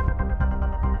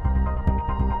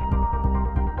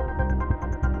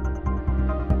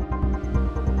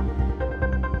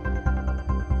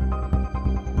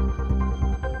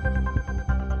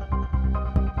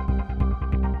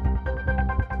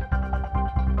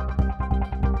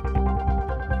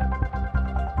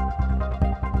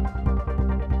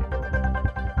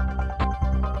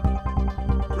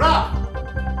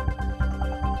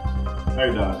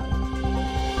 Hey, Dad.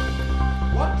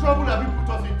 What trouble have you put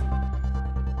us into?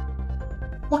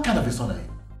 What kind of a son are you?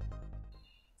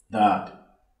 Dad,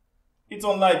 it's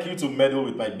unlike you to meddle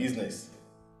with my business.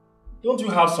 Don't you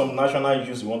have some national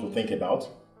issues you want to think about?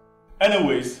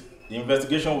 Anyways, the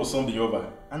investigation will soon be over,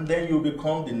 and then you'll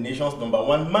become the nation's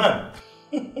 #1 man.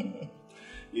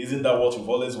 Isn't that what you've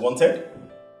always wanted?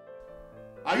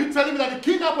 Are you telling me that the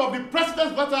kidnap of the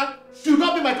president's daughter should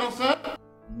not be my concern?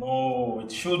 No,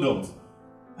 it shouldn't.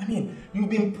 I mean, you've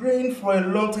been praying for a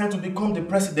long time to become the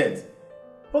president.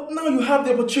 But now you have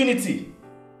the opportunity.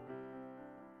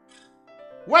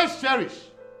 Where's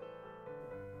Cherish?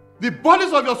 the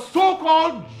bodies of your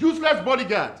so-called useless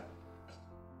bodyguards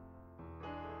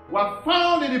were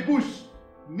found in the bush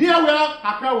near where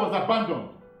her car was abandoned.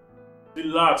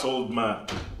 Relax, old man.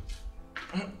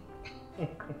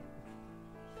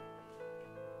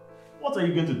 What are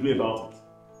you going to do about it?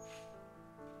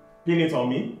 Pin it on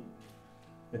me?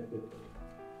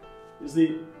 You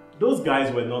see, those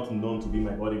guys were not known to be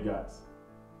my bodyguards.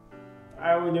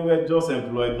 They were just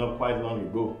employed not quite long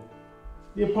ago.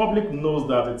 The public knows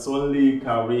that it's only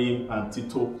Karim and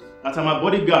Tito that are my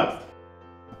bodyguards.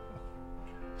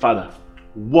 Father,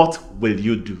 what will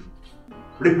you do?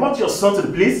 Report your son to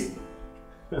the police?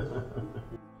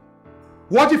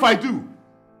 What if I do?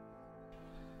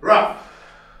 Ralph,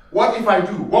 what if I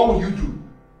do? What will you do?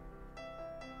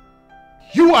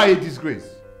 You are a disgrace.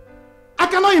 I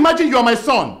cannot imagine you are my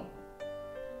son.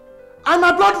 And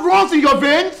my blood runs in your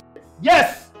veins?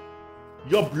 Yes!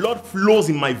 Your blood flows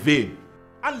in my vein.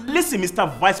 And listen,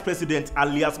 Mr. Vice President,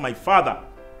 alias my father.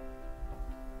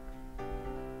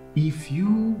 If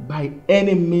you by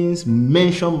any means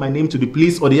mention my name to the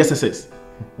police or the SSS,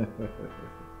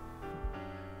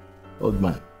 old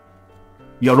man,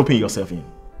 you are roping yourself in.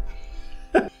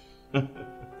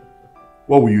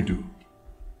 What will you do?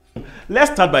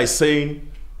 Let's start by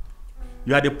saying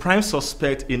you are the prime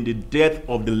suspect in the death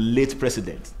of the late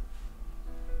president.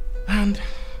 And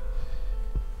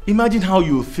imagine how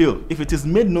you will feel if it is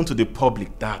made known to the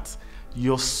public that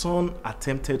your son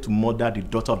attempted to murder the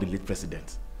daughter of the late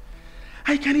president.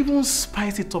 I can even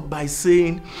spice it up by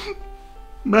saying,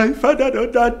 my father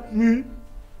ordered me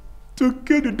to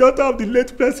kill the daughter of the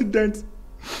late president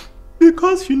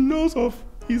because she knows of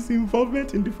his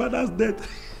involvement in the father's death.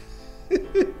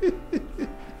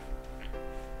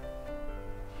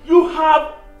 You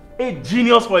have a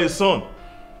genius for a son.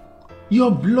 Your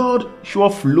blood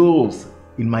sure flows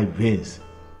in my veins.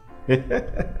 Old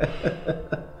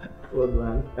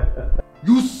man.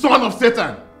 You son of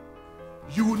Satan!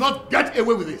 You will not get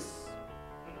away with this.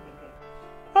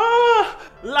 Ah,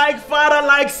 like father,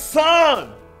 like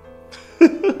son.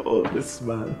 Oh, this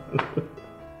man.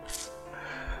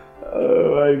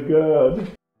 Oh my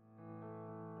God.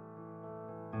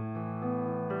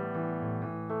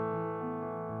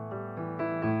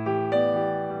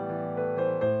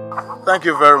 Thank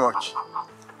you very much.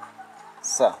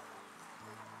 Sir,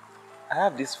 I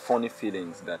have these funny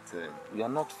feelings that you are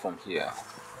not from here.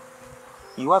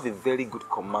 You have a very good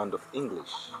command of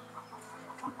English.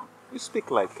 You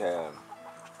speak like a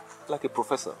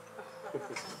professor.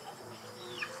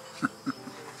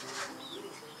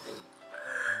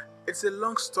 It's a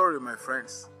long story, my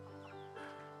friends.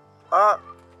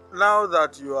 Now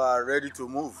that you are ready to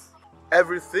move,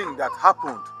 everything that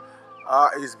happened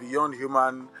is beyond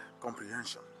human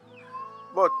comprehension.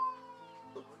 But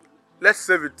let's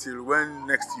save it till when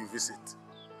next you visit.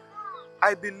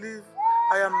 I believe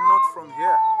I am not from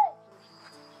here.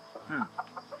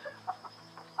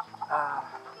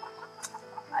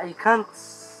 I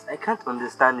can't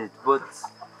understand it, but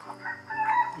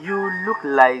you look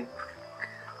like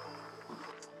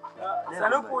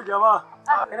Saluku Jama.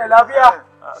 Ina lafiya?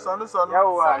 Sanu.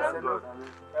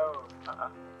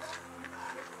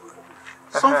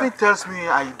 Something tells me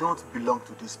I don't belong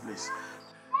to this place.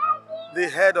 The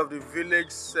head of the village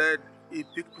said he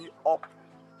picked me up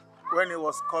when he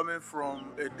was coming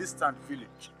from a distant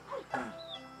village.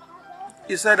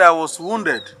 He said I was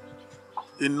wounded.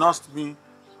 He nursed me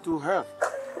to health.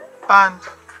 And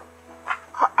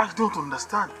I don't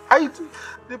understand.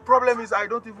 The problem is I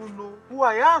don't even know who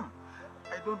I am.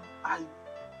 I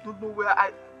don't know where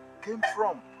I came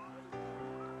from.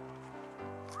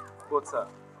 But sir,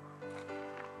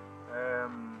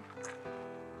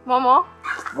 Momo?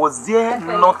 was there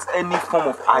not any form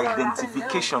of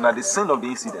identification at the scene of the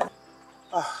incident?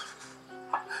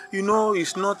 You know,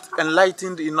 he's not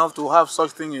enlightened enough to have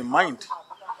such thing in mind.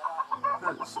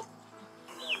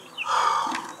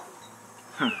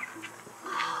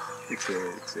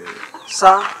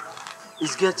 Sir,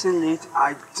 it's getting late.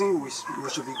 I think we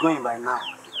should be going by now.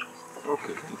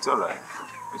 Okay, it's alright.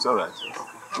 It's alright.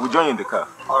 We'll join you in the car.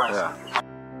 Alright. Yeah.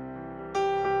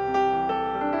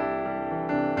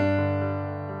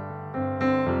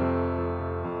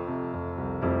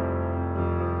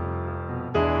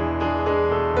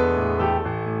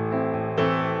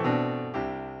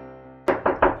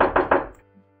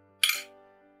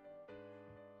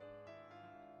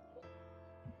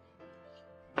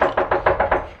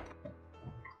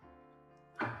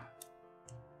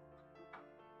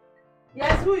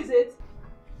 Yes, who is it?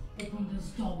 Open this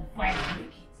door before I break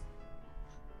it.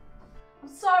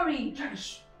 I'm sorry.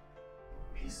 Janice,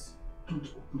 please, don't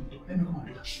open the door. Let me come and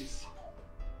do that, please.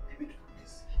 Let me do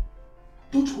this.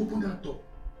 Don't open that door.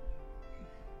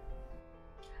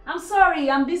 I'm sorry,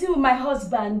 I'm busy with my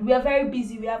husband. We are very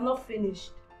busy. We have not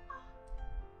finished.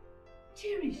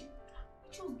 Cherish,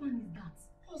 which husband is that?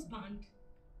 Husband?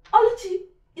 Oluchi,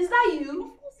 is that you?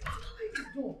 Of course, it's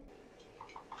the door.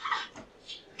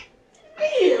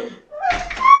 Babe!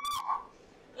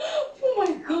 Oh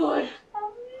my God!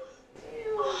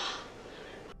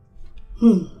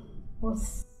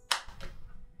 What's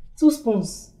 2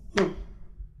 spoons?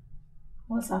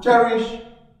 What's happening? Cherish,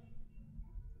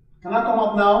 can I come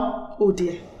up now? Oh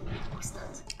dear. What's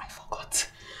that? I forgot.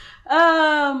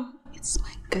 It's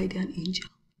my guardian angel.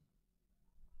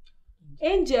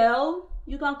 Angel,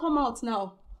 you can come out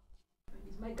now.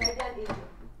 It's my guardian angel.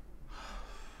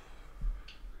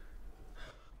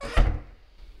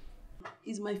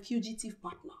 He's my fugitive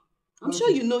partner. I'm sure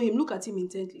you know him. Look at him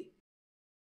intently.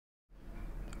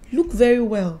 Look very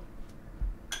well.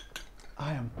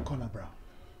 I am Collar Brown.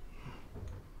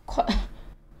 Collar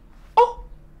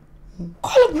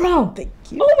Brown! Thank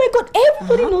you. Oh my God,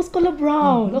 everybody knows Collar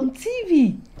Brown on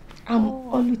TV. I'm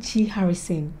Oluchi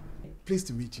Harrison. Pleased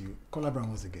to meet you. Collar Brown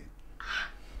once again.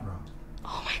 Brown.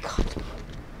 Oh my God.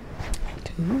 I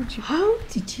told you. How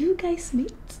did you guys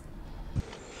meet?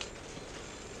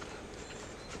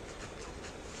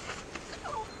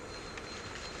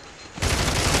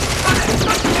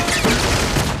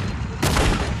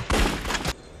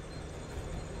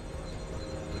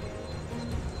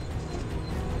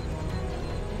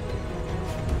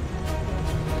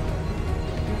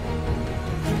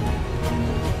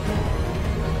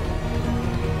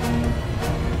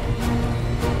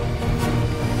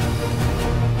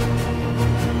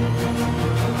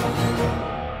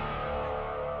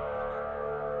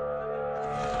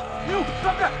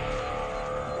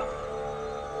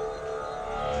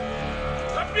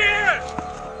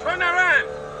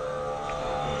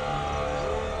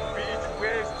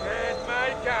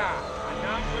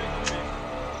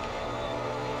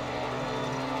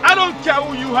 I don't care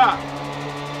who you are.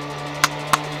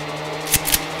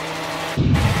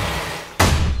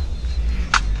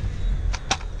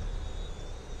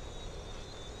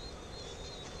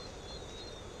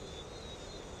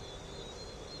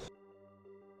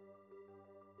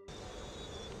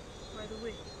 By the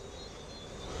way,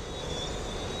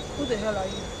 who the hell are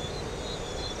you?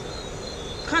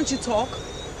 Can't you talk?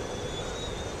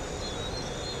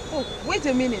 Oh, wait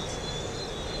a minute.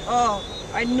 Oh,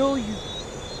 I know you.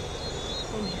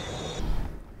 Come here.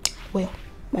 Well,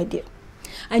 my dear,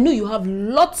 I know you have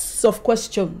lots of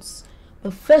questions.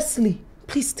 But firstly,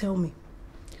 please tell me,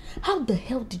 how the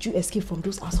hell did you escape from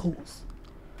those assholes?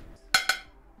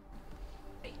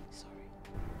 Hey, sorry.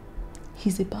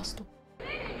 He's a pastor.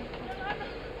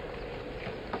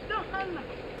 Don't holla.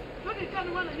 Zogi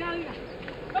kama wana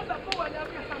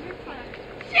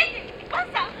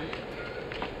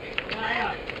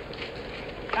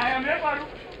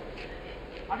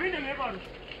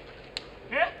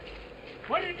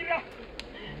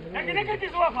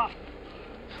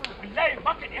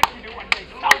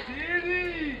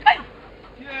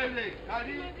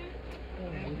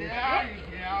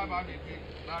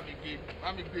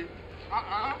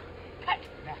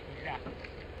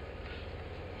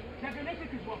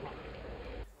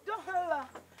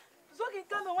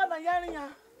yarinya.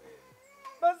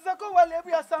 Bazako wale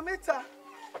bi asamita.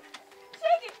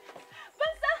 Shake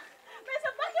Bansa,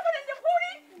 baki mu da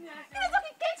jamburi. Ina so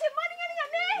ki kai ce mani yarinya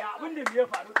ne. Ya abin da me ya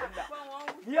faru tunda?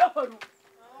 Me ya faru?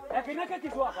 Daga ina kake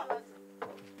zuwa fa?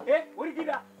 Wuri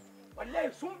gida.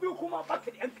 Wallahi sun bi kuma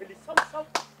baka da yankali sam.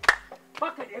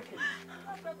 Baka da yankali.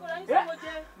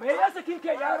 Me yasa kin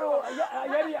kai yaro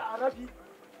yari a rafi?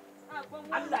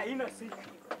 Allah yana sai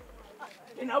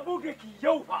ina buge ki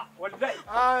yau fa wallahi.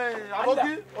 Ai,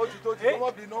 aboki, oji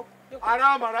kuma bino.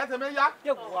 Ara mara ta me ya?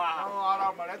 Yawa.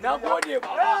 Ara mara ta. Na gode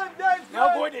baba.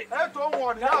 Na gode. To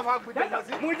won ya fa gbe da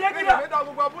si. Mu je gida.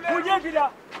 Mu je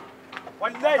gida.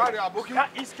 Wallahi. Kare aboki. Ka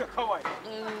iska kawai.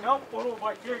 Na koro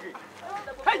ba kege.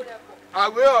 Kai.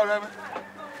 Awe ọ̀rẹ́ mi.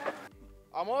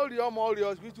 Àmọ́ rí ọmọ rí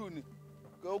hospital ni.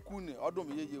 Ke ó kú ni ọdún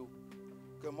mi yeye o.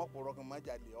 Ke mo poro kan ma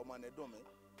jale ọmọ ne dùn mi.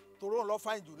 Toro lo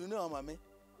fine jù nínú ọmọ mi.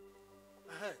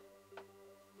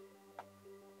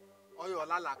 Ọyọ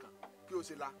lala kan kí o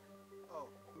ṣe la.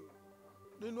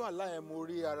 Nínú àlá yẹn mo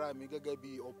rí ara mi gẹ́gẹ́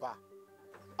bí ọba.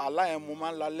 Àlá yẹn mo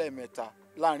máa ń lá lẹ́ẹ̀mẹ́ta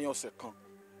láàrin ọ̀sẹ̀ kan.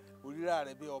 Orírà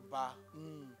rẹ̀ bí ọba.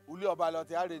 Ulé ọba lọ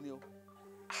ti are ni o.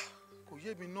 Kò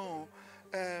yé mi náà.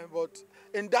 But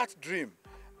in that dream,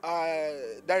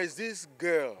 there is this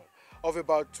girl of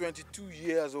about 22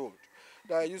 years old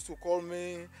that used to call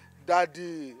me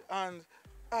daddy, and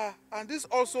this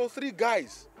also 3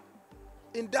 guys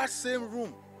in that same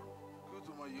room.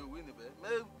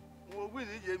 Mo win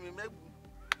ni ye mi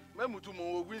mẹ́mú tún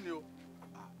mo win ni o.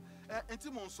 Ẹn tí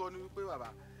mò ń sọ ni wípé bàbá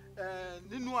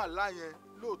nínú àlá yẹn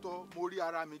lóòótọ́ mo rí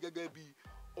ara mi gẹ́gẹ́ bí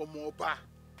ọmọ ọba.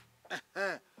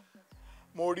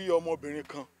 Mo rí ọmọbìnrin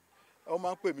kan ó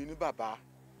máa ń pè mí ní bàbá.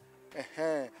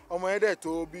 Ọmọ yẹn dẹ̀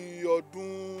tó bí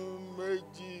ọdún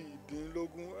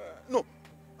méjìdínlógún no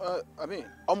I mean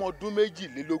ọmọ ọdún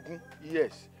méjìlélógún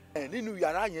yes. Nínú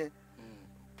yàrá yẹn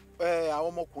àwọn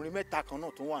ọmọkùnrin mẹ́ta kan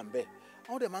náà tó wà ńbẹ̀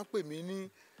àwọn dẹ̀ máa ń pè mí ní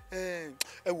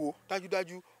ẹ wò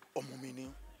dájúdájú ọmọ mi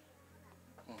ni.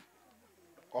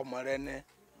 Ọmọ rẹ ní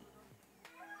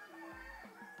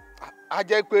a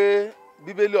jẹ́ pé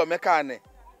bíbélì ọ̀mẹ́ka nẹ̀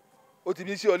ó ti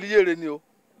bí sí ọlíyèrè ni o.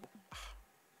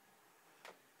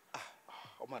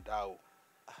 Ọmọ dá o.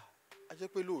 A jẹ́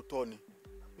pé lóòótọ́ ni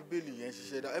bíbélì yẹn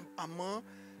ṣiṣẹ́ dá àmọ́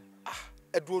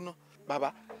ẹ dúró ná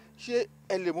bàbá ṣé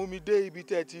ẹ lè mú mi dé ibi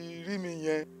tẹ́ ẹ ti rí mi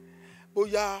yẹn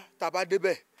bóyá tá a bá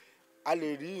débẹ̀ a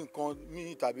lè rí nǹkan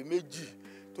mi tàbí méjì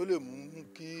tó lè mú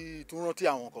kí tún rántí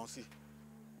àwọn kan sí.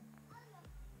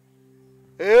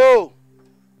 O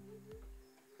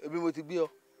ebi mo ti gbé ọ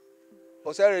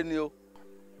ọ̀sẹ̀ rẹ ni o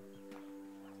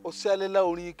ọ̀sẹ̀ lẹ́la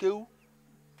orin kéwú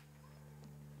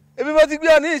ebi mo ti gbé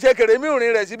ọ ní ìṣẹ̀kẹ̀rẹ̀ mi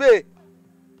orin rẹ̀ síbẹ̀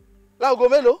láago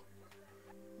mélòó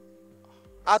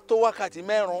a tó wákàtí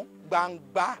mẹ́rùn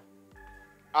gbangba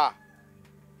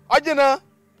ọjìnà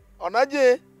ọ̀nà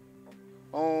jìn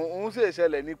òun sì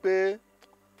ṣẹlẹ̀ ni pé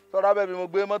tọ́ra bẹ́ẹ̀ bí mo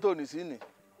gbé mọ́tò nì sí ni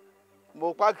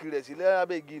mo páàkì rẹ̀ sílẹ̀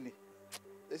abẹ́ igi ni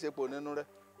èsèpò nínú rẹ̀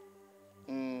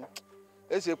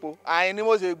èsèpò àyìn ni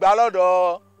mo sì gbà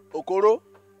lọ́dọ̀ òkóró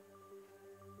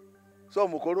sọ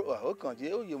mòkóró ó kàn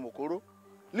jẹ́ òye mòkóró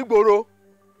nígboro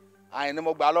àyìn ni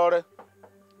mo gbà lọ́rẹ́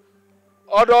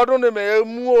ọdọọdún ni mo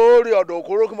mú orí ọ̀dọ̀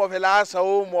òkóró kí mo fi lásán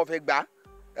ó mo fi gbà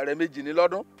ẹ̀rẹ̀ méjì ní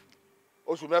lọ́dún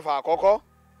oṣù mẹ́fà àkọ́kọ́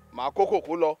màá kó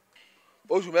kòkó lọ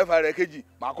oṣù mẹ́fà rẹ̀ kejì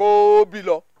màá kó bí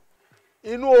lọ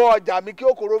inú ọjà mi kí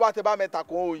òkóró bá ti bá mi ta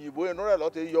kún òyìnbó inú rẹ̀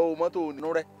lọ́ọ́ ti yọ mọ́tò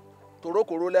nínú rẹ̀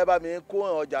torókòró lẹ́bàá mi kó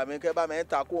ọjà mi kẹ́ bá mi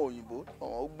ta kún òyìnbó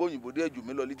ó gbóyìnbó dé jù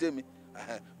mí lọ létí mi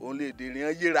òun lè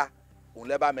dèrè yíra òun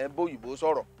lẹ́bàá mi bóyìnbó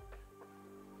sọ̀rọ̀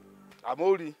àmọ́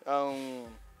ó rí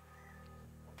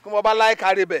kí wọ́n bá láì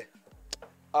kárí bẹ̀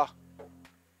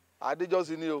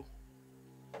adéjọ́sí ni o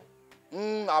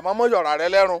àmọ́ mọ́ yọ̀rà rẹ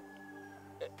lẹ́rùn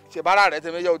ṣèbára rẹ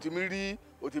tẹ̀mí yẹ o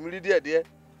ti mi rí díẹ̀díẹ̀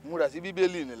múra sí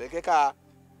bíbélì nílẹ̀ kẹ́ka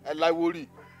ẹ̀ láìwórì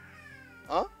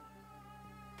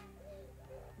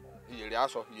ìyèrè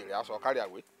aṣọ kárí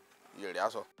àwé ìyèrè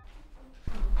aṣọ.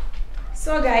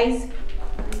 So guys,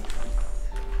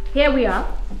 here we are.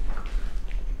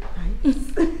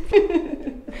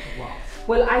 Wow.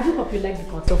 Well, I do hope you like the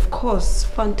content. Of course,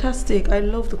 fantastic. I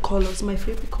love the colors, my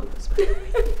favorite colors.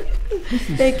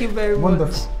 Thank you very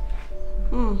wonderful.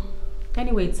 much.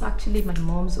 Anyway, it's actually my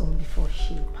mom's own before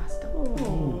she passed away.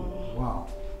 Oh, wow.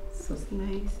 That's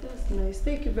nice. That's nice.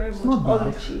 Thank you very much. Not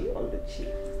bad. Oluchi.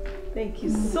 Thank you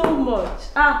so much.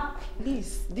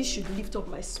 Please, this should lift up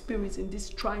my spirit in these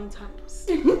trying times.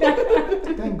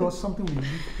 Thank God something will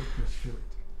lift up your spirit.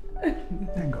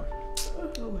 Thank God.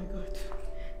 Oh my God.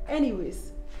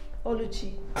 Anyways,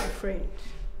 Oluchi, my friend,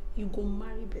 you go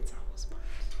marry better husband.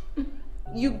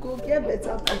 You go get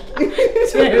better back.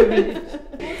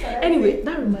 Anyway,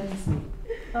 that reminds me.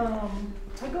 I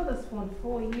got this one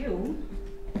for you.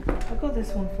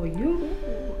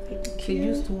 Thank The you.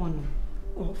 used one.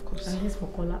 Oh, of course. And this for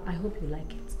Kola. I hope you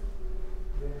like it.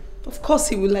 Of course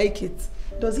he will like it.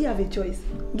 Does he have a choice?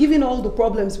 Given all the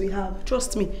problems we have,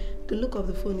 trust me, the look of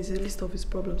the phone is a list of his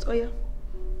problems. Oh yeah?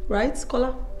 Right,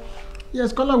 Scholar?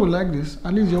 Yes, Scholar will like this.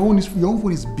 At least your own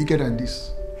phone is bigger than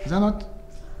this. Is that not?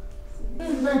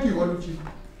 Thank you, Oluchi.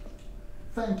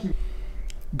 Thank you.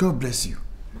 God bless you.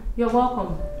 You're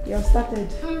welcome. You have started.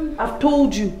 I've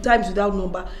told you times without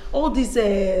number. All these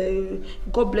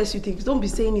God bless you things. Don't be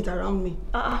saying it around me.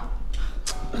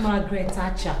 Margaret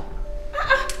Thatcher.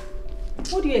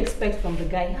 What do you expect from the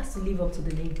guy? He has to live up to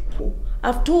the name.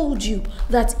 I've told you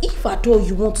that if at all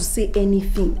you want to say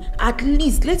anything, at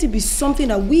least let it be something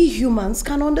that we humans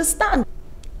can understand.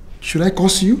 Should I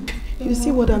curse you? You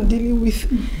see what I'm dealing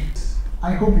with.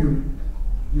 I hope you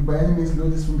by any means know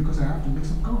this one because I have to make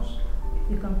some calls.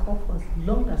 You can call for as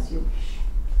long as you wish.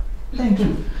 Thank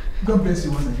you. God bless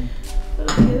you once again.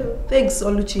 Okay. Thanks,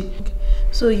 Oluchi.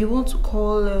 So you want to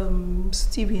call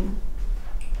Steven?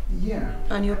 Yeah.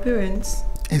 And your parents?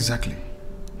 Exactly.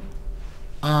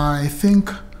 I think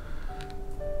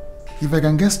if I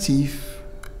can get Steve,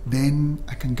 then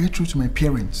I can get through to my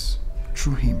parents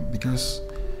through him because,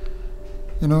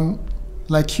 you know,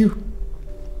 like you,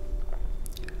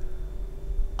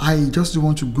 I just don't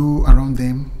want to go around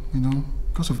them, you know,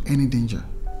 because of any danger.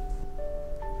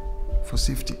 for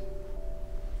safety.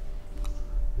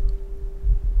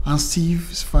 And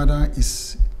Steve's father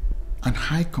is an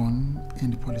icon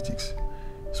in the politics.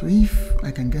 So if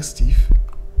I can get Steve,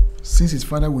 since his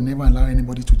father will never allow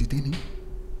anybody to detain him,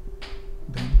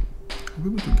 then I'll be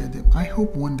able to get them. I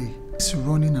hope one day this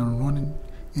running and running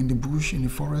in the bush, in the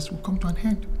forest will come to an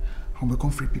end and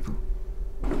become free people.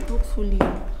 Hopefully.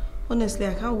 Honestly,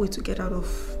 I can't wait to get out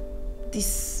of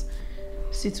this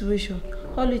situation.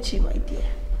 Oluchi, my dear,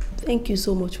 thank you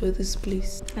so much for this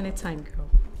place. Anytime, girl.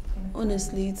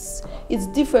 Honestly, it's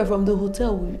different from the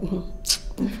hotel.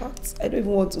 In fact, I don't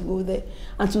even want to go there.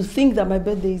 And to think that my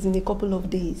birthday is in a couple of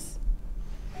days.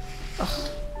 Ugh.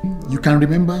 You can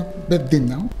remember birthday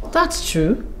now? That's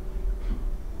true.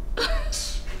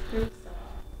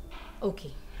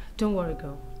 Okay, don't worry,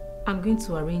 girl. I'm going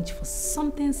to arrange for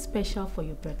something special for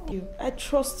your birthday. I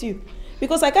trust you.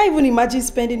 Because I can't even imagine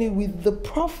spending it with the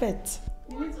prophet.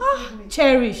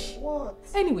 Cherish. What?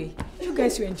 Anyway, you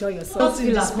guys should enjoy yourselves. Not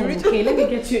in the spirit. Okay, let me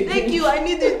get you a Thank drink. you, I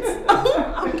need it.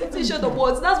 I'm getting short of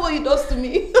words. That's what he does to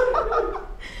me.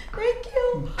 Thank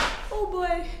you. Oh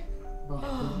boy.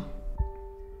 Oh.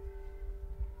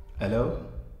 Hello?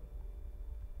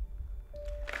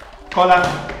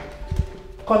 Kola?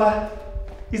 Kola?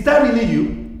 Is that really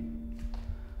you?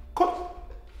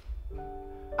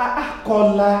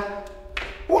 Kola?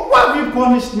 Why have you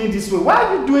punished me this way? Why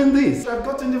are you doing this? I've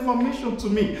gotten information to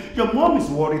me. Your mom is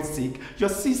worried sick. Your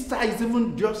sister is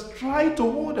even just trying to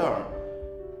hold her.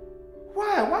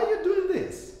 Why? Why are you doing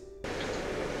this?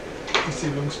 It's a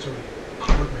long story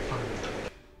about my family.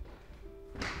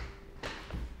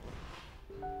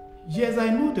 Yes, I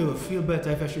know they will feel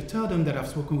better if I should tell them that I've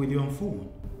spoken with you on phone.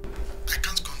 I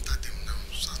can't contact them now,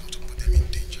 so as not to put them in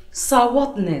danger. Sir,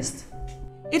 what next?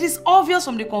 It is obvious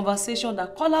from the conversation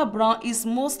that Kola Brown is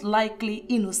most likely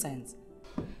innocent.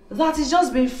 That is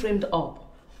just being framed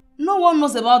up. No one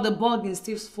knows about the bug in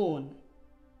Steve's phone.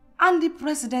 And the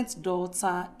president's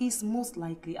daughter is most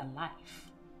likely alive,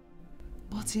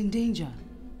 but in danger.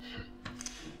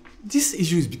 This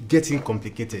issue is getting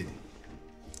complicated.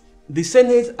 The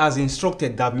Senate has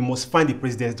instructed that we must find the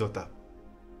president's daughter.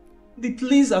 The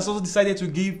police has also decided to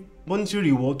give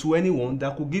monetary reward to anyone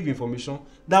that could give information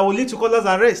that will lead to Kola's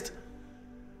arrest.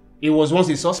 He was once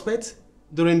a suspect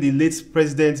during the late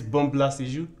president's bomb blast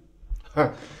issue.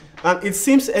 And it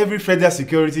seems every federal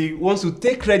security wants to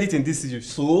take credit in this issue,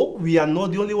 so we are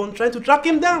not the only one trying to track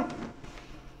him down.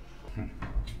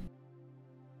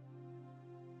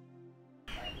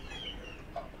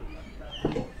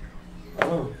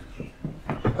 Oh.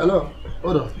 Hello,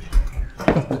 hold on.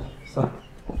 Sir.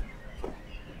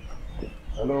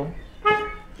 Hello?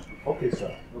 Okay,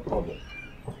 sir, no problem.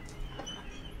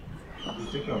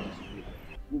 We'll take care of this.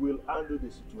 We will handle the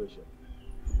situation.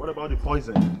 What about the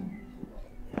poison?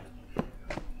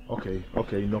 Okay,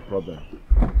 no problem.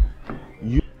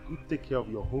 You take care of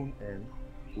your own end,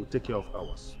 we'll take care of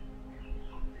ours.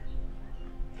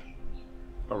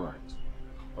 Alright,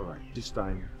 this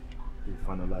time we'll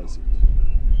finalize it.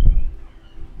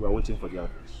 We are waiting for the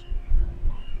address.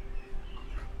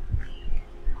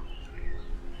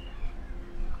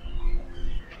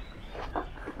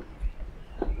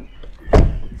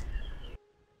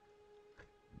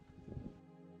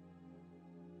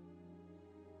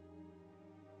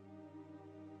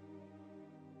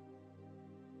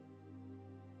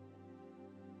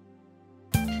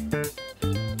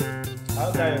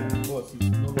 How tired the boss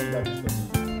is no longer disturbing.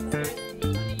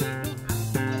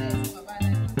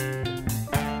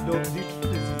 No, the truth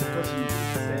is because you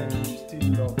said you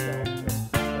still love that.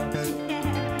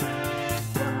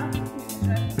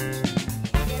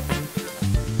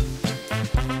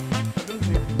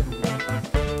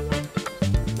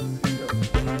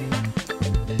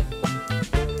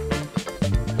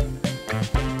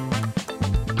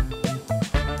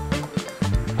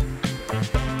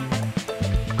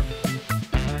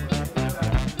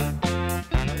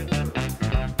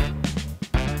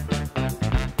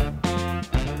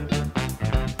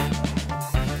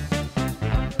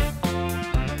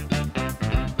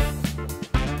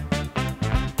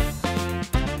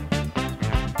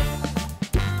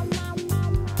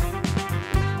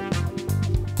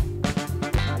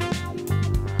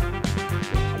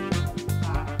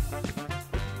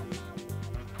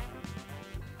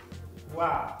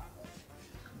 Wow.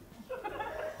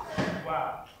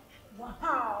 Wow.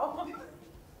 Wow.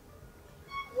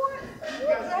 What? You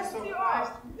guys are so nice.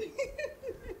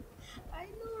 I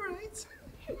know, right?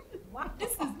 Wow.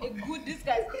 This is a good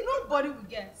disguise. Nobody will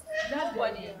guess.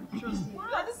 Nobody. Trust me.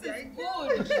 Wow, this is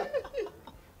good.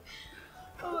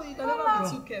 Oh, you can never be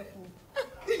too careful.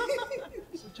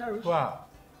 Wow.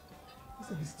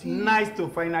 Nice to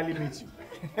finally meet you.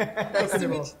 Nice to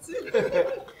meet you too.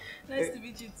 Nice to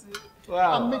meet you too.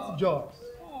 Wow. And meet George,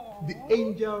 the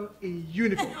angel in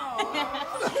uniform.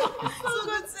 So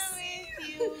good to meet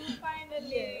you, finally.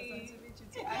 Yes, nice to meet you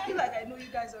too. I feel like I know you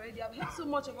guys already. I've heard so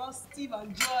much about Steve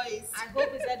and Joyce. I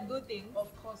hope he said good things.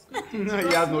 Of course, good things. No,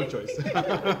 he has no choice.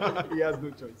 He has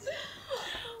no choice.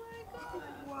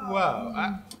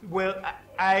 Wow.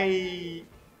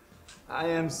 I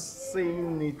am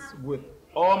saying it with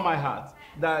all my heart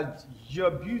that your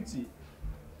beauty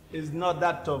is not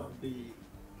that of the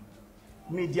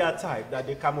media type that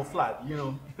they camouflage. You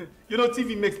know,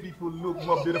 TV makes people look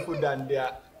more beautiful than they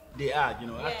are.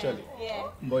 Actually. Yeah.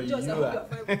 But Just you are.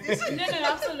 No,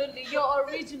 absolutely. You're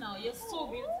original. You're so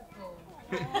beautiful.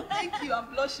 Oh, thank you.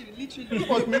 I'm blushing, literally.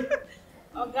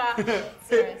 Okay.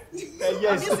 Serious.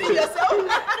 Yes. Have you seen yourself?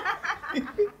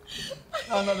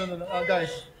 No,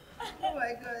 guys. Oh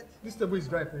my God. This table is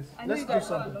dry, please. I know Let's you do guys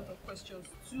have a something. lot of questions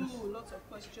too. Lots of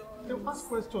questions. No, ask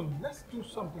questions. Let's do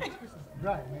something. This place is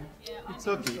dry, man. It's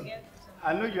okay.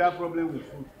 I know you have problem with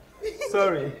food.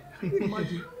 Sorry.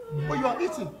 Imagine. But you are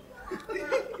eating.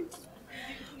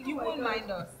 You won't mind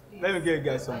us. Let me get you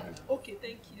guys something. Okay,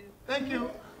 thank you. Thank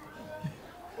you.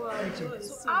 Wow.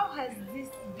 So how has this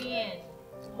been?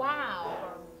 Wow.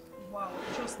 Wow.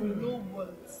 Just no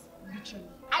words. Literally.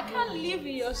 I can't live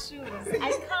in your shoes.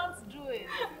 I can't do it.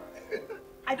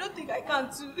 I don't think I can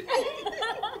too.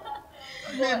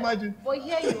 Can you imagine? But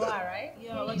here you are, right?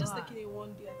 Yeah, we're just taking it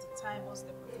one day at a time, one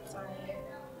step at a time.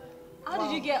 How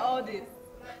did you get all this?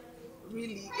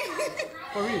 Really?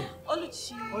 For real?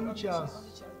 Oluchi has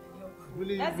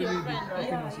Really, That's really your friend, right?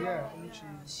 Yeah.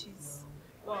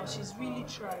 She's really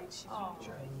tried. Really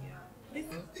tried,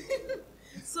 yeah.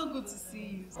 So good to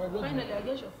see you. Finally, I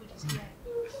guess your food is here.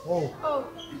 Oh.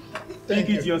 Take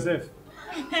it yourself.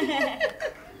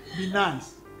 Be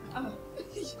nice. Oh.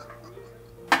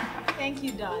 Thank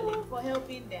you, darling, for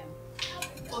helping them.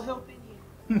 For helping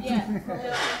you. Yeah, for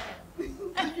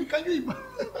helping them. Can you imagine?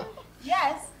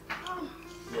 Yes.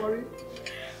 Sorry.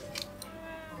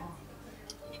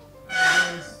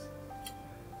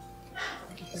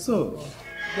 So,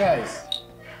 guys.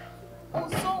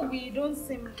 Also, we don't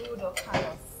seem rude or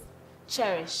callous.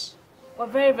 Cherish, we're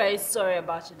very, very sorry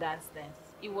about your dad's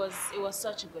death. It was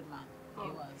such a good man. He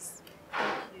was.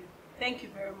 Thank you. Thank you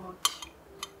very much.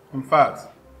 In fact,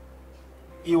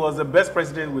 he was the best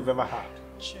president we've ever had.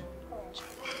 Sure.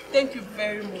 Thank you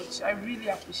very much. I really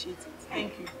appreciate it.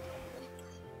 Thank you.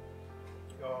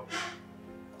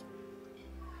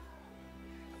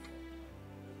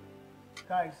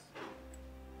 Guys,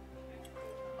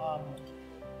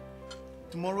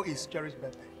 tomorrow is Cherry's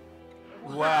birthday.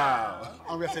 Wow.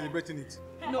 And we are celebrating it.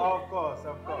 No. Of course.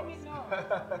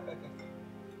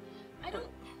 I don't.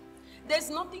 There's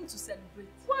nothing to celebrate.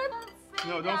 What?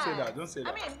 No, don't say that. Don't say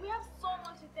that. I mean, we have so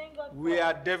much to thank God for. We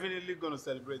are definitely going to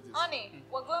celebrate this. Honey,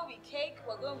 we're going with cake,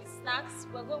 we're going with snacks,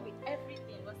 we're going with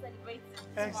everything. We're celebrating.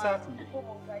 Exactly. Come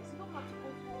on, guys. You don't have to go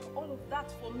through all of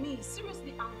that for me.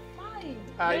 Seriously, I'm fine.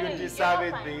 You deserve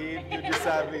it, babe. You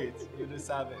deserve it. You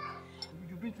deserve it.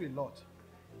 You've been through a lot.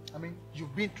 I mean,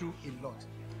 you've been through a lot.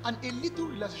 And a little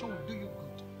relaxation will do you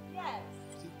good. Yes.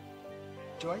 See,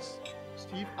 Joyce,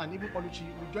 Steve, and even Oluchi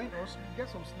will join us, we'll get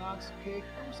some snacks, cake,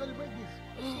 and we'll celebrate this.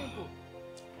 It's simple.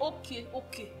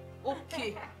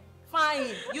 Okay.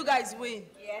 Fine. You guys win.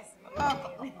 Yes.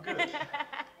 Good.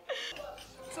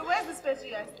 So where's the space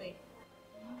you guys stay?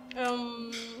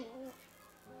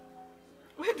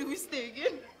 Where do we stay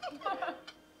again?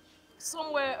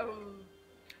 Somewhere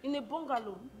in a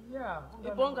bungalow. Yeah.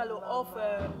 A bungalow off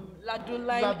Ladun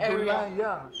area.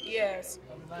 Yeah. Yes.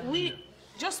 We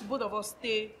just both of us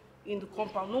stay in the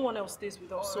compound. No one else stays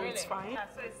with us, so really? it's fine. Yeah,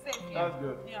 so it's safe. That's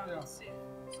good. Yeah, it's safe.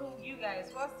 So you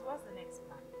guys, what's the next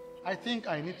plan? I think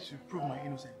I need to prove my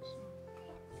innocence.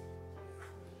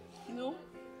 You know,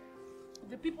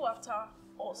 the people after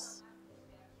us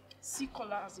see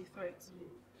color as a threat.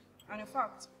 And in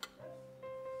fact,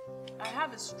 I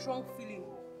have a strong feeling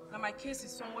that my case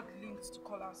is somewhat linked to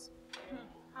colors.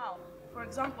 How? For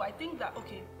example, I think that,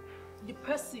 okay, the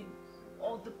person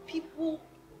or the people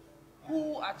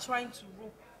who are trying to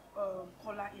rope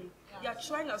color in, they are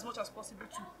trying as much as possible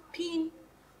to pin,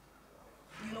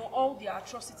 you know, all their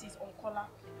atrocities on color.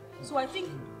 So I think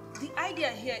the idea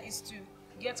here is to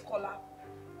get color,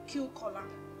 kill color,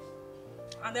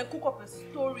 and then cook up a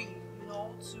story, you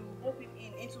know, to rope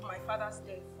him into my father's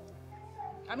death.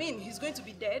 I mean, he's going to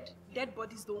be dead. Dead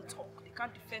bodies don't talk. They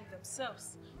can't defend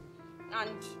themselves.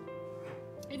 And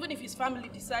even if his family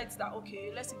decides that,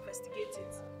 okay, let's investigate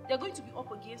it, they're going to be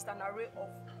up against an array of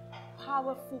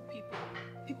powerful people,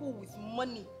 people with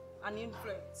money and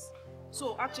influence.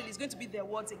 So actually, it's going to be their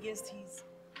words against his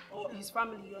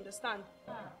family, you understand?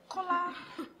 Kola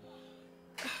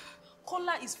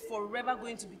is forever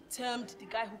going to be termed the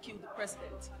guy who killed the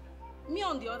president. Me,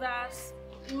 on the other hand,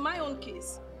 in my own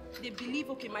case, they believe,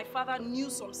 okay, my father knew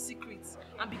some secrets,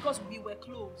 and because we were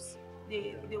close,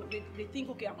 they think,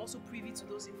 okay, I'm also privy to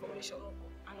those information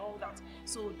and all that.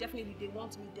 So definitely they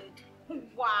want me dead.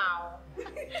 Wow.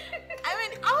 I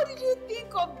mean, how did you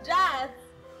think of that?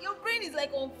 Your brain is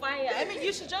like on fire. I mean,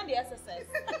 you should join the exercise.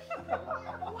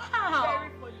 Wow.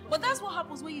 But that's what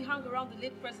happens when you hang around the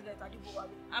late president, Adeaga.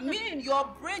 I mean, your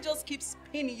brain just keeps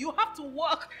spinning. You have to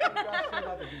work.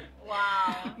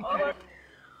 Wow. Oh my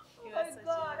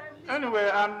God. Anyway,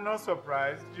 I'm not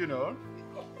surprised, you know.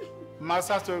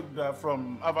 Master's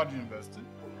from Harvard University.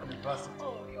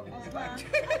 Oh, your husband.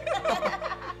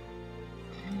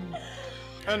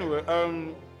 Anyway,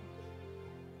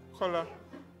 Kola,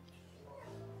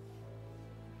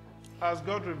 has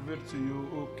God revealed to you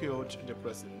who killed the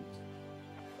president?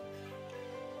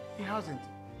 He hasn't.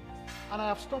 And I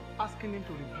have stopped asking him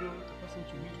to reveal the person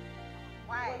to me.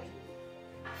 Why?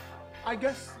 I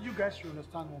guess you guys should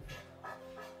understand one thing.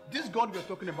 This God we're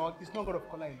talking about is not God of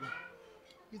Kola alone.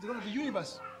 He's the God of the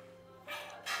universe.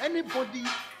 Anybody,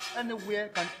 anywhere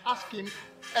can ask him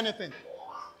anything.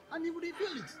 And he will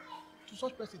reveal it to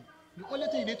such person. The only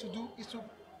thing you need to do is to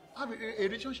have a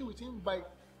relationship with him by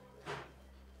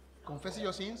confessing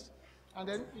your sins and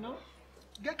then, you know,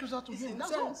 get closer to him.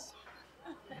 That's all.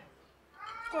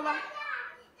 Kola,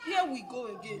 here we go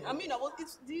again. I mean,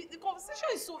 the conversation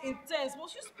is so intense.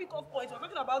 Once you speak off point, we're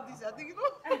talking about this, I think, you know.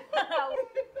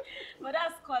 But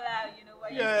that's Kola, you know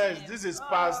what Yes, this is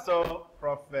Pastor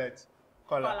Prophet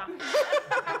Kola.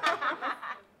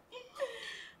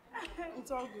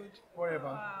 It's all good. Whatever.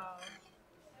 Wow.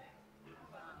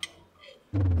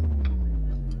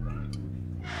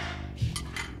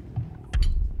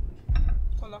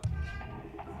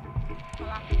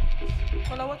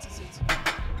 Kola, what is it?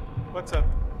 What's up?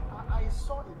 I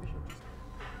saw a vision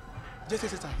just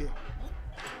as I here.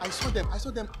 I saw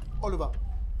them all over,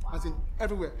 as in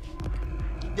everywhere.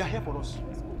 They are here for us.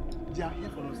 They are here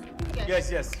for us.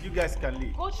 Yes, you guys can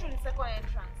leave. Go through the second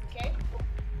entrance, okay?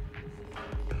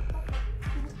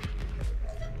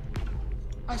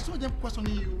 I saw them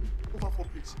questioning you over 4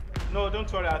 plates. No,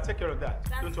 don't worry, I'll take care of that.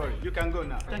 Don't worry, you can go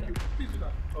now. Thank you. Please do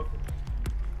that. Okay.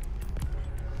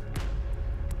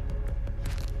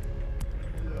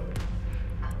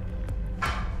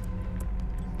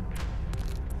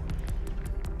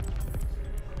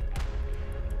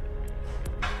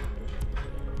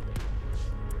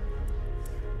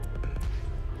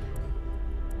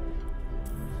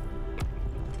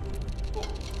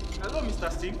 Hello,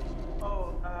 Mr. Steve.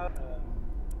 Oh,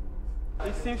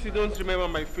 it seems you don't remember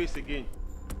my face again.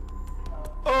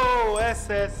 Oh,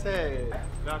 SSA.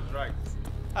 That's right.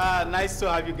 Nice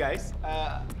to have you guys.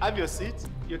 Have your seat.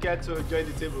 You care to join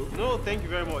the table? No, thank you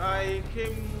very much. I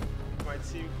came with my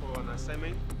team for an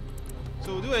assignment.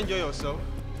 So do enjoy yourself.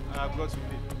 I've got to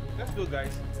pay. Let's go,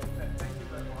 guys. Thank you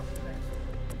very much.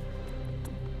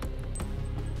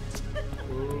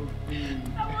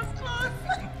 That was close.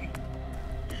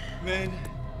 Man,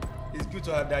 it's good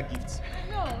to have that gift.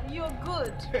 No, you're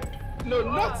good. No,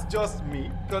 not just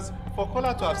me, because for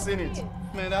Kola to have seen it,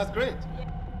 man, that's great.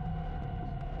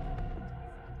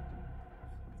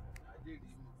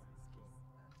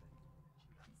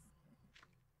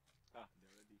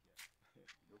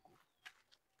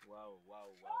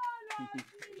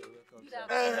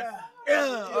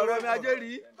 Ọ̀rọ̀ mi ajé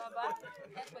rí.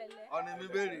 Ọ̀nà mi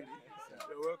béèrè rí.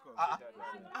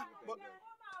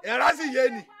 Ìyára sì yé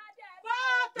ni.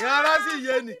 Ìyára sì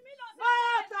yé ni.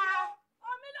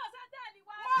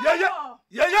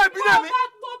 Yẹyẹ bí dẹ̀ mi.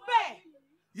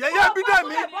 Yẹyẹ bí dẹ̀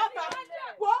mi.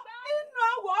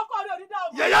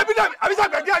 Yẹyẹ bí dẹ̀ mi. Àbísà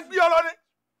gbẹ̀gẹ́ gbé ọ lọ ni.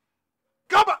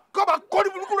 Kọ́ba kọ́ ní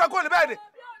burúkú rẹ̀ kọ́ ní bẹ́ẹ̀ ni.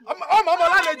 Ọmọ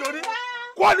lálejò ni.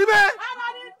 Kọ́ ní bẹ́ẹ̀.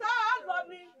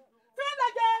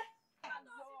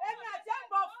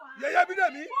 Yẹyẹ bí dẹ̀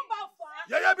mi.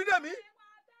 Yẹyẹ bí dẹ̀ mi.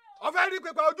 Ọfẹ́ rí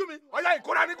pípa ojú mi. Ọya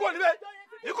ìkóra ní kò ní bẹ́ẹ̀.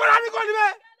 Ìkóra ní kò ní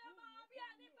bẹ́ẹ̀.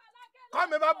 Kọ́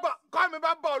mi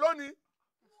bá bọ̀ lónìí.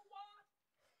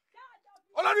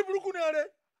 Ọlọ́ni burúkú ni ẹ̀rẹ́.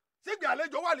 Sígbì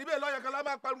àlejò wà níbẹ̀ lọ́yẹ̀ kan lá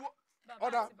máa pariwo.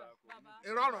 Ọ̀dà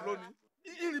ìrọ̀rùn lónìí.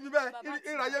 Ìrì mi bẹ́ẹ̀,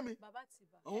 ìrayé mi.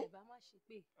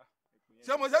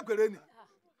 Ṣé mo ṣe pèrè ni?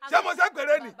 Ṣé mo ṣe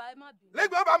pèrè ni?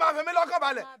 Lẹ́gbẹ̀ẹ́ bá máa fi mí lọ́kàn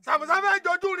balẹ̀. Sàmùsà fẹ́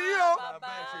jojú rí yín o.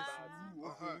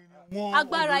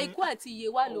 Agbára ikú àti ìyè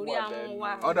wà lórí àwọn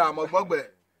wa. Ọ̀dà mo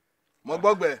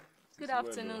gbọ́gbẹ́. Good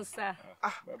afternoon, sir.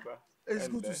 It's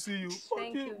good to see you.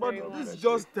 Thank you But very this much. is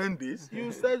just 10 days.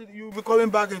 You said you'll be coming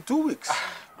back in 2 weeks.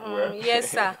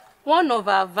 Yes, sir. one of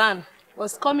our van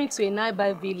was coming to a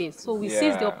nearby village, so we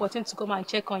seized the opportunity to come and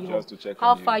check on you. Just to check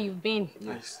how on far you. you've been.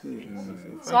 I see.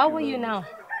 So how are you now?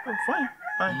 I'm fine.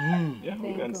 Fine. Yeah, we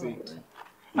Thank can God. see.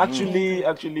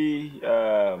 Actually,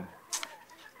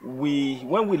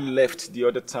 when we left the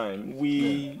other time,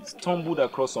 we stumbled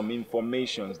across some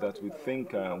information that we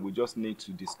think we just need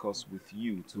to discuss with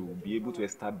you to be able to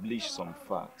establish some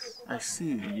facts. I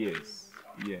see. Yes.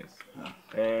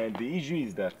 And the issue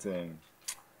is that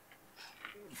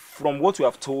from what you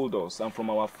have told us and from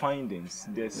our findings,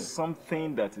 there's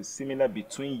something that is similar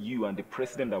between you and the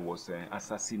president that was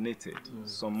assassinated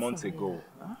some months ago.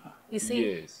 You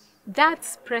see, yes.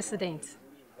 that president,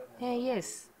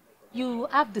 yes, you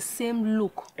have the same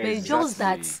look, but it's just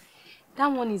Exactly. that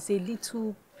one is a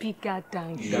little bigger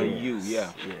than you. Than you,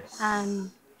 yeah. Yes.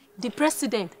 And the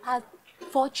president has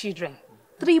 4 children,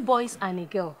 3 boys and a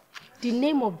girl. The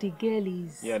name of the girl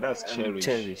is... Yeah, that's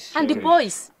Cherish. And the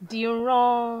boys,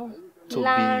 Diron, Toby.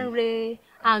 Lanre,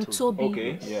 and Toby.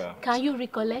 Okay, yeah. Can you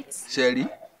recollect? Sherry?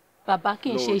 Baba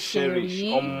kì í ṣe Cherish.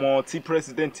 Sherry. Ọmọ tí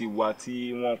president wa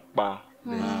tí wọ́n pa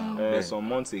some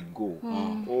months ago.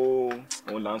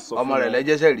 Ó là ń sọ fún ọmọ rẹ̀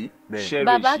lẹ́jẹ́ Sherry? Cherish,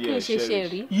 Baba kì í ṣe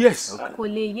Sherry. Yes. Kò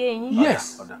lè yé yín.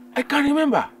 Yes. I can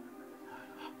remember.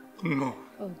 No.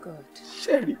 Oh God.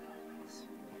 Sherry.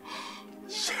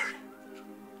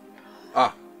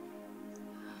 Ah.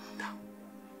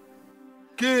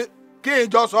 Kí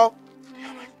ìjọ sọ?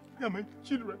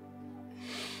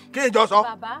 Kí ìjọ sọ?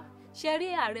 Bàbá, ṣe rí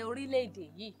ààrẹ orílẹ̀-èdè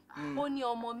yìí, ó ní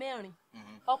ọmọ 4,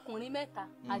 ọkùnrin 3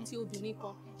 àti obìnrin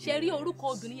kan. Ṣe rí orúkọ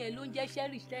obìnrin yẹn ló ń jẹ́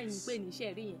Sherry tẹ́yìn pé ní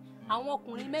Sherry yẹn. Àwọn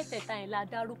ọkùnrin 3 yẹn la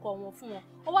dárúkọ wọn fún wọn.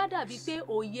 Ó wá dàbí pé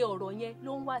òye ọ̀rọ̀ yẹn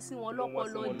ló ń wá sí wọn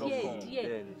lọ́pọlọ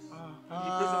díẹ̀díẹ̀.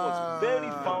 The president was very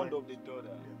fond of the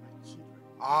daughter.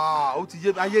 Ó ti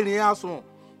yé ayé ni á sùn.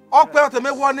 Ọpẹ́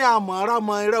ọ̀tẹ̀mẹ́ wọ́n ní àmọ̀ra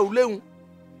mọ ẹrẹ́ òléhùn.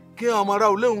 Kí àmọ̀ra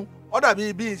òléhùn. Ó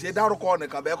dàbí bí ìṣe dárúkọ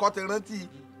nìkan bẹ́ẹ̀ kọ́ ti rántí.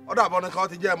 Ó dàbí ọ̀nìkan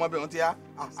ti jẹ́ ọmọbìnrin tí a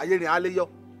ayé ni á lé yọ.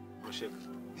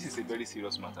 This is a very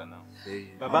serious matter now.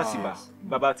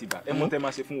 Baba Tiba, ẹ mọ̀ tẹ́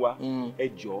máa ṣe fún wa. Ẹ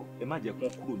jọ̀ọ́, ẹ má jẹ́ kán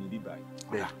kúrò níbí báyìí.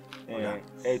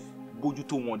 Ẹ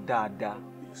bójútó wọn dáadáa.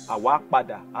 Àwa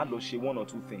padà á lọ ṣe 1 or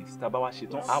 2 things. Tá bá wá ṣe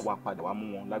tán, á wá padà wá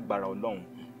mú wọn lágbára Ọlọ́run.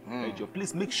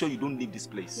 Please make sure you don't leave this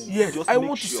place. Yes, just I make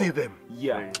want to sure. see them.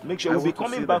 Yeah, make sure we'll be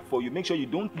coming back for you. Make sure you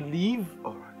don't leave.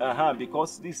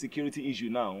 Because this security issue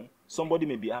now, somebody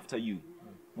may be after you.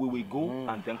 We will go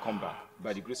and then come back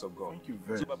by the grace of God. Thank you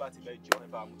very much.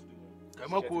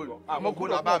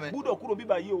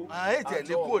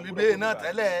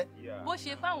 Bó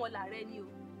ṣe páwọn làárẹ̀ ni o,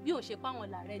 bí ò ṣe páwọn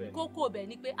làárẹ̀ ni, kókó bẹ̀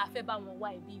ni pé a fẹ́ bá wọn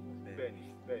wá ẹbí wọn.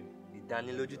 Bẹ́ẹ̀ni.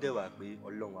 Ìdánilójú dẹ̀ wà pé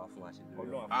Ọlọ́run á fún wa ṣe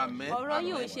lórí. Àmín. Ọ̀rọ̀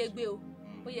yìí ò ṣe gbé o.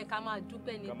 Ó yẹ ká máa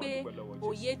dúpẹ́ ni pé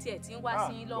òye tiẹ̀ ti ń wá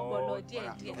sí yín lọ́pọlọ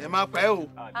díẹ̀díẹ̀. Ẹ má pẹ́ o.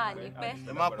 Àní pẹ́.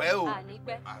 Ẹ má pẹ́ o. Àní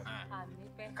pẹ́. Àní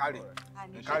pẹ́.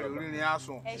 Kárí orírin á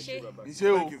sùn. Ẹ ṣé. Iṣẹ́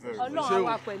o. Ọlọ́run á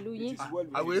wà pẹ̀lú yín.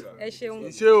 Àwẹ̀. Ẹ ṣeun.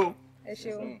 Iṣẹ́ o. Ẹ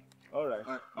ṣeun. All right.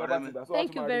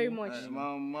 Thank you very much.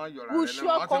 We'll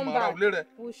sure come back.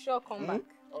 We'll sure come back.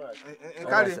 All right.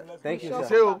 Kárí. Thank you, sir.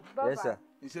 Iṣẹ́ o. Yes, sir.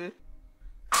 Iṣẹ́.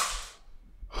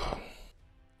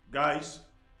 Guys.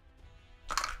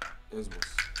 Yes,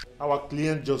 boss. Our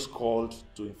client just called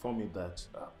to inform me that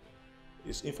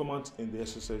his informant in the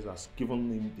SSS has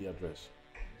given him the address.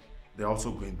 They're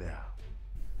also going there.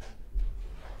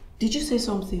 Did you say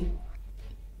something?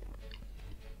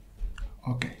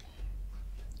 Okay.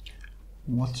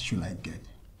 What should I get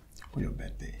for your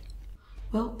birthday?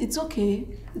 Well, it's okay.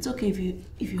 It's okay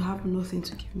if you have nothing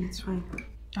to give me. It's fine.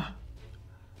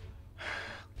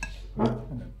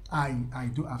 I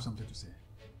do have something to say.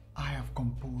 I have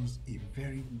composed a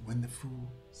very wonderful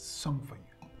song for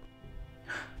you.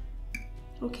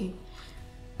 Okay.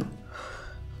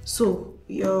 So,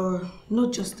 you're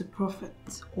not just a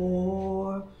prophet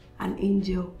or an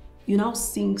angel. You now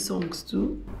sing songs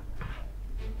too?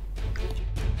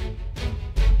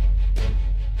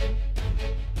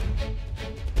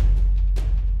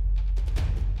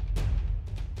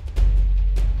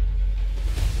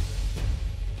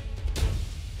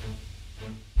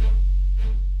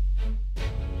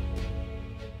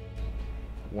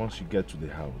 Once you get to the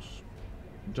house,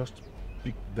 just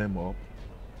pick them up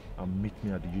and meet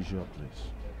me at the usual place.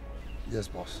 Yes,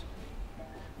 boss.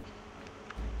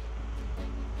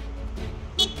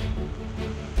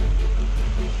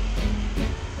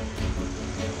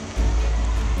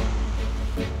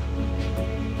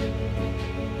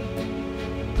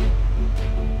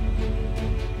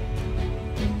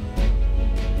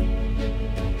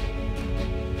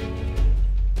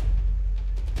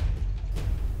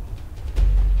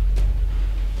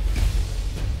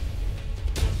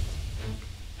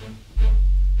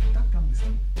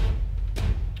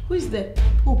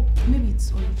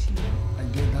 it's Oluchi. I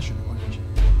guess that should be Oluchi.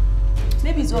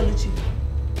 Maybe it's Oluchi.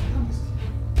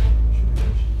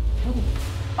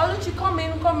 Oluchi, come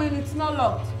in, it's not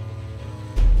locked.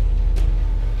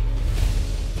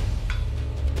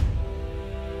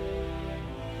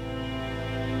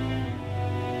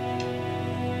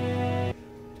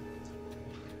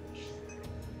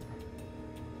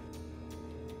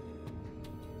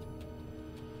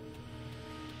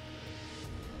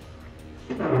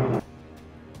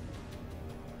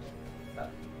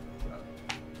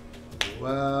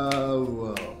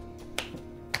 Well,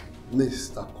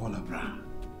 Mr. Colabra,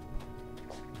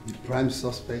 the prime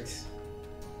suspect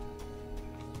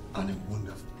and a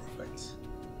wonderful prophet.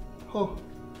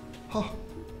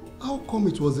 How come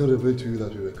it wasn't revealed to you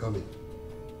that we were coming?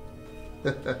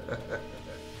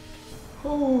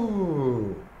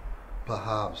 Oh,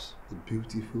 perhaps the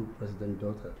beautiful president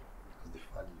daughter has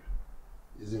defied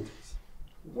you, isn't it?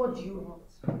 What do you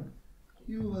want?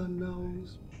 You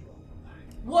announced.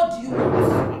 What do you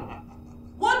want?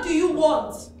 What do you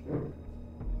want?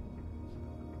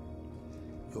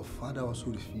 Your father also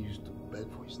refused to beg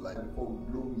for his life before we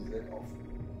blow his head off.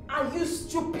 Are you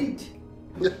stupid?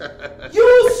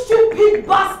 You stupid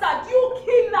bastard! You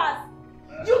killers!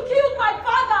 You killed my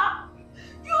father!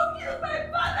 You killed my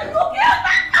father! You killed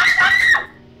my father!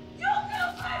 You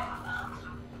killed my father!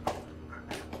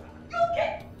 You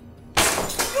killed...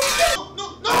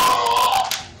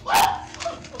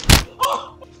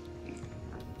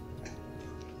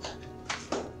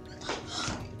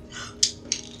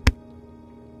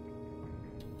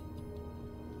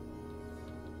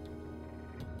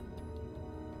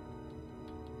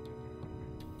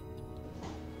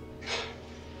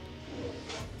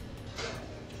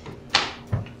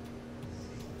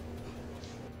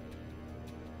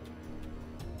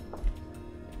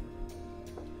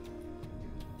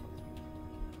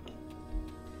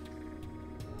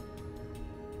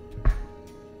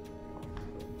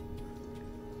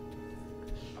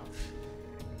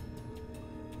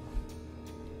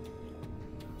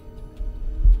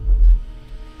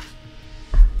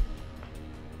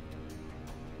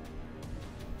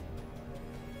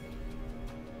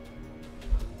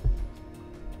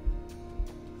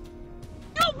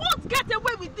 Get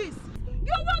away with this!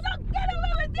 You will not get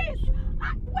away with this!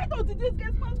 Wait until this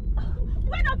gets public!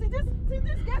 Wait until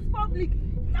this gets public!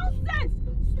 Nonsense!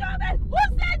 Stop it! Who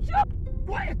sent you?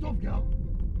 Quiet off, girl!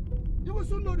 You will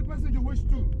soon know the person you wish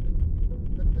to.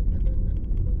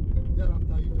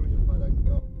 Thereafter, you join your father in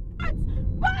hell.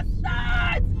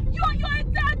 Bastards! You and your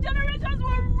entire generations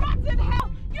will rot in hell!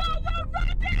 You will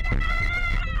rot in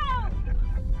hell!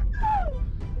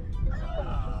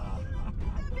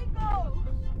 Let me go!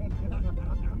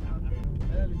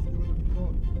 Hell is going to be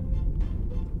fun.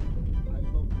 I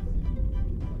love to see you in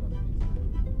father's face.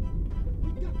 We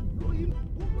get to blow him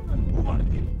over and over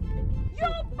again. You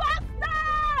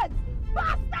bastards!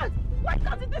 Bastards! Wait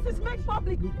until this is made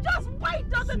public! Just wait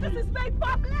until this is made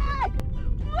public!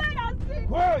 Wait and see!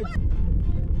 Quiet!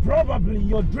 Probably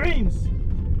your dreams.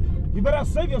 You better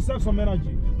save yourself some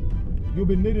energy. You'll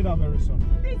be needing that very soon.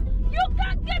 You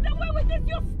can't get away with this,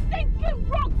 you stinking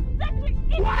rock!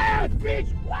 Quiet,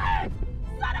 bitch! Quiet!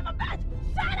 Son of a bitch!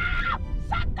 Shut up!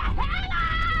 Shut the hell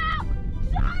up!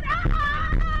 Shut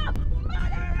up!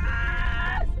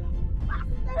 Murderers!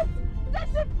 Bastards! This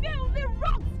is filthy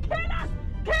rocks! Kill us!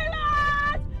 Kill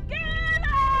us! Kill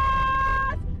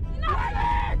us!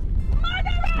 Nothing!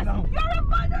 Murderers! No. You're a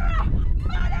murderer!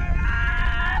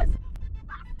 Murderers!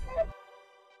 Bastards!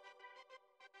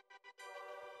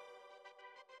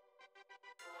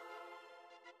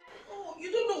 Oh, you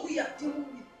don't know who you're dealing with.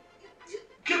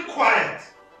 Keep quiet!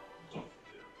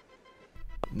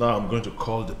 Now I'm going to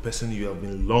call the person you have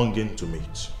been longing to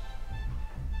meet.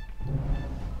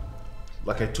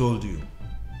 Like I told you,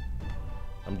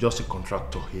 I'm just a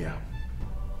contractor here.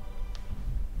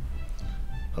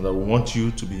 And I want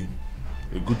you to be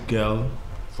a good girl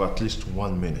for at least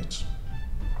 1 minute.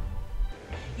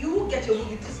 You will get away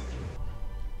with this.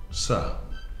 Sir,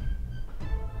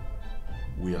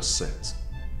 we are set.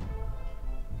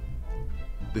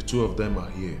 The two of them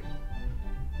are here.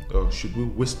 Should we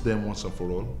waste them once and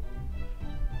for all?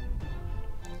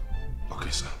 Okay,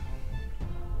 sir.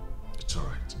 It's all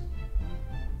right.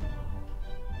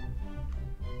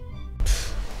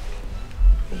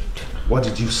 What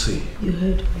did you say? You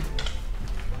heard me.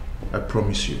 I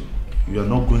promise you, you are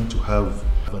not going to have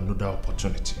another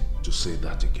opportunity to say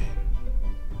that again.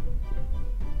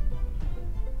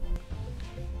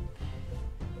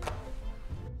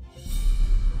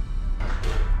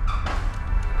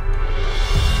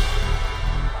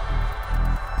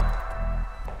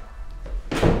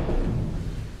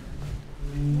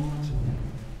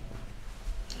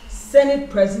 Senate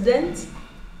President?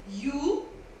 You?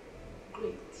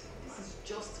 Great. This is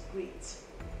just great.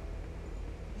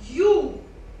 You?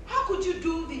 How could you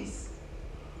do this?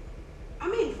 I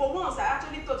mean, for once, I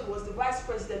actually thought it was the Vice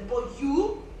President, but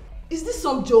you? Is this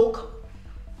some joke?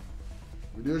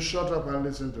 Will you shut up and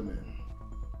listen to me?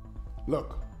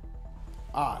 Look,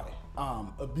 I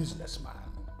am a businessman.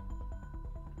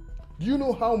 Do you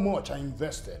know how much I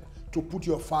invested to put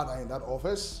your father in that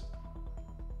office?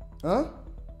 Huh?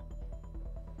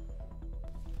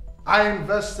 I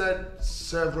invested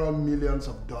several millions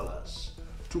of dollars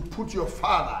to put your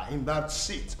father in that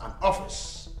seat and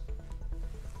office.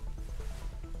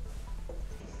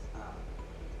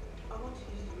 I want to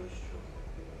use the restroom.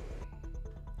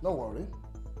 Don't worry.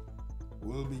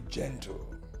 We'll be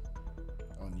gentle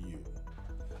on you,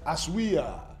 as we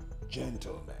are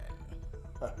gentlemen.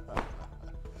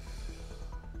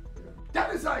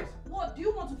 Get inside! What? Do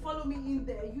you want to follow me in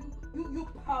there? You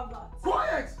pervert.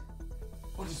 Quiet!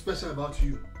 What is special about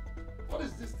you? What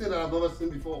is this thing that I've never seen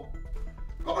before?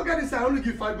 Come on, get inside. I only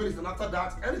give 5 minutes, and after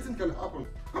that, anything can happen.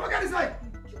 Come on, get inside!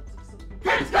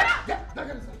 Get inside! Get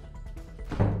inside!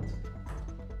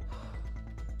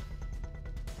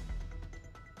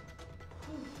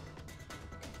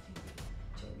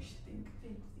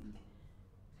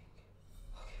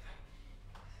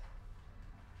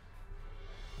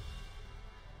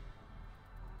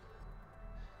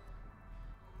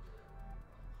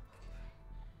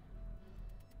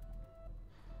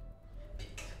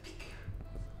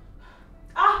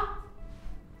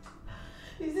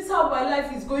 Is this how my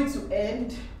life is going to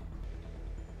end?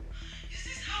 Is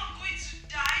this how I'm going to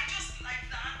die just like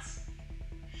that?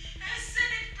 And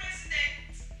Senate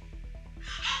President,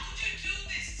 how could you do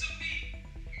this to me?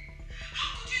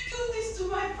 How could you do this to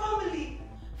my family?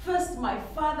 First my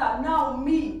father, now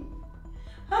me.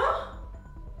 Huh?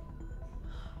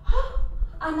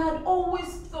 And I'd always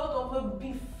thought of a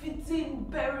befitting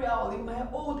burial in my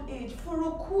old age for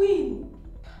a queen.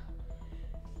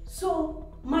 So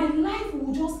my life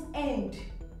will just end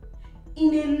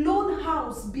in a lone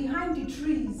house behind the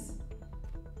trees.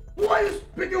 Who are you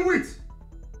speaking with?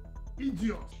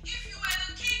 Idiot. If you were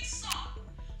the king's son,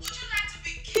 would you like to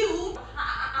be Killed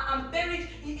and buried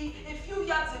a few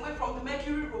yards away from the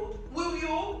Mercury Road, will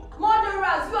you?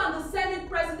 Murderers, you and the Senate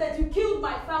President, you killed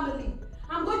my family.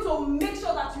 I'm going to make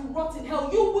sure that you rot in hell.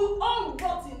 You will all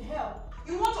rot in hell.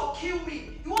 You want to kill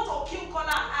me. You want to kill Kola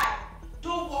and I.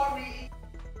 Don't worry.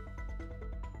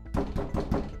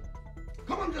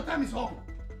 Come on, your time is up.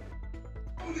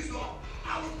 Open this door.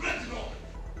 I will break the door.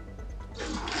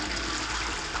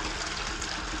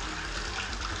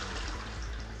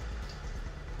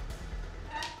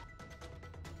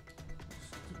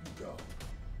 Stupid girl.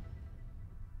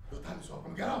 Your time is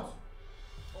up. Get out.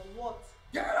 Or what?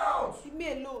 Get out! Leave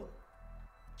me alone.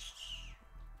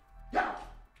 Get out!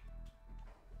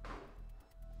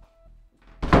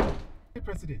 Hey,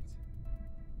 President.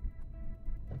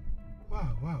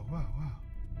 Wow.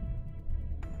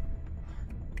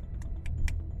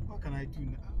 What can I do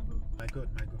now? Oh, my God.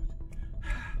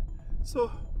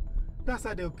 So, that's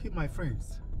how they'll keep my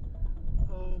friends.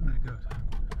 Oh my God.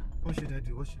 What should I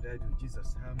do?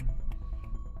 Jesus.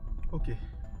 Okay.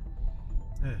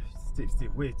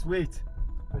 Steve, wait.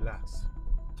 Relax.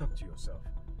 Talk to yourself.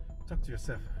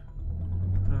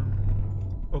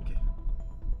 Okay.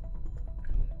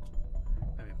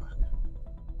 Let me back.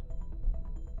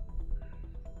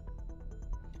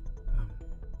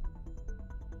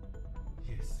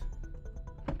 Yes.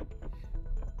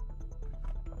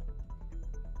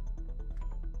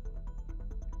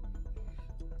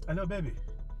 Hello, baby.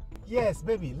 Yes,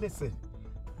 baby, listen.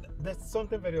 There's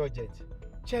something very urgent.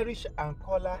 Cherish and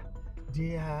Kola,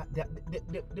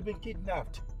 they've been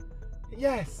kidnapped.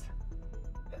 Yes.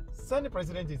 Senate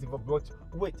President is involved, but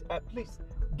wait, please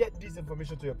get this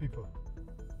information to your people.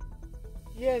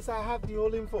 Yes, I have the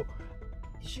whole info.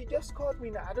 She just called me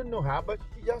now. I don't know her, but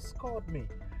she just called me.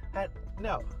 And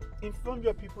now, inform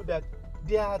your people that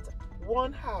they are at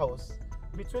one house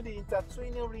between the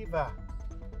intertwining river,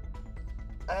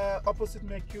 opposite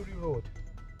Mercury Road.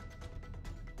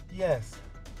 Yes.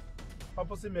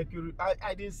 Opposite Mercury.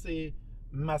 I didn't say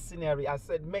mercenary. I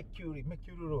said Mercury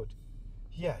Road.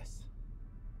 Yes.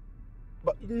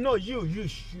 But no, you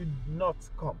should not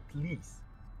come, please.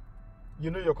 You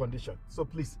know your condition, so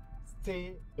please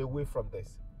stay away from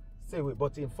this. Stay away,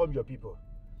 but inform your people.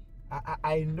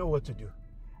 I know what to do.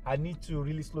 I need to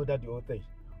really slow down the whole thing.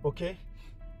 Okay?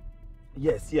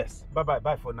 Yes.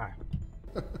 Bye for now.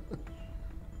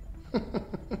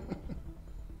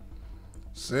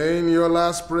 Saying your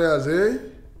last prayers, eh?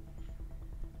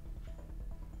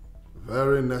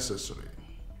 Very necessary.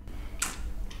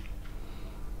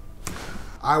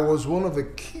 I was one of the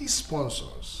key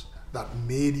sponsors that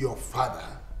made your father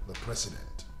the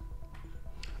president.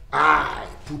 I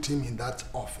put him in that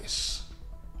office.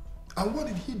 And what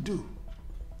did he do?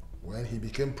 When he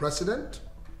became president,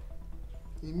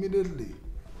 immediately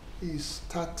he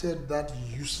started that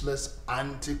useless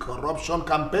anti-corruption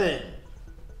campaign.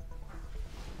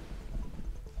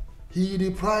 He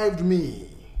deprived me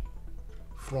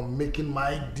from making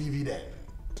my dividend.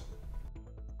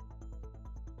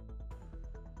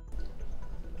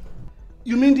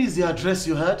 You mean this is the address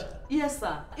you had? Yes,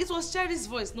 sir. It was Cherry's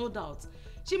voice, no doubt.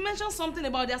 She mentioned something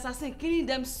about the assassin killing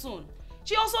them soon.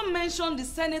 She also mentioned the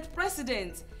Senate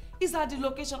president. Is at the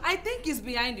location. I think he's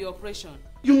behind the operation.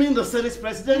 You mean the Senate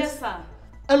president? Yes, sir.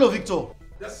 Hello, Victor.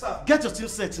 Yes, sir. Get your team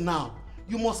set now.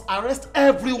 You must arrest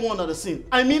everyone at the scene.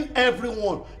 I mean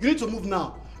everyone. You need to move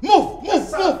now. Move, move,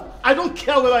 yes, move. I don't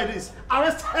care where it is.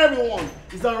 Arrest everyone.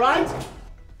 Is that right?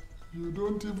 You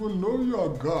don't even know your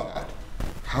God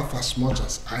half as much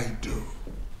as I do.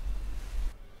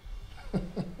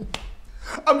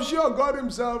 I'm sure God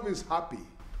himself is happy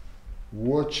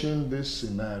watching this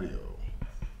scenario.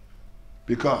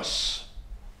 Because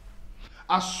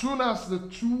as soon as the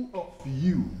two of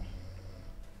you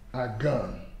are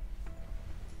gone,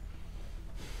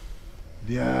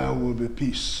 there will be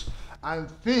peace and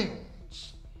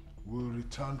things will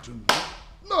return to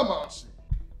normalcy.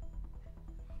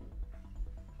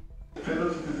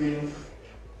 Fellow citizens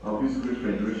of this great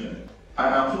federation, I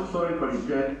am so sorry for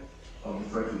the death of the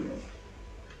president.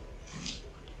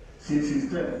 Since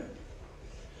his death,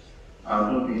 I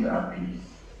have not been at peace.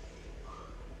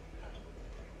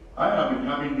 I have been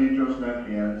having dangerous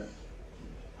nightmares,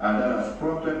 and that has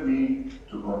prompted me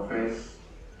to confess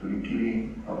to the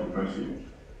killing of the president.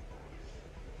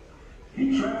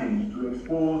 He threatened to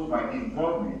expose my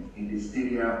involvement in the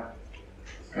Stadia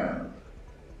scandal,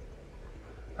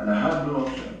 and I had no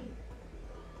option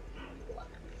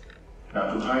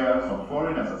than to hire some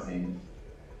foreign assassins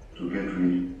to get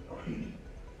rid of him.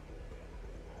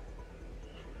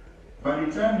 By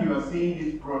the time you are seeing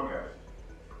this broadcast,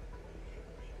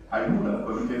 I would have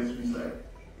committed suicide.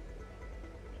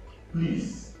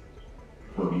 Please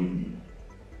forgive me.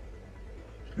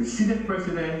 The Senate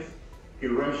president, a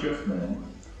righteous man,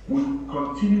 will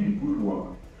continue the good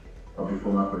work of the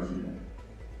former president.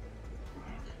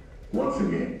 Once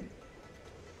again,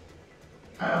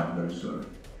 I am very sorry.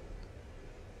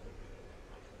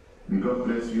 May God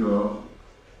bless you all.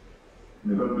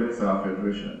 May God bless our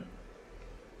federation.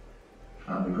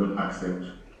 And may God accept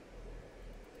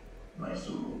my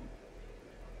soul.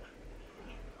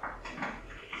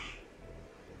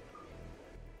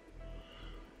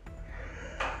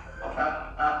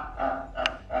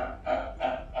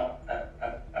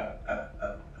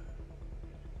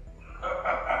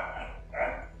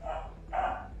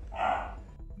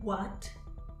 What?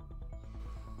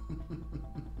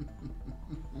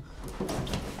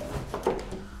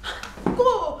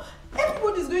 Go!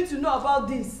 Everybody's going to know about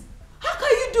this. How can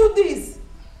you do this?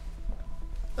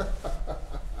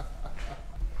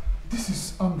 This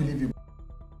is unbelievable.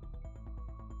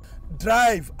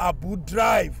 Drive, Abu,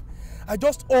 drive. I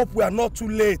just hope we are not too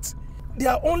late.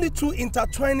 There are only two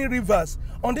intertwining rivers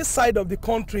on this side of the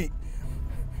country.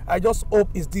 I just hope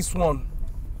it's this one.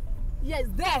 Yes,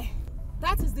 there.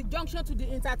 That is the junction to the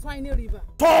intertwining river.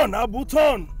 Turn, Abu,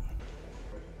 turn.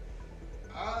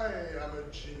 I am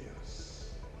a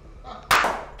genius.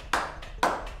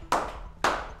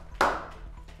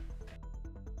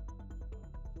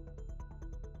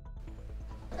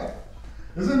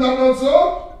 Isn't that not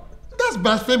so? That's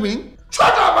blaspheming.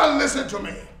 Shut up and listen to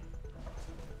me.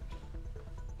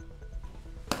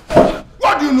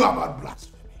 What do you know about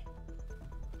blasphemy?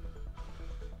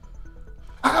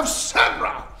 I have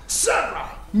several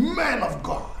men of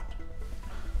God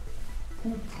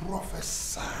who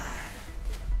prophesy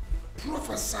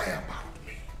about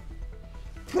me,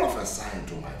 prophesy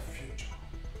into my future,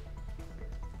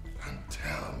 and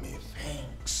tell me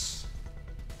things.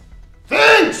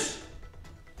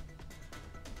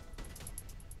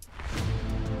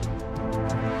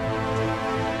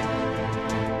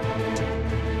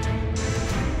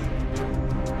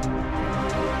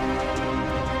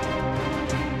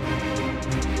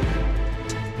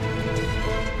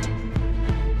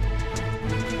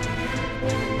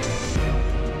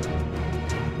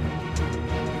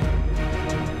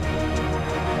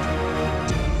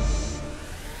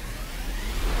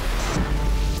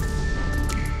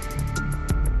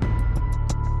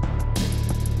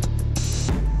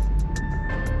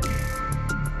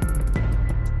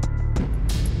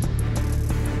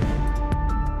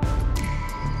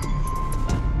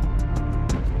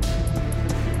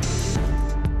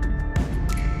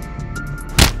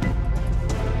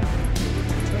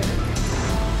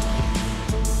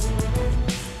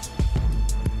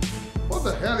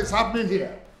 is happening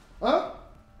here? Huh?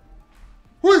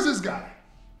 Who is this guy?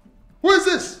 Who is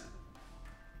this?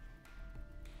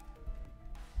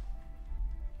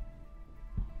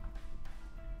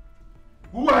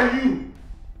 Who are you?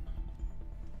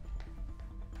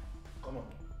 Come on.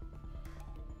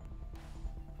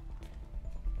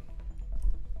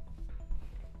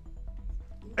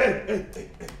 Hey.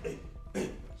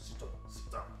 Sit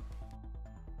down.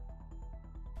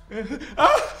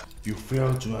 You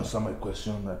fail to answer my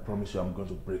question, I promise you I'm going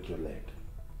to break your leg.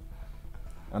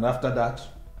 And after that,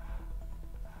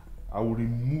 I will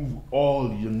remove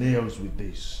all your nails with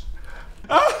this.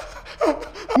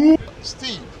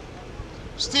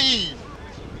 Steve!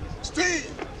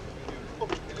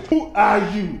 Who are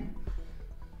you?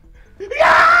 Please,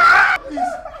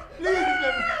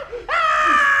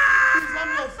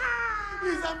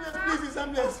 he's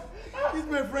harmless. He's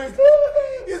my friend.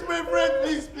 He's my friend,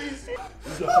 please. He's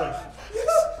your friend?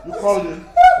 Yes. You called him?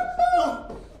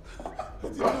 No.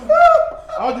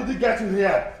 How did he get in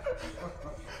here?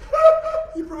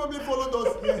 He probably followed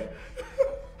us here.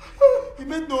 He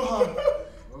meant no harm.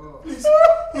 Please,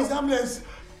 he's harmless.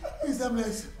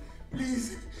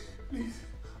 Please.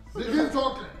 Begin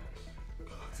talking.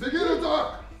 Begin to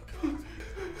talk.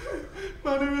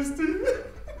 My name is Steve.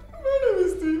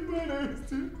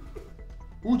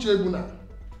 Uche Guna,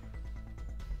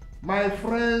 my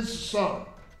friend's son.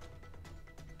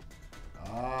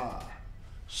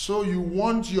 So you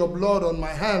want your blood on my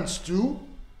hands too?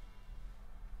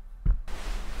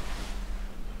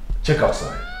 Check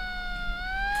outside.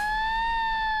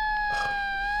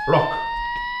 Rock,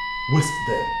 whisk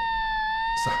them.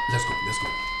 Sir, let's go.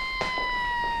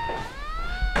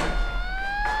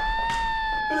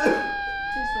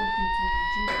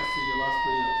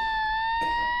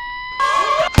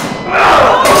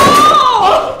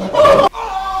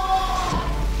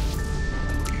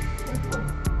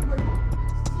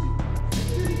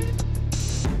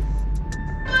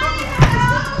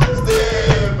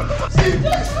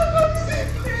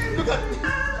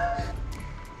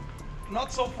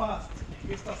 Not so fast,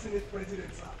 Mr. Senate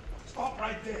President, sir. Stop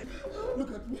right there.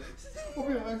 Look at me.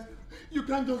 Open your eyes. You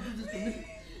can't just do this to me.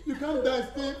 You can't die,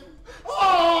 Steve.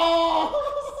 Oh!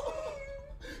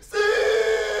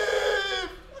 Steve!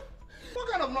 What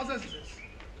kind of nonsense is this?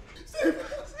 Steve,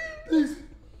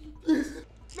 please.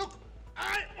 Look,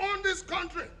 I own this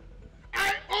country.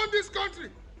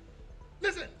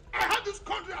 Listen, I have this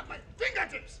country at my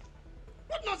fingertips.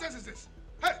 What nonsense is this?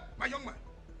 Hey, my young man.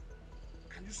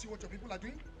 Can you see what your people are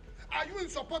doing? Are you in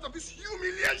support of this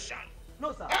humiliation?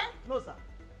 No, sir. Huh? No, sir.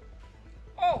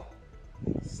 Oh,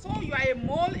 so you are a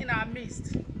mole in our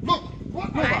midst. Look,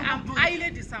 what I am highly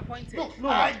disappointed. Look, no,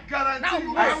 I ma'am. guarantee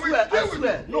you. I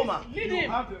swear. No, ma'am. Lead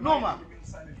him. No, ma'am.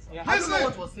 I don't know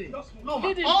what was saying. No,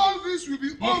 ma'am. All this will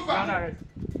be over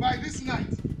by this night.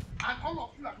 And all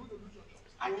of you are going to lose your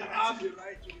jobs. I guarantee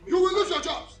you. You will lose your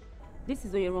jobs. This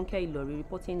is Oyeronke Ilori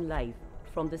reporting live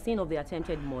from the scene of the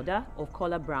attempted murder of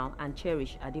Kola Brown and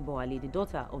Cherish Adebowale, the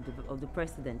daughter of the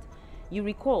president. You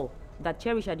recall that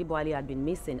Cherish Adebowale had been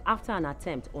missing after an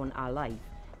attempt on her life.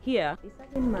 Here, a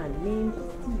certain man named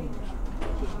Steve.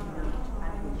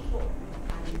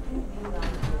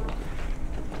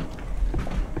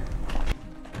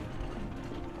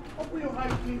 Open your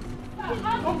eyes, please.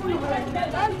 Open your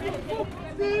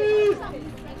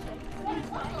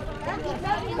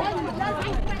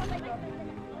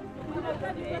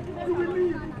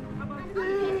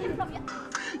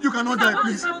You cannot die,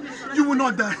 please. You will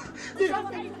not die.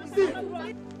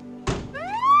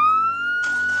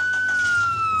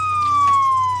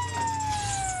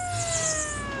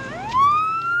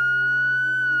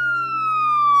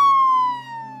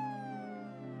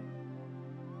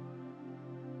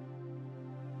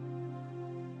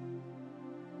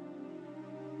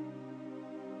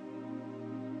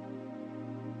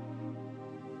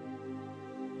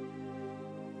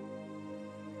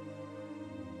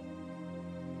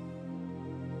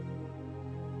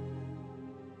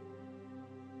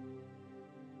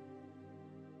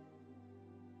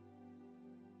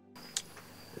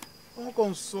 wọ́n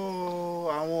kàn sọ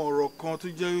àwọn ọ̀rọ̀ kan tó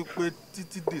jẹ́ wípé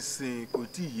títí dìsìn kò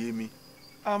tí ì yé mi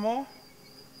àmọ́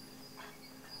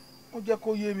ó jẹ́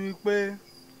kó yé mi pé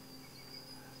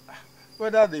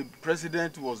whether the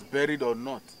president was buried or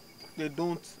not they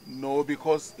don't know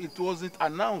because it wasn't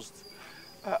announced.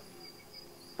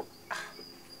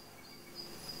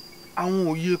 Àwọn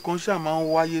òye kan ṣáà máa ń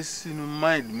wáyé sínú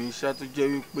mind mi ṣá tó jẹ́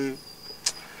wípé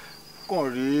kàn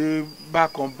rí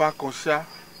bákan bákan ṣá.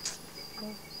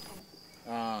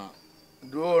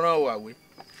 Dúró ràn wàwé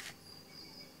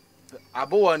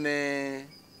àbúwọ̀ ni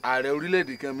ààrẹ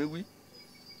orílẹ̀-èdè kan mi wí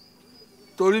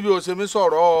torí bí o ṣe mi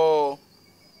sọ̀rọ̀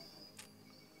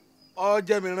ọ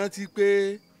jẹ́ mi rántí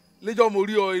pé lẹ́jọ́ mo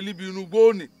rí ọ ilé inú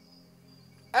gbóòní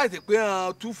ẹ ti pé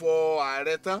hàn túfọ̀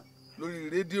ààrẹ tán lórí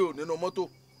rédíò nínú mọ́tò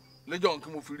lẹ́jọ́ kí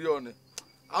mo fi rí ọ ni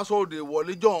aṣọ òde wọ̀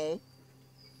lẹ́jọ́ ọ̀hún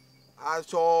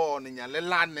aṣọ ọ̀nìyàn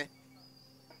lẹ́la ni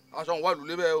aṣọ òun wà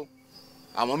lulẹ̀ bẹ́ẹ̀ o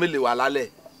àmọ́ mi lè wà lálẹ́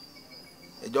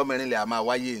ẹjọ́ mẹ́rin lè a máa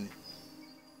wáyé ni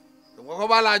ìwọ́n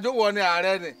bá la jó wọ ni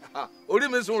ààrẹ ni orí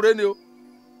mi sùn rẹ ni o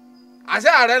àṣẹ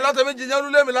ààrẹ lọ́tọ̀ méjì yẹn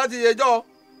lulẹ̀ mi láti yẹjọ́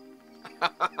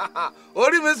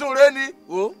orí mi sùn rẹ ni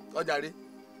o ọjà rí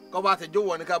kọ́ bá ti jó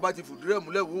wọ ni ká bá ti fùdúrẹ́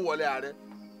múlẹ̀ wú wọlé ààrẹ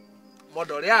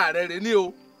mọ̀dọ̀rẹ́ ààrẹ rẹ ni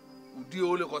o ùdí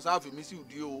o lè kọ́ sáfì mi sí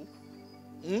ùdí o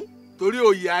torí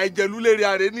òye àìjẹlú lérí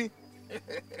ààrẹ ni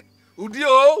ùdí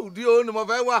o ni mo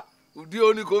fẹ́ wà ùdí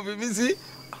o ni kò fi mí sí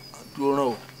dúró rán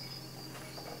o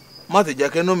má ti jẹ́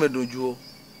kínú mi dùn ju o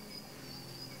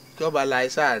kí ọba la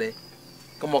ẹsẹ̀ rẹ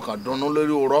kí mo kàn dunnú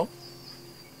lórí òrọ́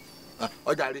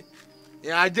ọjà rí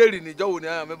ìyẹn ajẹ́rì níjọ́wò ni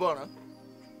àyàn mi bọ̀ rán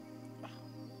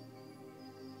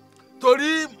torí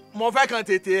mo fẹ́ kan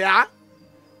tètè á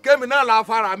kémi náà la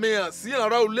fara mi hàn sí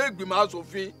ọ̀rọ̀ ilé ìgbìmọ̀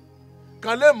asòfin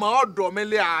kan lè mọ ọ̀dọ̀ mi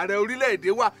lé ààrẹ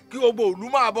orílẹ̀-èdè wa kí gbogbo òlú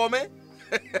máa bọ mi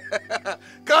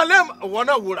kan lè wọ́n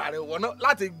náà wúra rẹ̀ wọ́n náà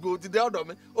láti gbò ti dé ọ̀dọ̀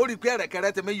mi ó rí i pé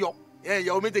ẹ̀rẹ̀kẹ̀rẹ̀ ti mi yọ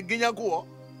ìyá omi ti gíyàn kú ọ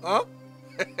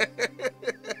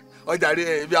ọjà rí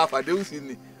ibi àfàdéhùn sí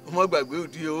ni ọmọ gbàgbé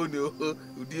òdí o ni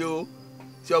òdí o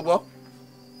ṣe ọgbọ́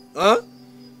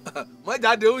mọ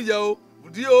jáde oúnjẹ o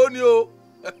òdí o ni o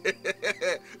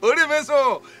orí mi sùn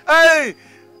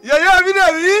yẹyẹ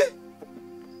Bídèmí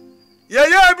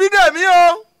yẹyẹ Bídèmí o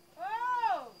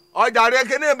ọjà rí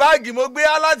kíní báàgì mo gbé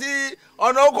á láti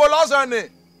ọ̀nà oko lọ́sàn-án ni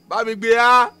bá mi gbé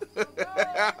á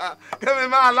kẹ́mi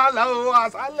máa lálàá owó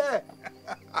àṣálẹ̀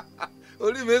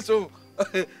orí mi sùn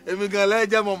èmi gan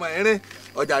lẹ́jẹ̀ mọ̀ mọ̀ ẹ̀rín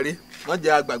ọjà rí wọ́n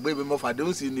jẹ́ àgbàgbé mi mọ́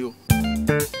fàdéhùn sí ni o.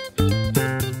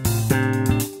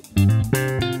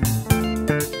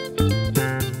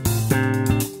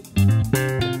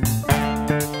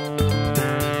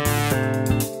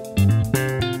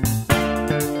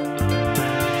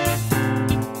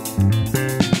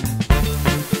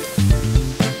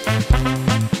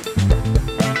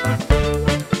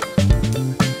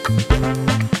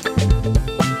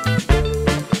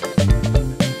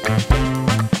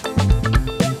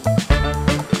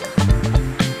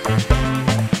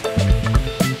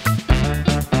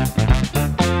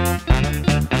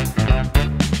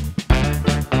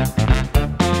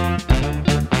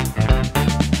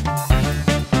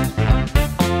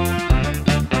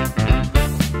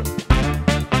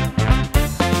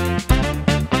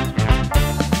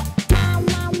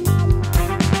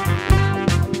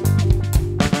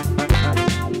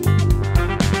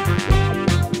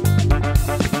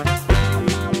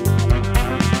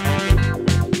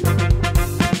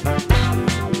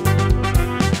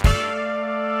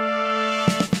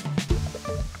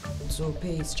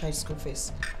 Child school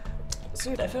fees.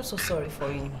 Sweet, I felt so sorry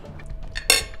for him.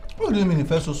 What do you mean you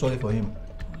felt so sorry for him?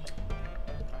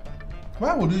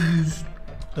 Why would he use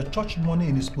the church money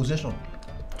in his possession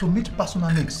to meet personal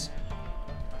needs?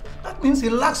 That means he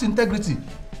lacks integrity.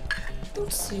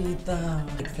 Don't say that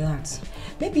like that.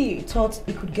 Maybe he thought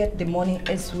he could get the money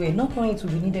elsewhere, not knowing it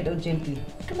would be needed urgently.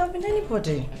 It could have been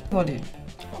anybody.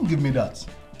 Don't give me that.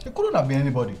 It couldn't have been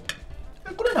anybody.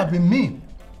 It couldn't have been me.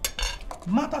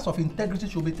 Matters of integrity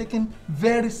should be taken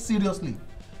very seriously.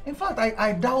 In fact,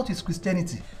 I doubt his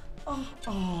Christianity.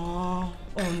 Oh,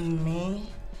 me.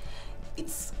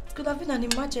 It could have been an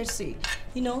emergency.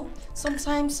 You know,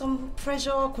 sometimes some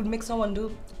pressure could make someone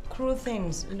do cruel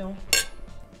things, you know.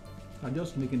 I'm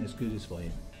just making excuses for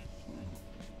him.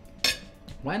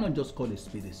 Why not just call a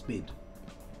spade a spade?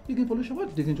 Digging pollution,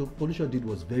 what digging pollution did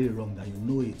was very wrong, that you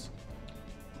know it.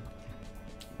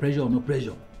 Pressure or no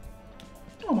pressure.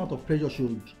 No amount of pressure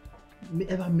should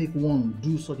ever make one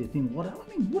do such a thing. What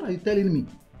are you telling me?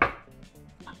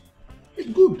 It's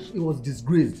good it was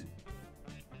disgraced.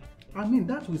 I mean,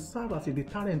 that will serve as a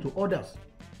deterrent to others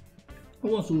who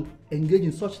wants to engage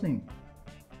in such thing.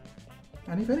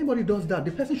 And if anybody does that,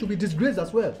 the person should be disgraced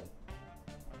as well.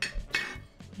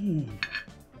 It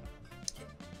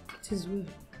is well.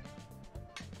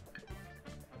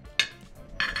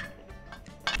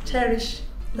 Cherish,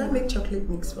 can I make chocolate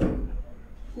mix for you?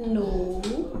 No.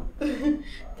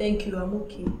 Thank you, I'm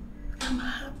okay. I'm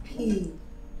happy.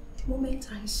 The moment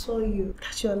I saw you,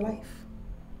 that's your life.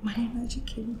 My energy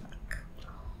came back.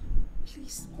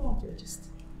 Please, come on, dear, just.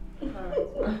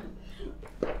 Alright.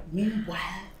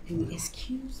 Meanwhile, you will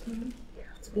excuse me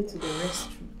to go to the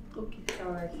restroom. Okay,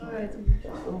 alright. Alright,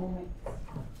 a moment.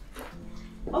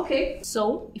 Okay,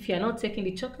 so if you're not taking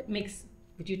the chocolate mix,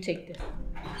 would you take this?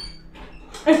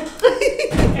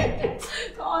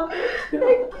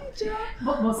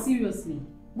 But seriously,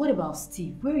 what about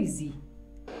Steve? Where is he?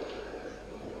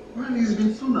 Well, he's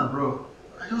been sooner, bro.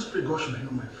 I just pray God should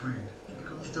heal my friend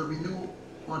because there'll be no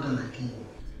other like him.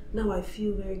 Now I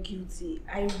feel very guilty.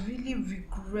 I really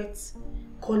regret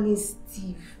calling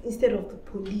Steve instead of the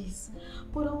police.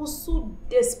 But I was so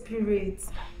desperate.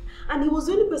 And he was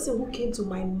the only person who came to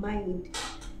my mind.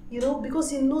 You know, because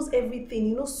he knows everything.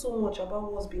 He knows so much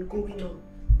about what's been going on.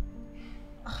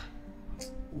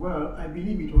 Well, I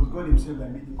believe it was God himself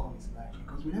that made him call his life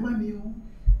because we never knew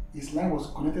his life was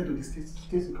connected to the State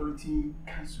Security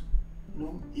Council. You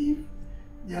know, if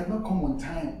they had not come on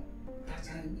time, that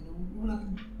time, you know, we would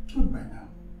have been killed by now.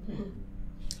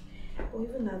 But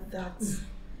even at that,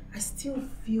 I still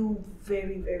feel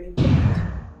very, very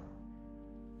bad.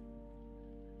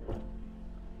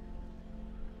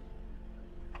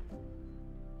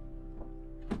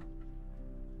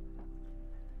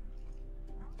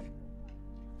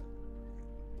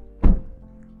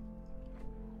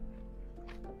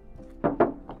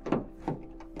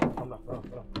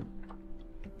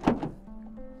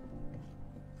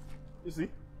 You see,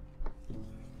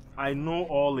 I know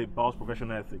all about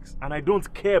professional ethics and I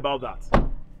don't care about that.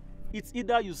 It's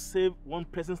either you save one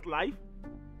person's life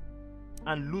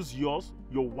and lose yours,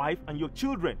 your wife and your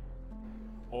children,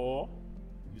 or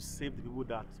you save the people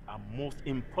that are most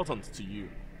important to you.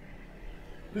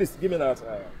 Please, give me that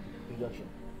injection.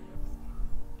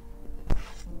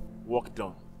 Work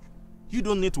done. You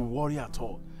don't need to worry at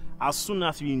all. As soon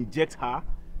as you inject her,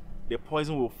 the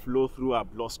poison will flow through her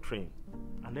bloodstream.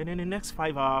 And then in the next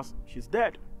 5 hours, she's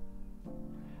dead.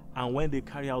 And when they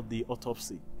carry out the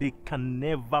autopsy, they can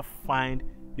never find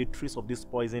the trace of this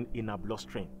poison in her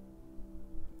bloodstream.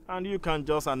 And you can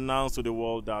just announce to the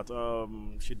world that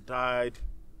she died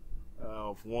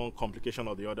of one complication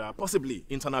or the other, possibly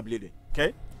internal bleeding,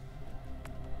 okay?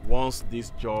 Once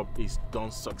this job is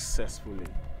done successfully,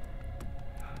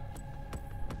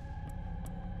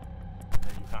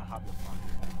 then you can have your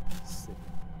family safe.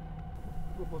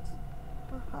 But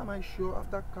how am I sure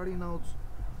after carrying out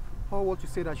all what you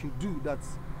said I should do that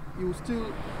you will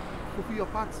still fulfill your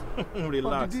part?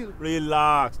 Relax, of the deal?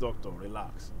 Relax, doctor,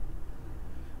 relax.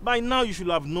 By now you should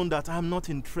have known that I'm not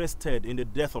interested in the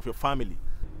death of your family.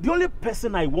 The only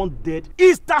person I want dead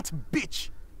is that bitch.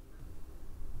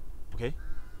 Okay?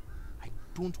 I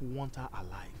don't want her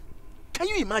alive. Can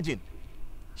you imagine?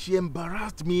 She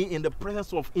embarrassed me in the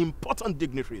presence of important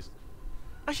dignitaries.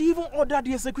 And she even ordered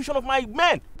the execution of my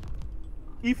men.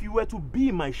 If you were to be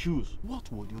in my shoes,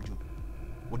 what would you do?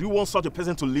 Would you want such a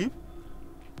person to live?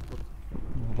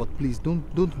 But please, don't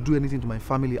do anything to my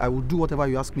family. I will do whatever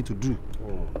you ask me to do.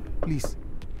 Oh. Please.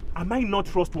 Am I not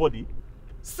trustworthy?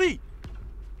 See,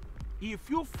 if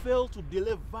you fail to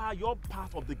deliver your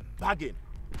part of the bargain,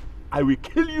 I will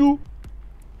kill you,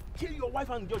 kill your wife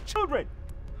and your children,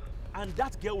 and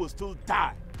that girl will still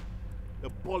die. The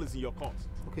ball is in your court.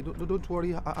 Okay, don't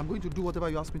worry. I'm going to do whatever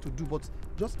you ask me to do, but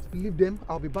just leave them.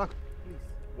 I'll be back. Please.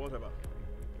 Whatever.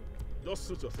 Just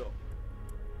suit yourself.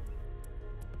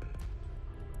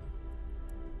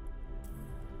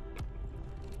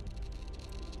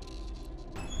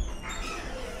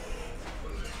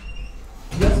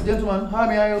 Yes, gentlemen. How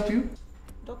may I help you?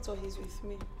 Doctor, he's with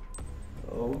me.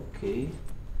 Okay.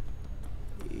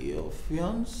 Your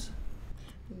fiance?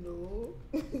 No.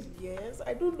 Yes,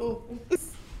 I don't know.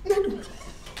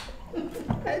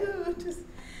 I don't know. Just.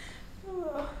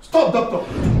 Stop, doctor!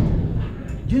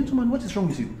 Gentleman, what is wrong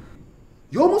with you?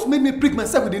 You almost made me prick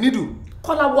myself with the needle.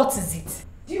 Kola, what is it?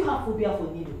 Do you have phobia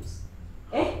for needles?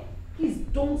 Eh? Please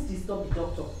don't disturb the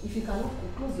doctor. If you cannot,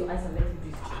 close your eyes and let him do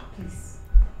his job, please.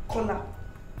 Kola,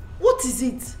 what is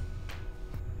it?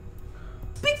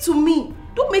 Speak to me.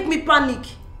 Don't make me panic.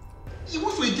 He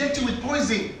wants to inject you with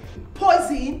poison.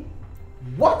 Poison?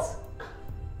 What?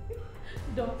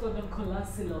 Dr. Kola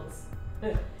Silot.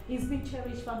 He's been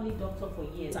Cherished family doctor for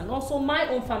years and also my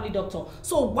own family doctor.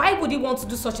 So why would he want to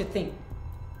do such a thing?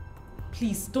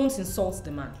 Please, don't insult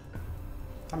the man.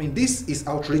 I mean, this is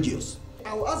outrageous.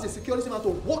 I will ask the security man to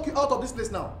walk you out of this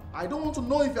place now. I don't want to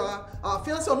know if you are our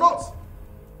fiancé or not.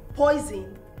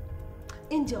 Poison?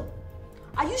 Angel,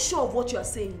 are you sure of what you are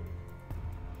saying?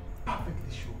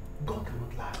 Perfectly sure. God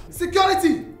cannot lie.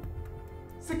 Security!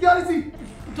 Security!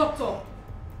 Doctor!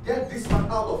 Get this man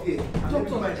out of here and let me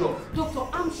do my job. Doctor,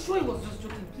 I'm sure he was just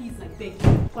joking. Please, I beg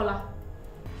you. Kola,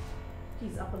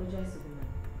 please apologize to the man.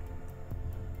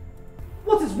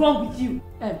 What is wrong with you?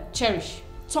 Cherish,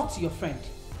 talk to your friend.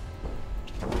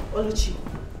 Oluchi,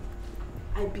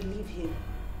 I believe him.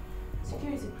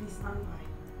 Security, please stand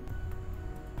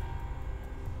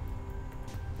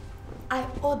by. I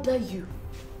order you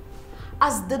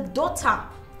as the daughter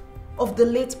of the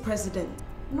late president,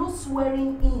 no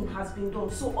swearing in has been done.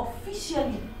 So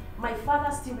officially, my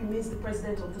father still remains the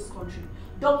president of this country.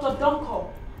 Dr. Donko,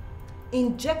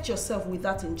 inject yourself with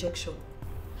that injection.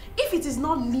 If it is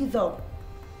not lethal,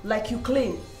 like you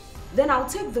claim, then I'll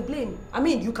take the blame. I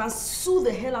mean, you can sue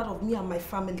the hell out of me and my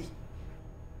family.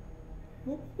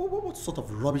 What sort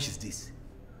of rubbish is this?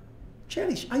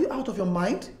 Cherish, are you out of your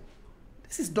mind?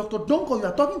 This is Dr. Donko you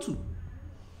are talking to.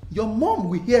 Your mom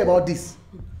will hear about this.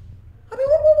 I mean,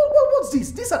 what's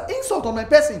this? This is an insult on my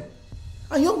person.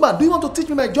 And young man, do you want to teach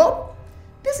me my job?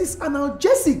 This is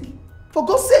analgesic. For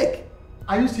God's sake.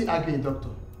 Are you still arguing, doctor?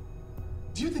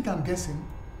 Do you think I'm guessing?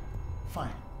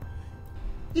 Fine.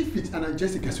 If it's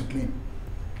analgesic as you claim,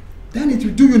 then it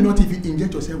will do you not if you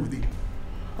inject yourself with it.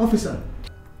 Officer,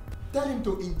 tell him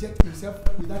to inject himself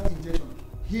with that injection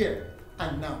here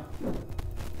and now.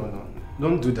 No,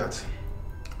 don't do that.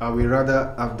 I will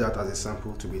rather have that as a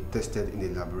sample to be tested in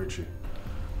the laboratory.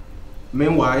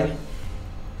 Meanwhile,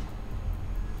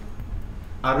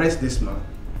 arrest this man.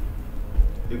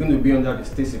 You're going to be under the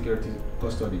state security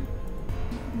custody.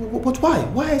 But why?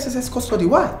 Why SSS custody?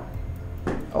 Why?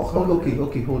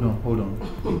 Okay, hold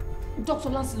on. Dr.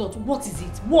 Lancelot, what is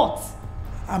it? What?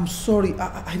 I'm sorry,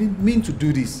 I didn't mean to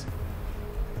do this.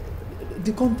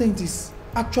 The content is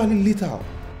actually lethal.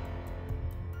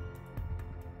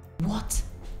 What?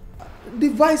 The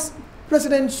vice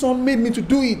president's son made me to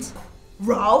do it.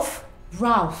 Ralph?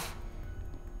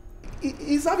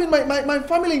 He's having my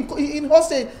family in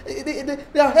hostage.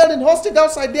 They are held in hostage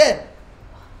outside there.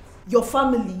 Your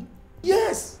family?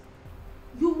 Yes.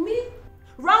 You mean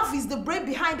Ralph is the brain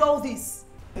behind all this?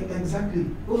 Exactly.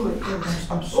 Oh my God,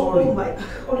 I'm sorry. Oh my,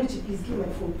 Oluchi, please give my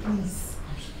phone, please.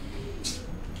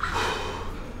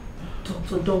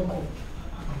 Dr. Donko.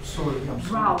 I'm sorry.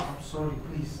 Ralph. I'm sorry,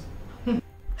 please.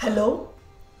 Hello?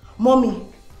 Mommy,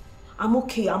 I'm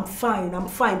okay, I'm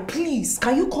fine. Please,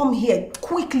 can you come here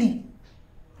quickly?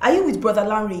 Are you with Brother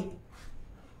Larry?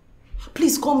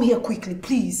 Please come here quickly,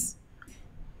 please.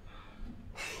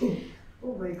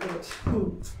 Oh my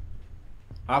God.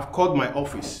 I've called my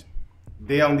office.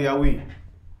 They are on their way.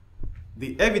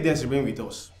 The evidence remains with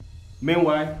us.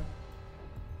 Meanwhile,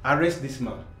 arrest this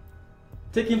man.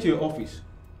 Take him to your office.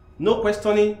 No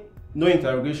questioning, no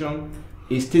interrogation.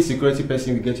 A state security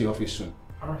person will get to your office soon.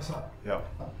 Alright, sir. Yeah.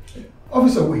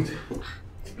 Officer, wait.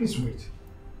 Please wait.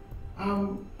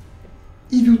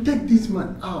 If you take this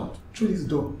man out through this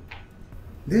door,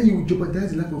 then you will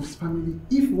jeopardize the life of his family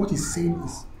if what he's saying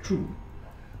is true.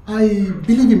 I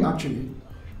believe him actually.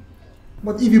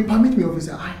 But if you permit me,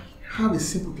 officer, I have a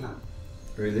simple plan.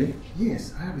 Really?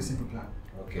 Yes, I have a simple plan.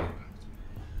 Okay.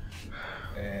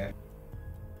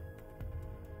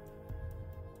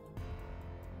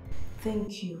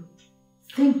 Thank you.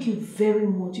 Thank you very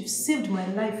much. You've saved my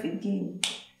life again.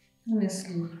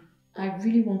 Honestly, I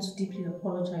really want to deeply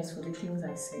apologize for the things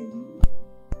I said.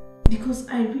 Because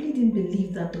I really didn't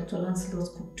believe that Dr. Lancelot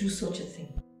could do such a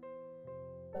thing.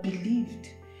 I believed.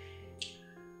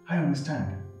 I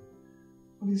understand.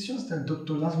 But it's just that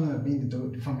Dr. Lancelot has been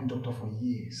the family doctor for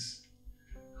years.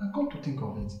 And come to think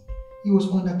of it, he was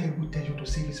under terrible tension to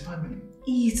save his family.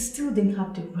 He still didn't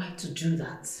have the right to do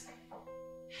that.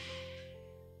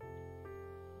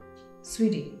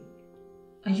 Sweetie,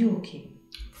 are you okay?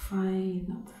 Fine,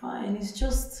 I'm fine. It's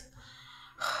just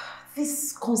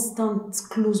this constant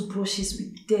close brushes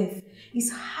with death.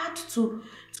 It's hard to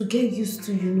get used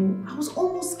to, you know. I was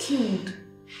almost killed.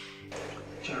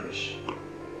 Cherish,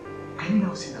 can you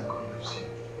now see that God loves you?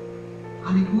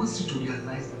 And He wants you to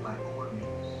realize that by all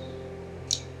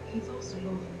means. He does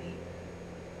love me.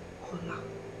 Kola,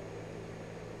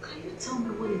 can you tell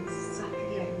me what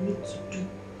exactly I need to do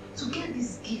to get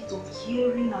this gift of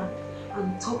hearing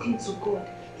and talking to God?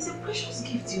 It's a precious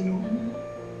gift, you know.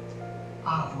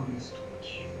 I've always told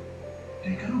you that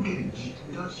you cannot get a gift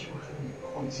without you having a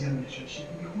quality relationship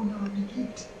with the owner of the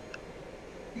gift.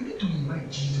 You need to invite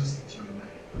Jesus into your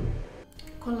life.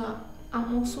 Kola,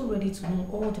 I'm also ready to know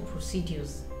all the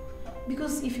procedures.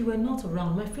 Because if you were not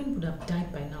around, my friend would have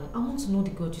died by now. I want to know the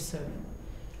God you serve.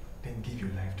 Then give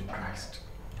your life to Christ.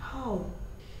 How?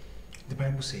 The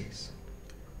Bible says,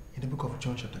 in the book of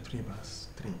John chapter 3 verse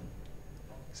 3, it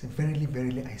says, verily,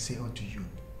 verily, I say unto you,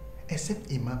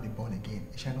 except a man be born again,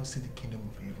 he shall not see the kingdom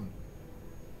of heaven.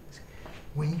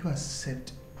 When you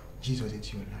accept Jesus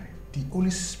into your life, the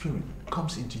Holy Spirit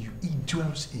comes into you, He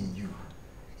dwells in you.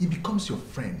 He becomes your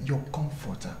friend, your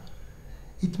comforter.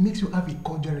 It makes you have a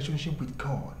cordial relationship with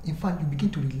God. In fact, you begin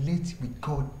to relate with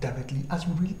God directly as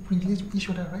we relate with each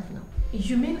other right now.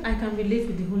 You mean I can relate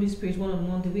with the Holy Spirit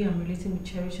one-on-one the way I'm relating with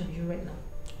Cherish and you right now?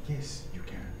 Yes, you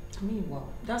can. To me, wow,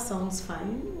 that sounds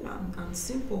fine and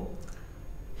simple.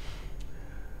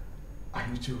 Are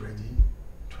you two ready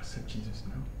to accept Jesus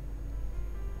now?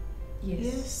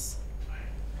 Yes.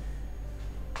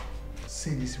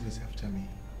 Say these words after me,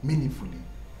 meaningfully.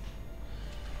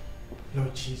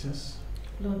 Lord Jesus.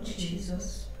 Lord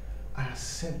Jesus. I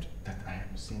accept that I am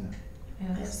a sinner.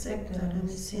 I accept that I'm a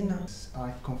sinner.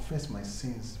 I confess my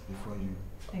sins before you.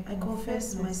 I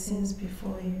confess my sins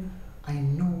before you. I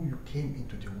know you came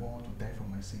into the world to die for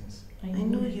my sins. I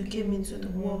know you came into the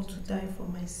world to die for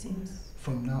my sins.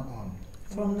 From now on.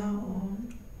 From now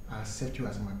on. I accept you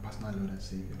as my personal Lord and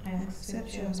Savior. I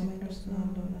accept you as my personal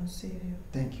Lord and Savior.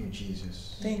 Thank you,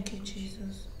 Jesus. Thank you,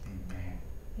 Jesus. Amen.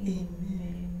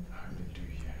 Amen.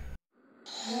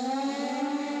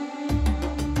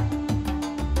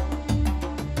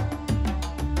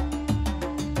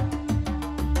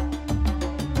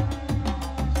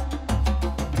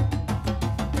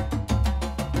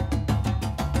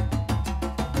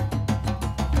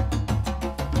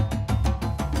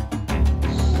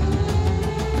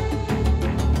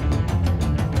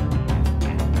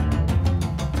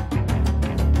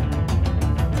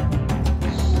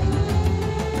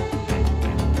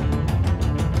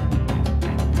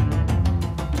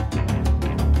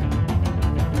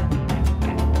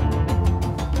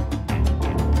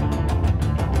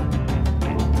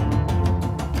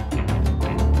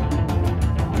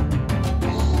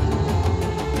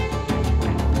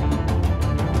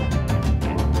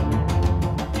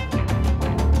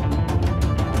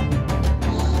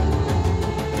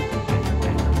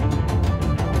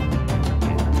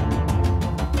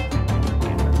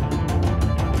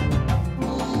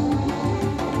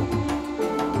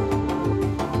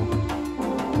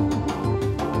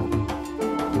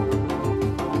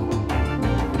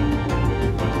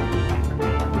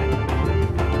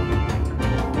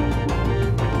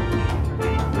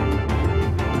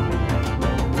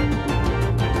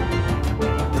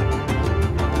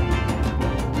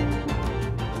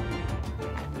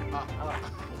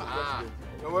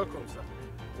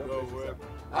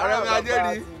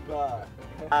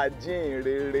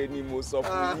 Ajínrere ni mo sọ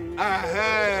fún yín.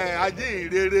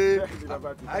 Ajínrere.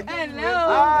 Ajínrere.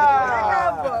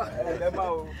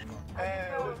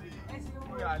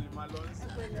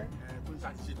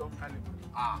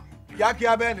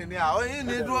 Kíákíá bẹ́ẹ̀ ni àwọn yìí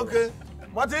ní dúró ke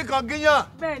wọ́n ti kan gíyàn.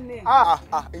 Bẹ́ẹ̀ni.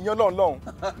 Ìyẹn lọ́hùn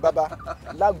bàbá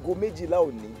láago 12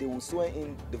 òní they will swear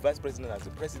in the vice president as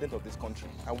the president of this country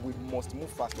and we must move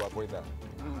fast to avoid that.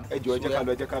 Ẹ jọ̀ọ́ ẹ jẹ́ ká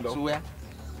lọ ẹ jẹ́ ká lọ.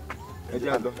 Ẹ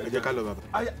jẹ́ ká lọ bàbá.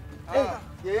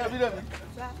 Yẹ̀yẹ́ Abídèmí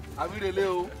Abídèlé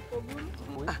o.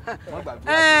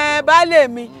 Baálé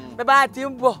mi bàbá ti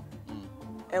ń bọ̀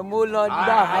ẹ mú lọ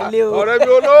gbà wálé o. Ọ̀rẹ́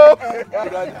mi olóò.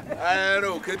 Ẹ̀rọ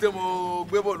òkété mo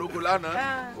gbé bọ̀ lóko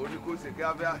lánàá. Oní kò sì kí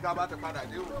a bá ti padà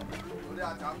dé o. Orí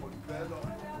àti àpòjù bẹ́ẹ̀ lọ.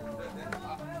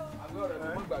 Àbí ọ̀rẹ́ mi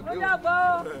mọ̀ gbàgbé o.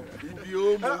 Ibi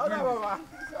ó mo wí.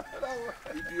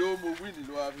 Ibi ó mo wí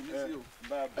nínú àfi mi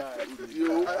sí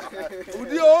o.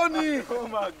 Udi ó ní.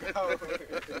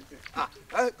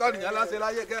 Kọ́nìyàn láṣẹ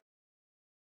láyé kẹ́.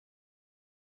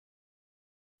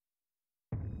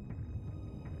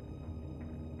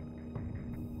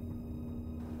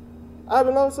 I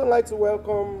would also like to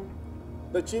welcome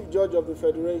the Chief Judge of the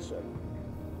Federation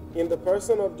in the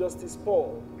person of Justice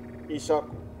Paul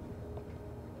Ishaku.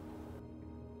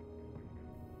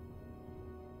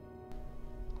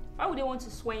 Why would they want to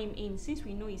swear him in since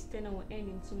we know his tenure will end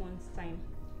in 2 months' time?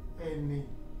 Any.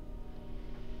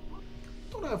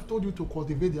 I thought I've told you to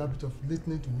cultivate the habit of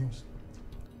listening to news.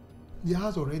 He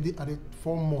has already added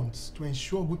 4 months to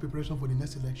ensure good preparation for the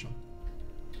next election.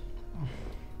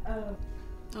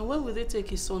 And when will they take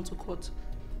his son to court?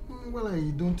 Well, I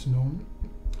don't know.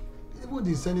 Even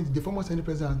the former Senate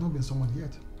president has not been summoned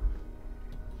yet.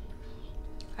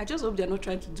 I just hope they're not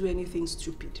trying to do anything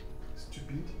stupid.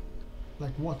 Stupid?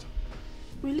 Like what?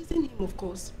 Releasing him, of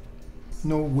course.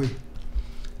 No way.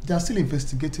 They are still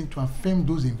investigating to affirm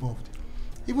those involved.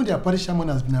 Even their party chairman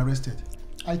has been arrested.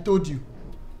 I told you,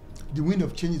 the wind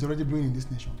of change is already blowing in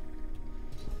this nation.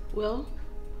 Well,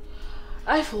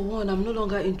 I, for one, am no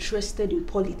longer interested in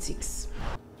politics.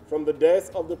 From the death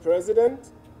of the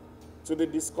president to the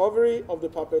discovery of the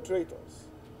perpetrators,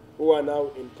 who are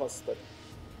now in custody.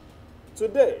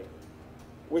 Today,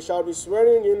 we shall be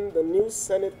swearing in the new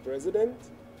Senate president,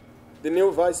 the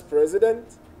new vice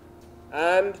president,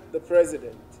 and the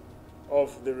president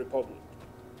of the republic.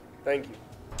 Thank you.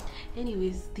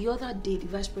 Anyways, the other day, the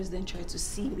vice president tried to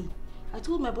see me. I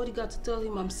told my bodyguard to tell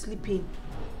him I'm sleeping.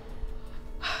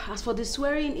 As for the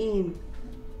swearing in,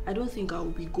 I don't think I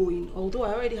will be going, although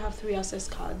I already have 3 access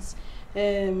cards.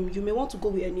 You may want to go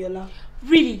with Eniola.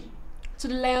 Really? to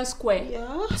the Lion Square.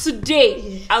 Yeah. Today,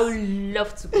 yes. I would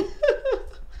love to go.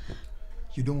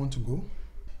 You don't want to go?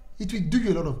 It will do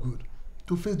you a lot of good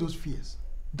to face those fears,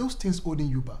 those things holding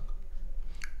you back.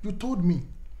 You told me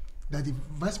that the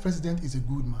vice president is a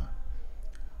good man,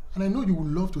 and I know you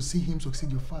would love to see him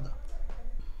succeed your father.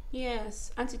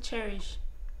 Yes, Auntie Cherish,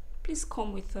 please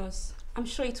come with us. I'm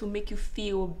sure it will make you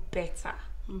feel better.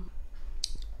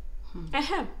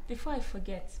 Before I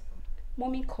forget,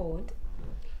 Mommy called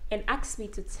and asked me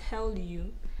to tell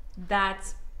you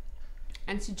that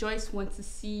Auntie Joyce wants to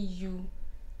see you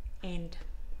and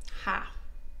her.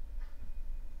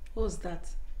 What's that?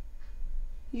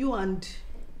 You and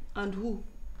who?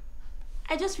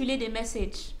 I just relayed a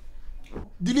message.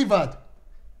 Delivered.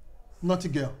 Naughty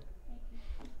girl.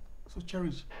 So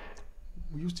Cherish,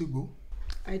 will you still go?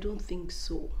 I don't think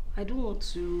so. I don't want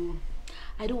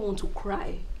to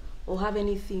cry or have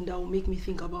anything that will make me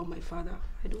think about my father.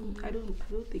 I don't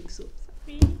think so.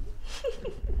 Sorry.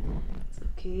 It's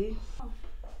okay.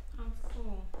 I'm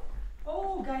full.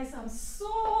 Oh guys, I'm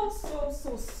so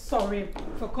sorry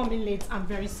for coming late. I'm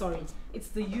very sorry. It's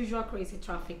the usual crazy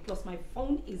traffic, plus my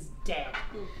phone is dead.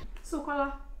 So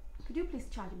Kola, could you please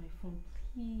charge my phone,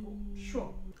 please?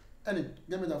 Sure. Ellie,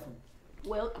 get me that phone.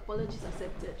 Well, apologies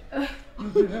accepted.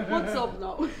 What's up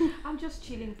now? I'm just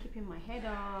chilling, keeping my head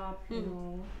up, you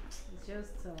know. It's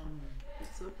just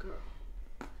it's okay.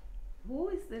 Who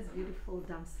is this beautiful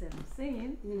damsel I'm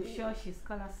saying? I'm sure she's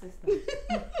Kola's sister.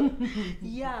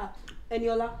 Yeah,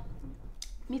 Eniola.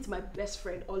 Meet my best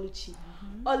friend Oluchi.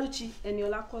 Oluchi,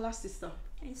 Eniola, Kola's sister.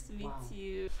 Nice to meet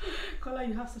you. Kola,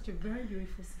 you have such a very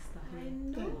beautiful sister. I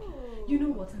know. You know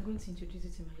what? I'm going to introduce you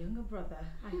to my younger brother.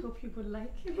 I hope you would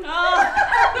like him.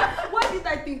 Why did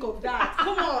I think of that?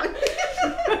 Come on.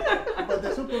 But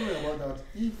there's no problem about that.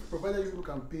 If provided you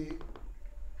can pay.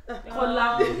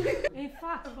 Kola. In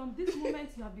fact, from this moment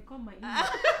you have become my in-law.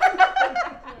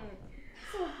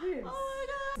 So babes. Oh my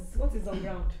God. What is on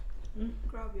ground?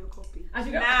 Grab your copy. I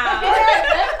should now.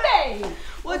 Hey.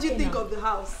 What do you think of the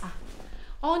house?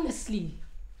 Honestly,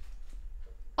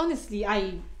 well,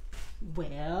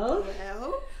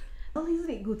 isn't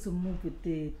it good to move with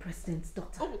the president's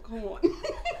daughter? Oh, come on.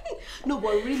 No,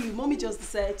 but really, Mommy just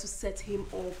decided to set him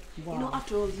up. Wow. You know,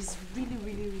 after all, he's really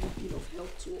been of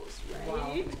help to us, right?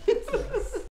 Wow.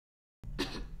 Yes.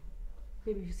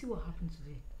 Baby, you see what happened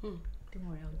today? Don't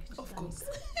worry, I'll get you. Of course.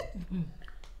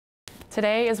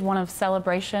 Today is one of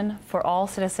celebration for all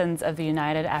citizens of the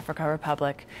United Africa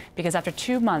Republic because after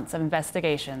 2 months of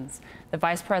investigations, the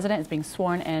Vice President is being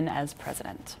sworn in as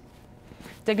President.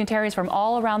 Dignitaries from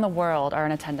all around the world are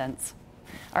in attendance.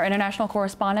 Our international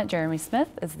correspondent, Jeremy Smith,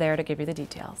 is there to give you the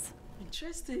details.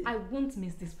 Interesting. I won't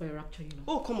miss this for a rapture, you know.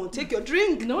 Oh, come on, take your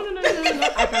drink. No. I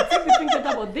can take the drink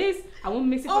later, but this, I won't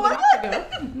miss it for the rapture, girl.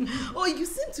 Oh, you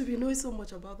seem to be knowing so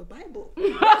much about the Bible.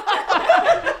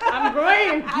 I'm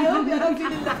growing. I hope you're not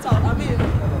feeling left out. I mean...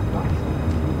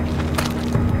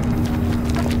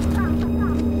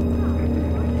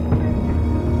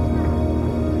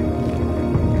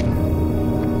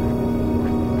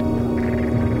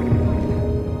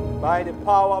 By the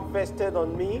power vested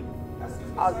on me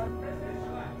as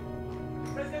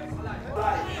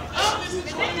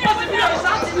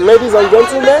Ladies and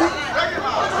gentlemen,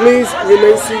 please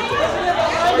remain seated.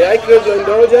 May I crave your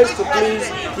indulgence to please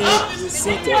keep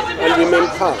seated and remain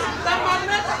calm.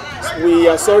 We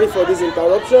are sorry for this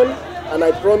interruption, and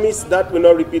I promise that will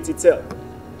not repeat itself.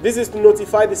 This is to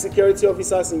notify the security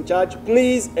officers in charge.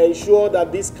 Please ensure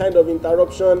that this kind of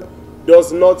interruption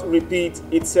does not repeat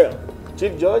itself.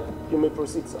 Chief Judge, you may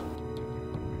proceed, sir.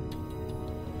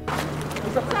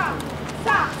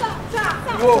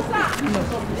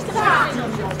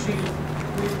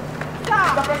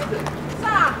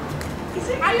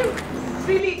 Are you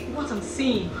really what I'm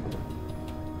seeing?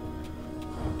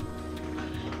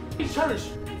 Cherish.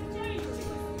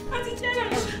 Auntie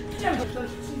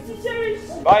Cherish.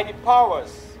 By the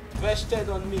powers vested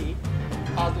on me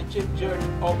as the Chief Judge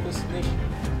of this nation,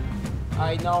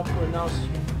 I now pronounce you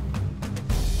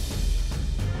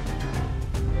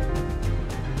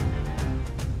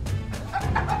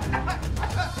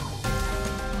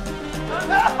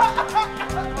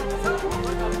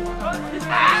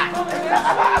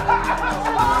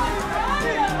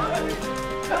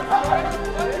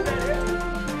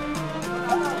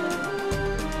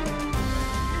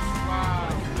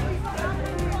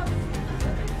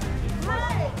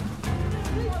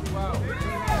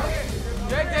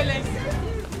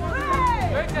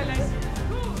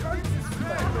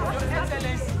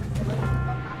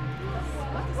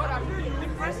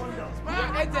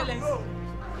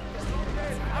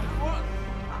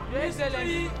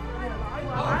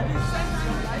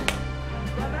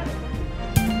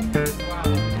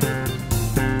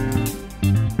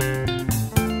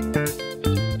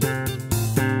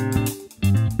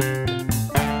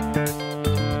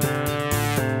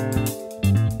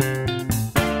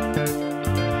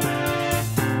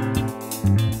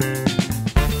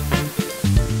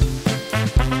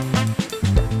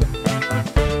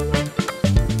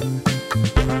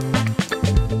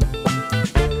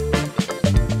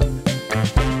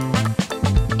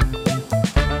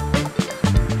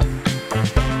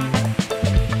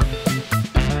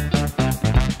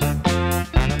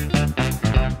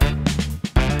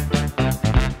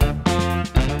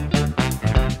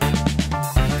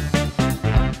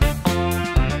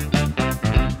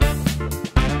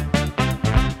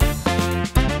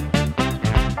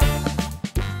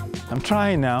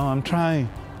Trying now, I'm trying.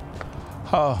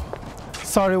 Oh,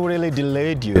 sorry we really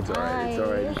delayed you. It's all right, it's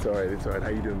all right, it's all right, it's all right. How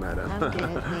you doing, madam? I'm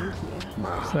good, thank you.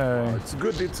 Wow.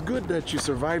 Sorry. It's good that you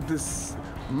survived this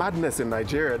madness in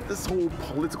Nigeria, this whole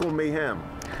political mayhem.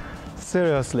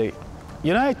 Seriously,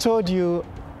 you know I told you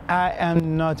I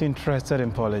am not interested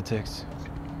in politics.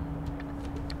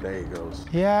 There he goes.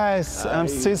 Yes, I'm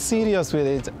still serious with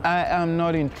it. I am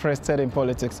not interested in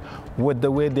politics with the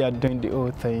way they are doing the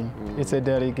whole thing. It's a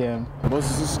dirty game. Well,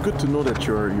 it's good to know that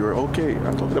you're okay.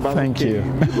 I'm talking about Thank okay. you.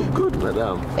 You look good,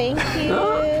 madam. Thank you.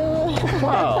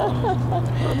 Wow.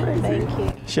 Amazing. Thank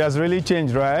you. She has really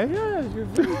changed, right? Yeah,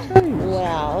 you've really changed.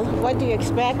 Well, what do you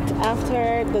expect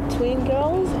after the twin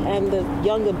girls and the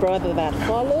younger brother that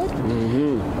followed?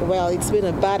 Well, it's been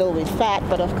a battle with fat,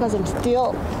 but of course I'm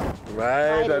still...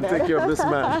 Right, I'm thinking of this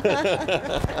man.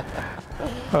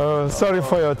 Sorry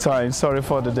for your time. Sorry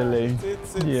for the delay.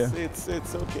 It's okay.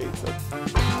 It's okay.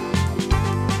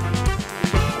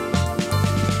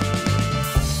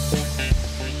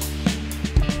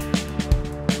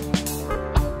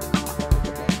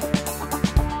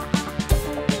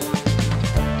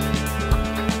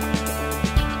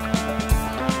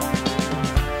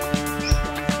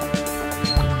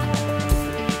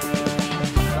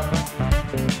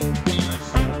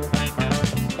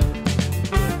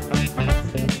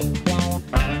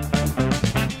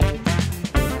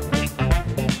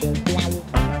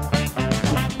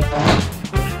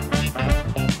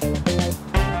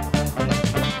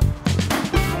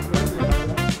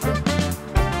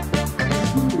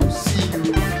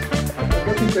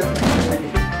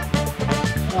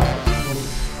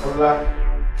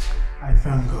 I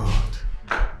thank God.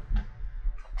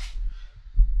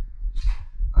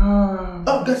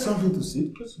 Oh, get something to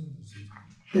see. Get something to see.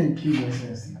 Thank you,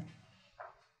 Excellency.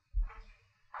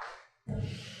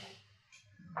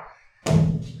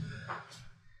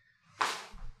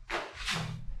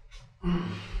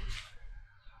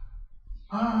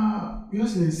 Your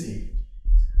Excellency,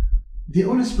 the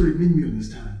Holy Spirit made me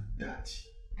understand that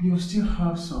you still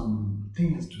have some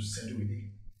things to settle with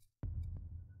him.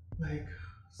 Like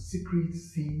secret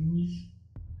things,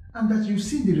 and that you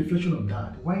see the reflection of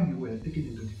that while you were taken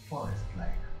into the forest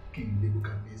like King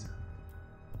Nebuchadnezzar.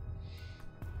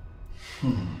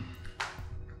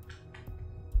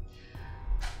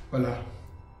 Well,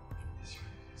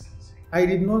 I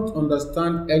did not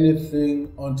understand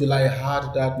anything until I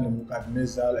had that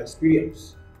Nebuchadnezzar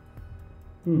experience.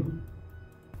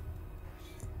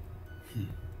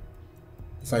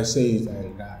 If I say it,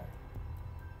 I'll die.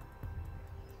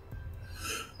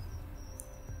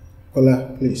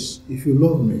 Kola, please, if you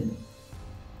love me,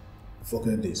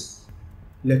 forget this.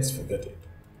 Let's forget it.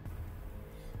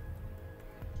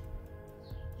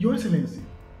 Your Excellency,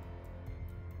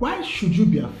 why should you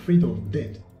be afraid of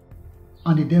death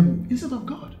and the devil instead of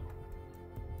God?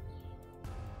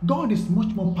 God is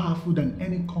much more powerful than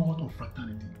any court of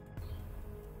fraternity.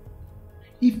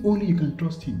 If only you can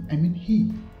trust him, I mean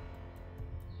he,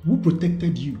 who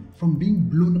protected you from being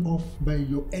blown off by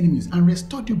your enemies and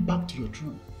restored you back to your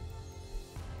throne.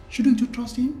 Shouldn't you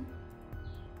trust him?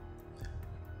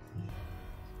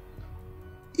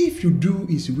 If you do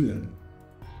his will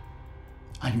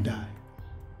and you die,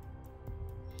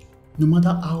 no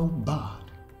matter how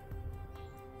bad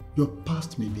your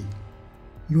past may be,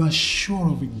 you are sure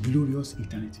of a glorious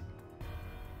eternity.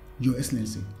 Your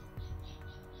Excellency,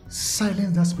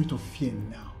 silence that spirit of fear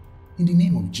now in the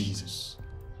name of Jesus.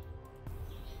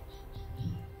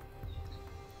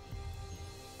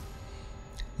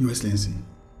 Your Excellency,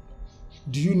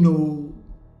 do you know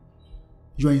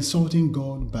you are insulting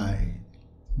God by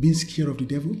being scared of the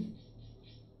devil?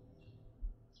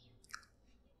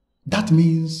 That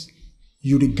means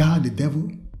you regard the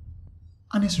devil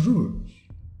and his rules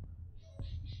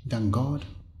than God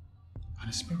and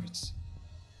his spirits.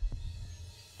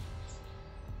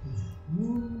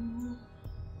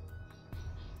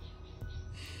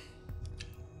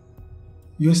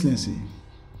 Your Excellency,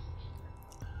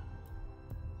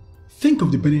 think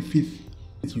of the benefit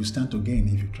that you stand to gain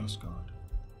if you trust God.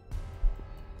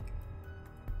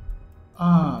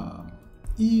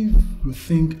 If you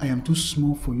think I am too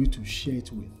small for you to share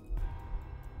it with,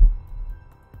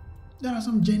 there are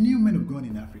some genuine men of God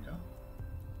in Africa.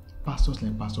 Pastors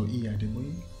like Pastor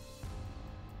Adeaga,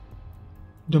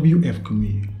 W.F.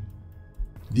 Kumi,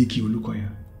 D.K.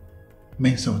 Olukoya,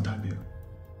 Mensa Otabio.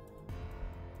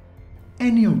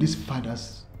 Any of these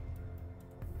fathers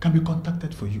can be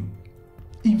contacted for you.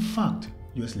 In fact,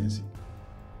 Your Excellency,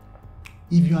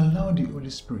 if you allow the Holy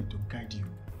Spirit to guide you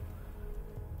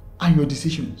and your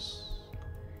decisions,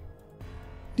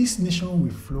 this nation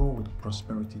will flow with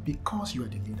prosperity because you are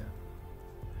the leader.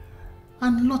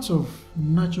 And lots of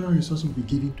natural resources will be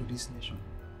given to this nation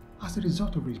as a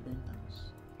result of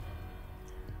repentance.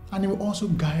 And it will also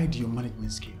guide your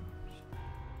management skills.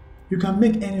 You can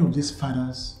make any of these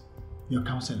fathers your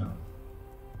counselor.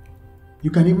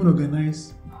 You can even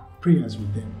organize prayers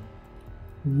with them.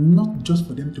 Not just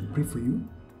for them to pray for you,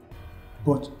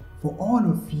 but for all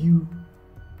of you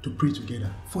to pray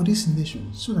together for this nation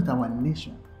so that our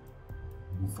nation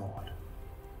will move forward.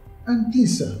 And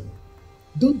please, sir,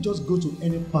 don't just go to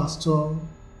any pastor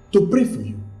to pray for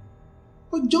you,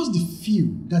 but just the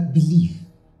few that believe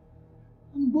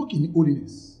and walk in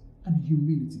holiness and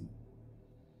humility.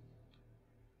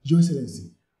 Your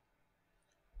Excellency,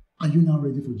 are you now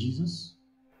ready for Jesus?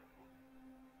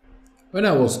 When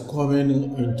I was coming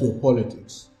into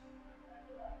politics,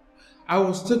 I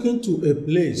was taken to a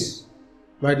place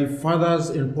by the fathers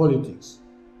in politics.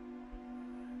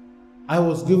 I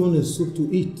was given a soup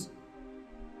to eat,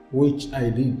 which I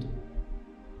did.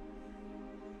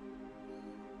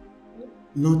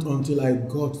 Not until I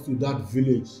got to that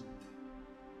village,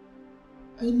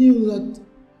 I knew that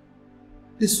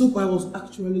the soup I was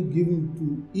actually given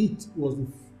to eat was the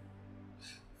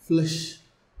flesh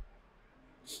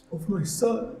of my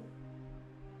son.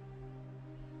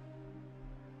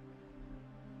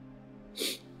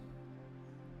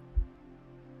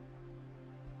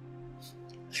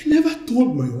 I never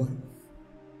told my wife.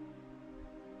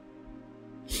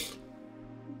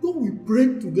 Though we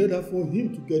prayed together for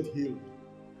him to get healed.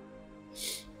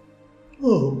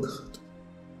 Oh God.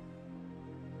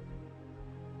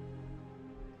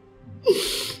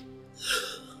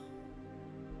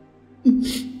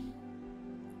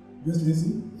 Just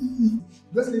listen.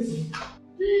 Just listen.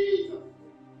 Jesus.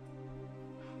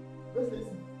 Just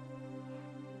listen.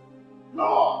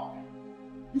 Lord,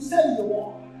 you said in your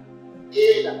word,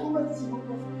 he that confesses your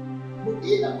prophet, but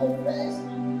he that confesses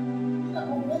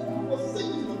and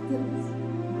forsakes your goodness,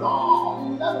 Lord, in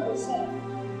the name of your Son,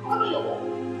 honor your word.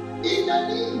 In the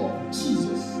name of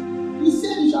Jesus, you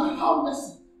said you shall have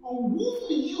mercy on whom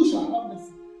you shall have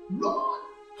mercy. Lord,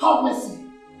 have mercy.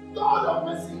 God of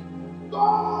mercy.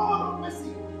 God of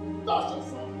mercy, touch your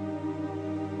son.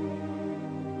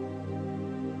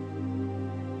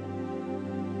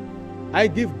 I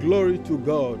give glory to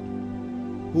God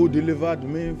who delivered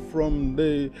me from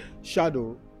the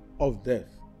shadow of death.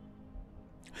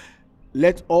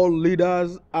 Let all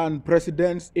leaders and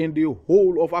presidents in the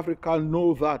whole of Africa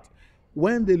know that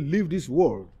when they leave this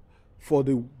world for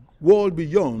the world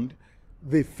beyond,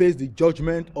 they face the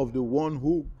judgment of the one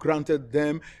who granted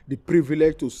them the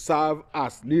privilege to serve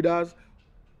as leaders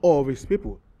of his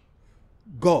people,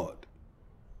 God.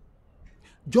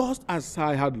 Just as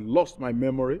I had lost my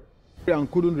memory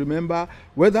and couldn't remember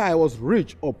whether I was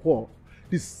rich or poor,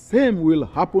 the same will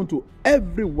happen to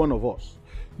every one of us,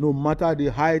 no matter the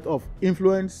height of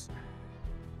influence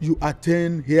you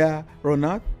attain here on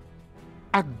earth.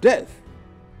 At death,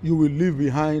 you will leave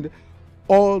behind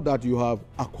all that you have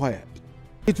acquired.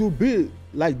 It will be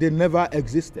like they never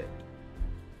existed.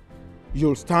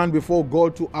 You'll stand before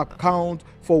God to account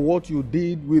for what you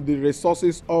did with the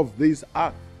resources of this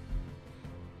earth.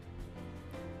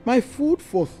 My food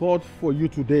for thought for you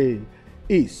today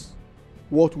is,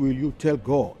 what will you tell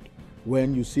God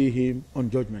when you see him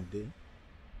on Judgment Day?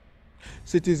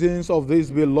 Citizens of this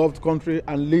beloved country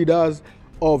and leaders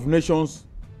of nations,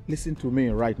 listen to me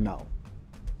right now.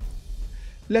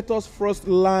 Let us first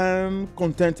learn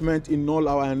contentment in all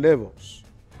our endeavors.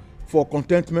 For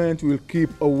contentment will keep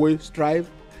away strife,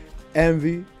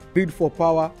 envy, greed for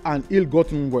power, and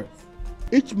ill-gotten wealth.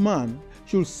 Each man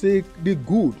should seek the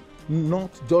good, not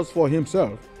just for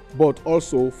himself, but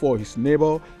also for his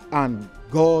neighbor, and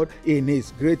God in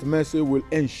his great mercy will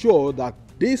ensure that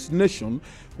this nation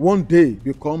one day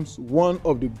becomes one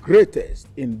of the greatest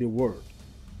in the world.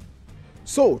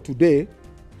 So today,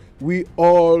 we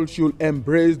all should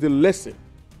embrace the lesson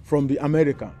from the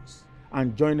Americans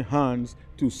and join hands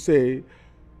to say,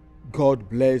 God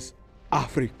bless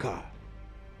Africa.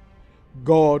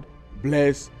 God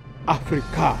bless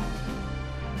Africa.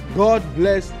 God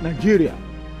bless Nigeria.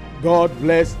 God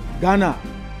bless Ghana.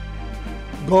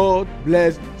 God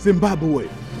bless Zimbabwe.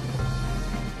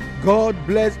 God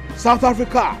bless South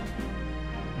Africa.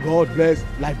 God bless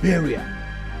Liberia.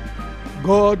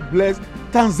 God bless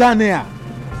Tanzania.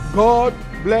 God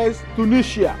bless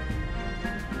Tunisia.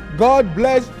 God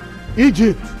bless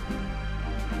Egypt.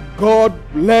 God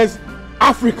bless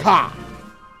Africa.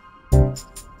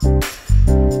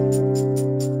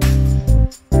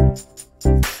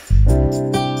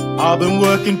 I've been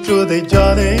working through the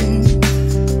journey.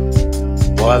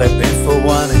 What a painful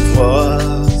one it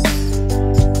was.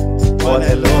 What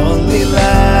a lonely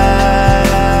life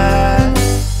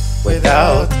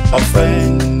without a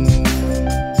friend.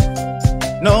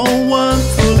 No one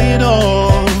to lean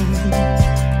on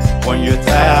when you're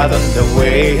tired on the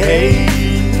way.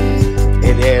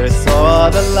 And there is all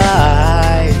the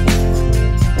light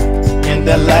in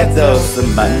the light of the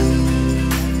man.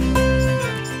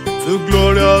 Too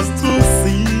glorious to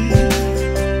see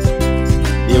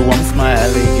the one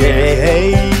smiling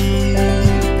gay.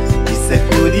 He said,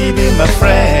 could he be my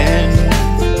friend?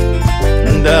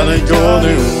 And then he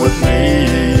journey with me.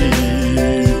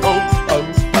 Oh, oh,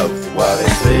 oh, what a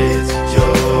sweet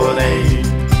journey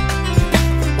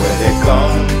with a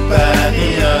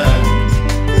companion,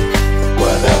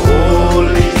 with the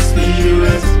Holy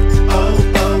Spirit. Oh,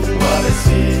 oh, what a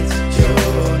sweet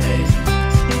journey.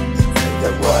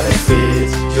 What a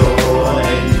sweet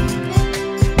journey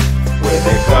with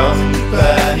a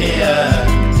companion,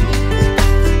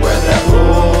 with the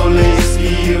Holy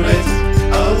Spirit.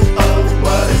 Oh, oh,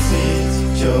 what a sweet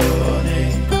journey.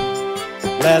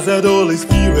 Blessed Holy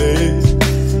Spirit,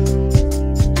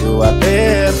 you are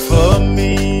there for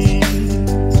me.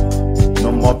 No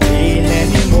more pain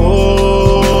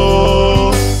anymore.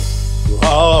 You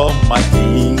are my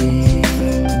King.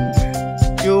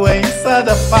 You are inside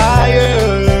the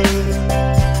fire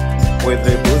with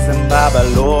the bosom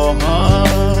Babylon.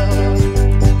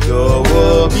 You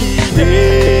will be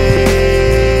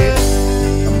there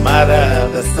no matter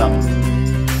the sun.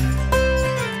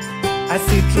 I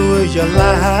see through your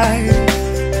light.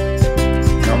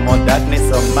 No more darkness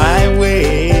on my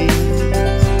way.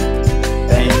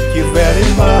 Thank you very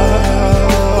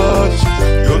much.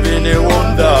 You've been a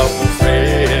wonderful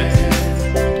friend.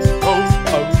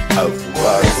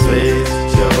 What a sweet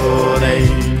journey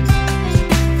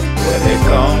with a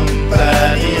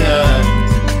companion,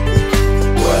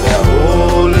 with the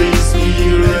Holy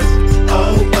Spirit.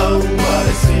 Oh, oh, what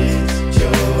a sweet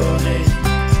journey.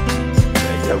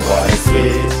 What a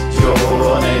sweet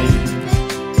journey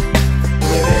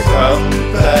with a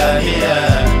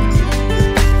companion,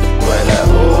 with the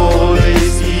Holy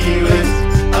Spirit.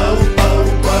 Oh, oh,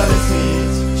 what a sweet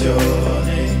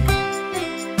journey.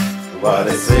 What a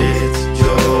sweet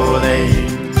journey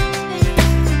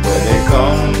with a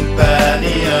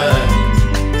companion,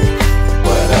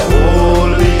 with the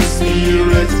Holy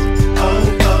Spirit. Oh,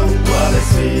 oh, what a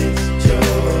sweet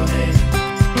journey.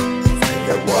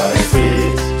 What a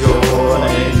sweet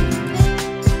journey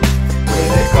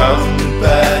with a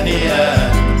companion,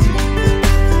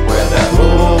 with the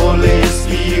Holy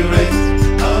Spirit.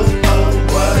 Oh, oh,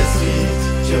 what a sweet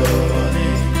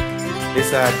journey. This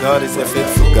our God is a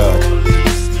faithful God.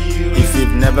 If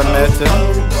you've never met him,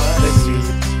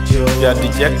 you are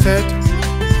dejected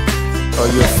or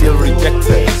you feel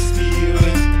rejected,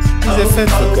 he's a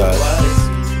faithful God.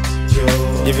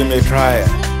 Give him a try.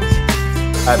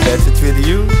 I bet it with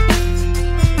you,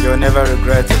 you'll never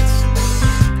regret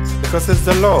it. Because it's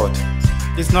the Lord.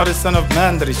 He's not the Son of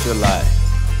Man that he should lie,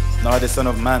 nor the Son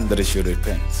of Man that he should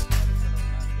repent.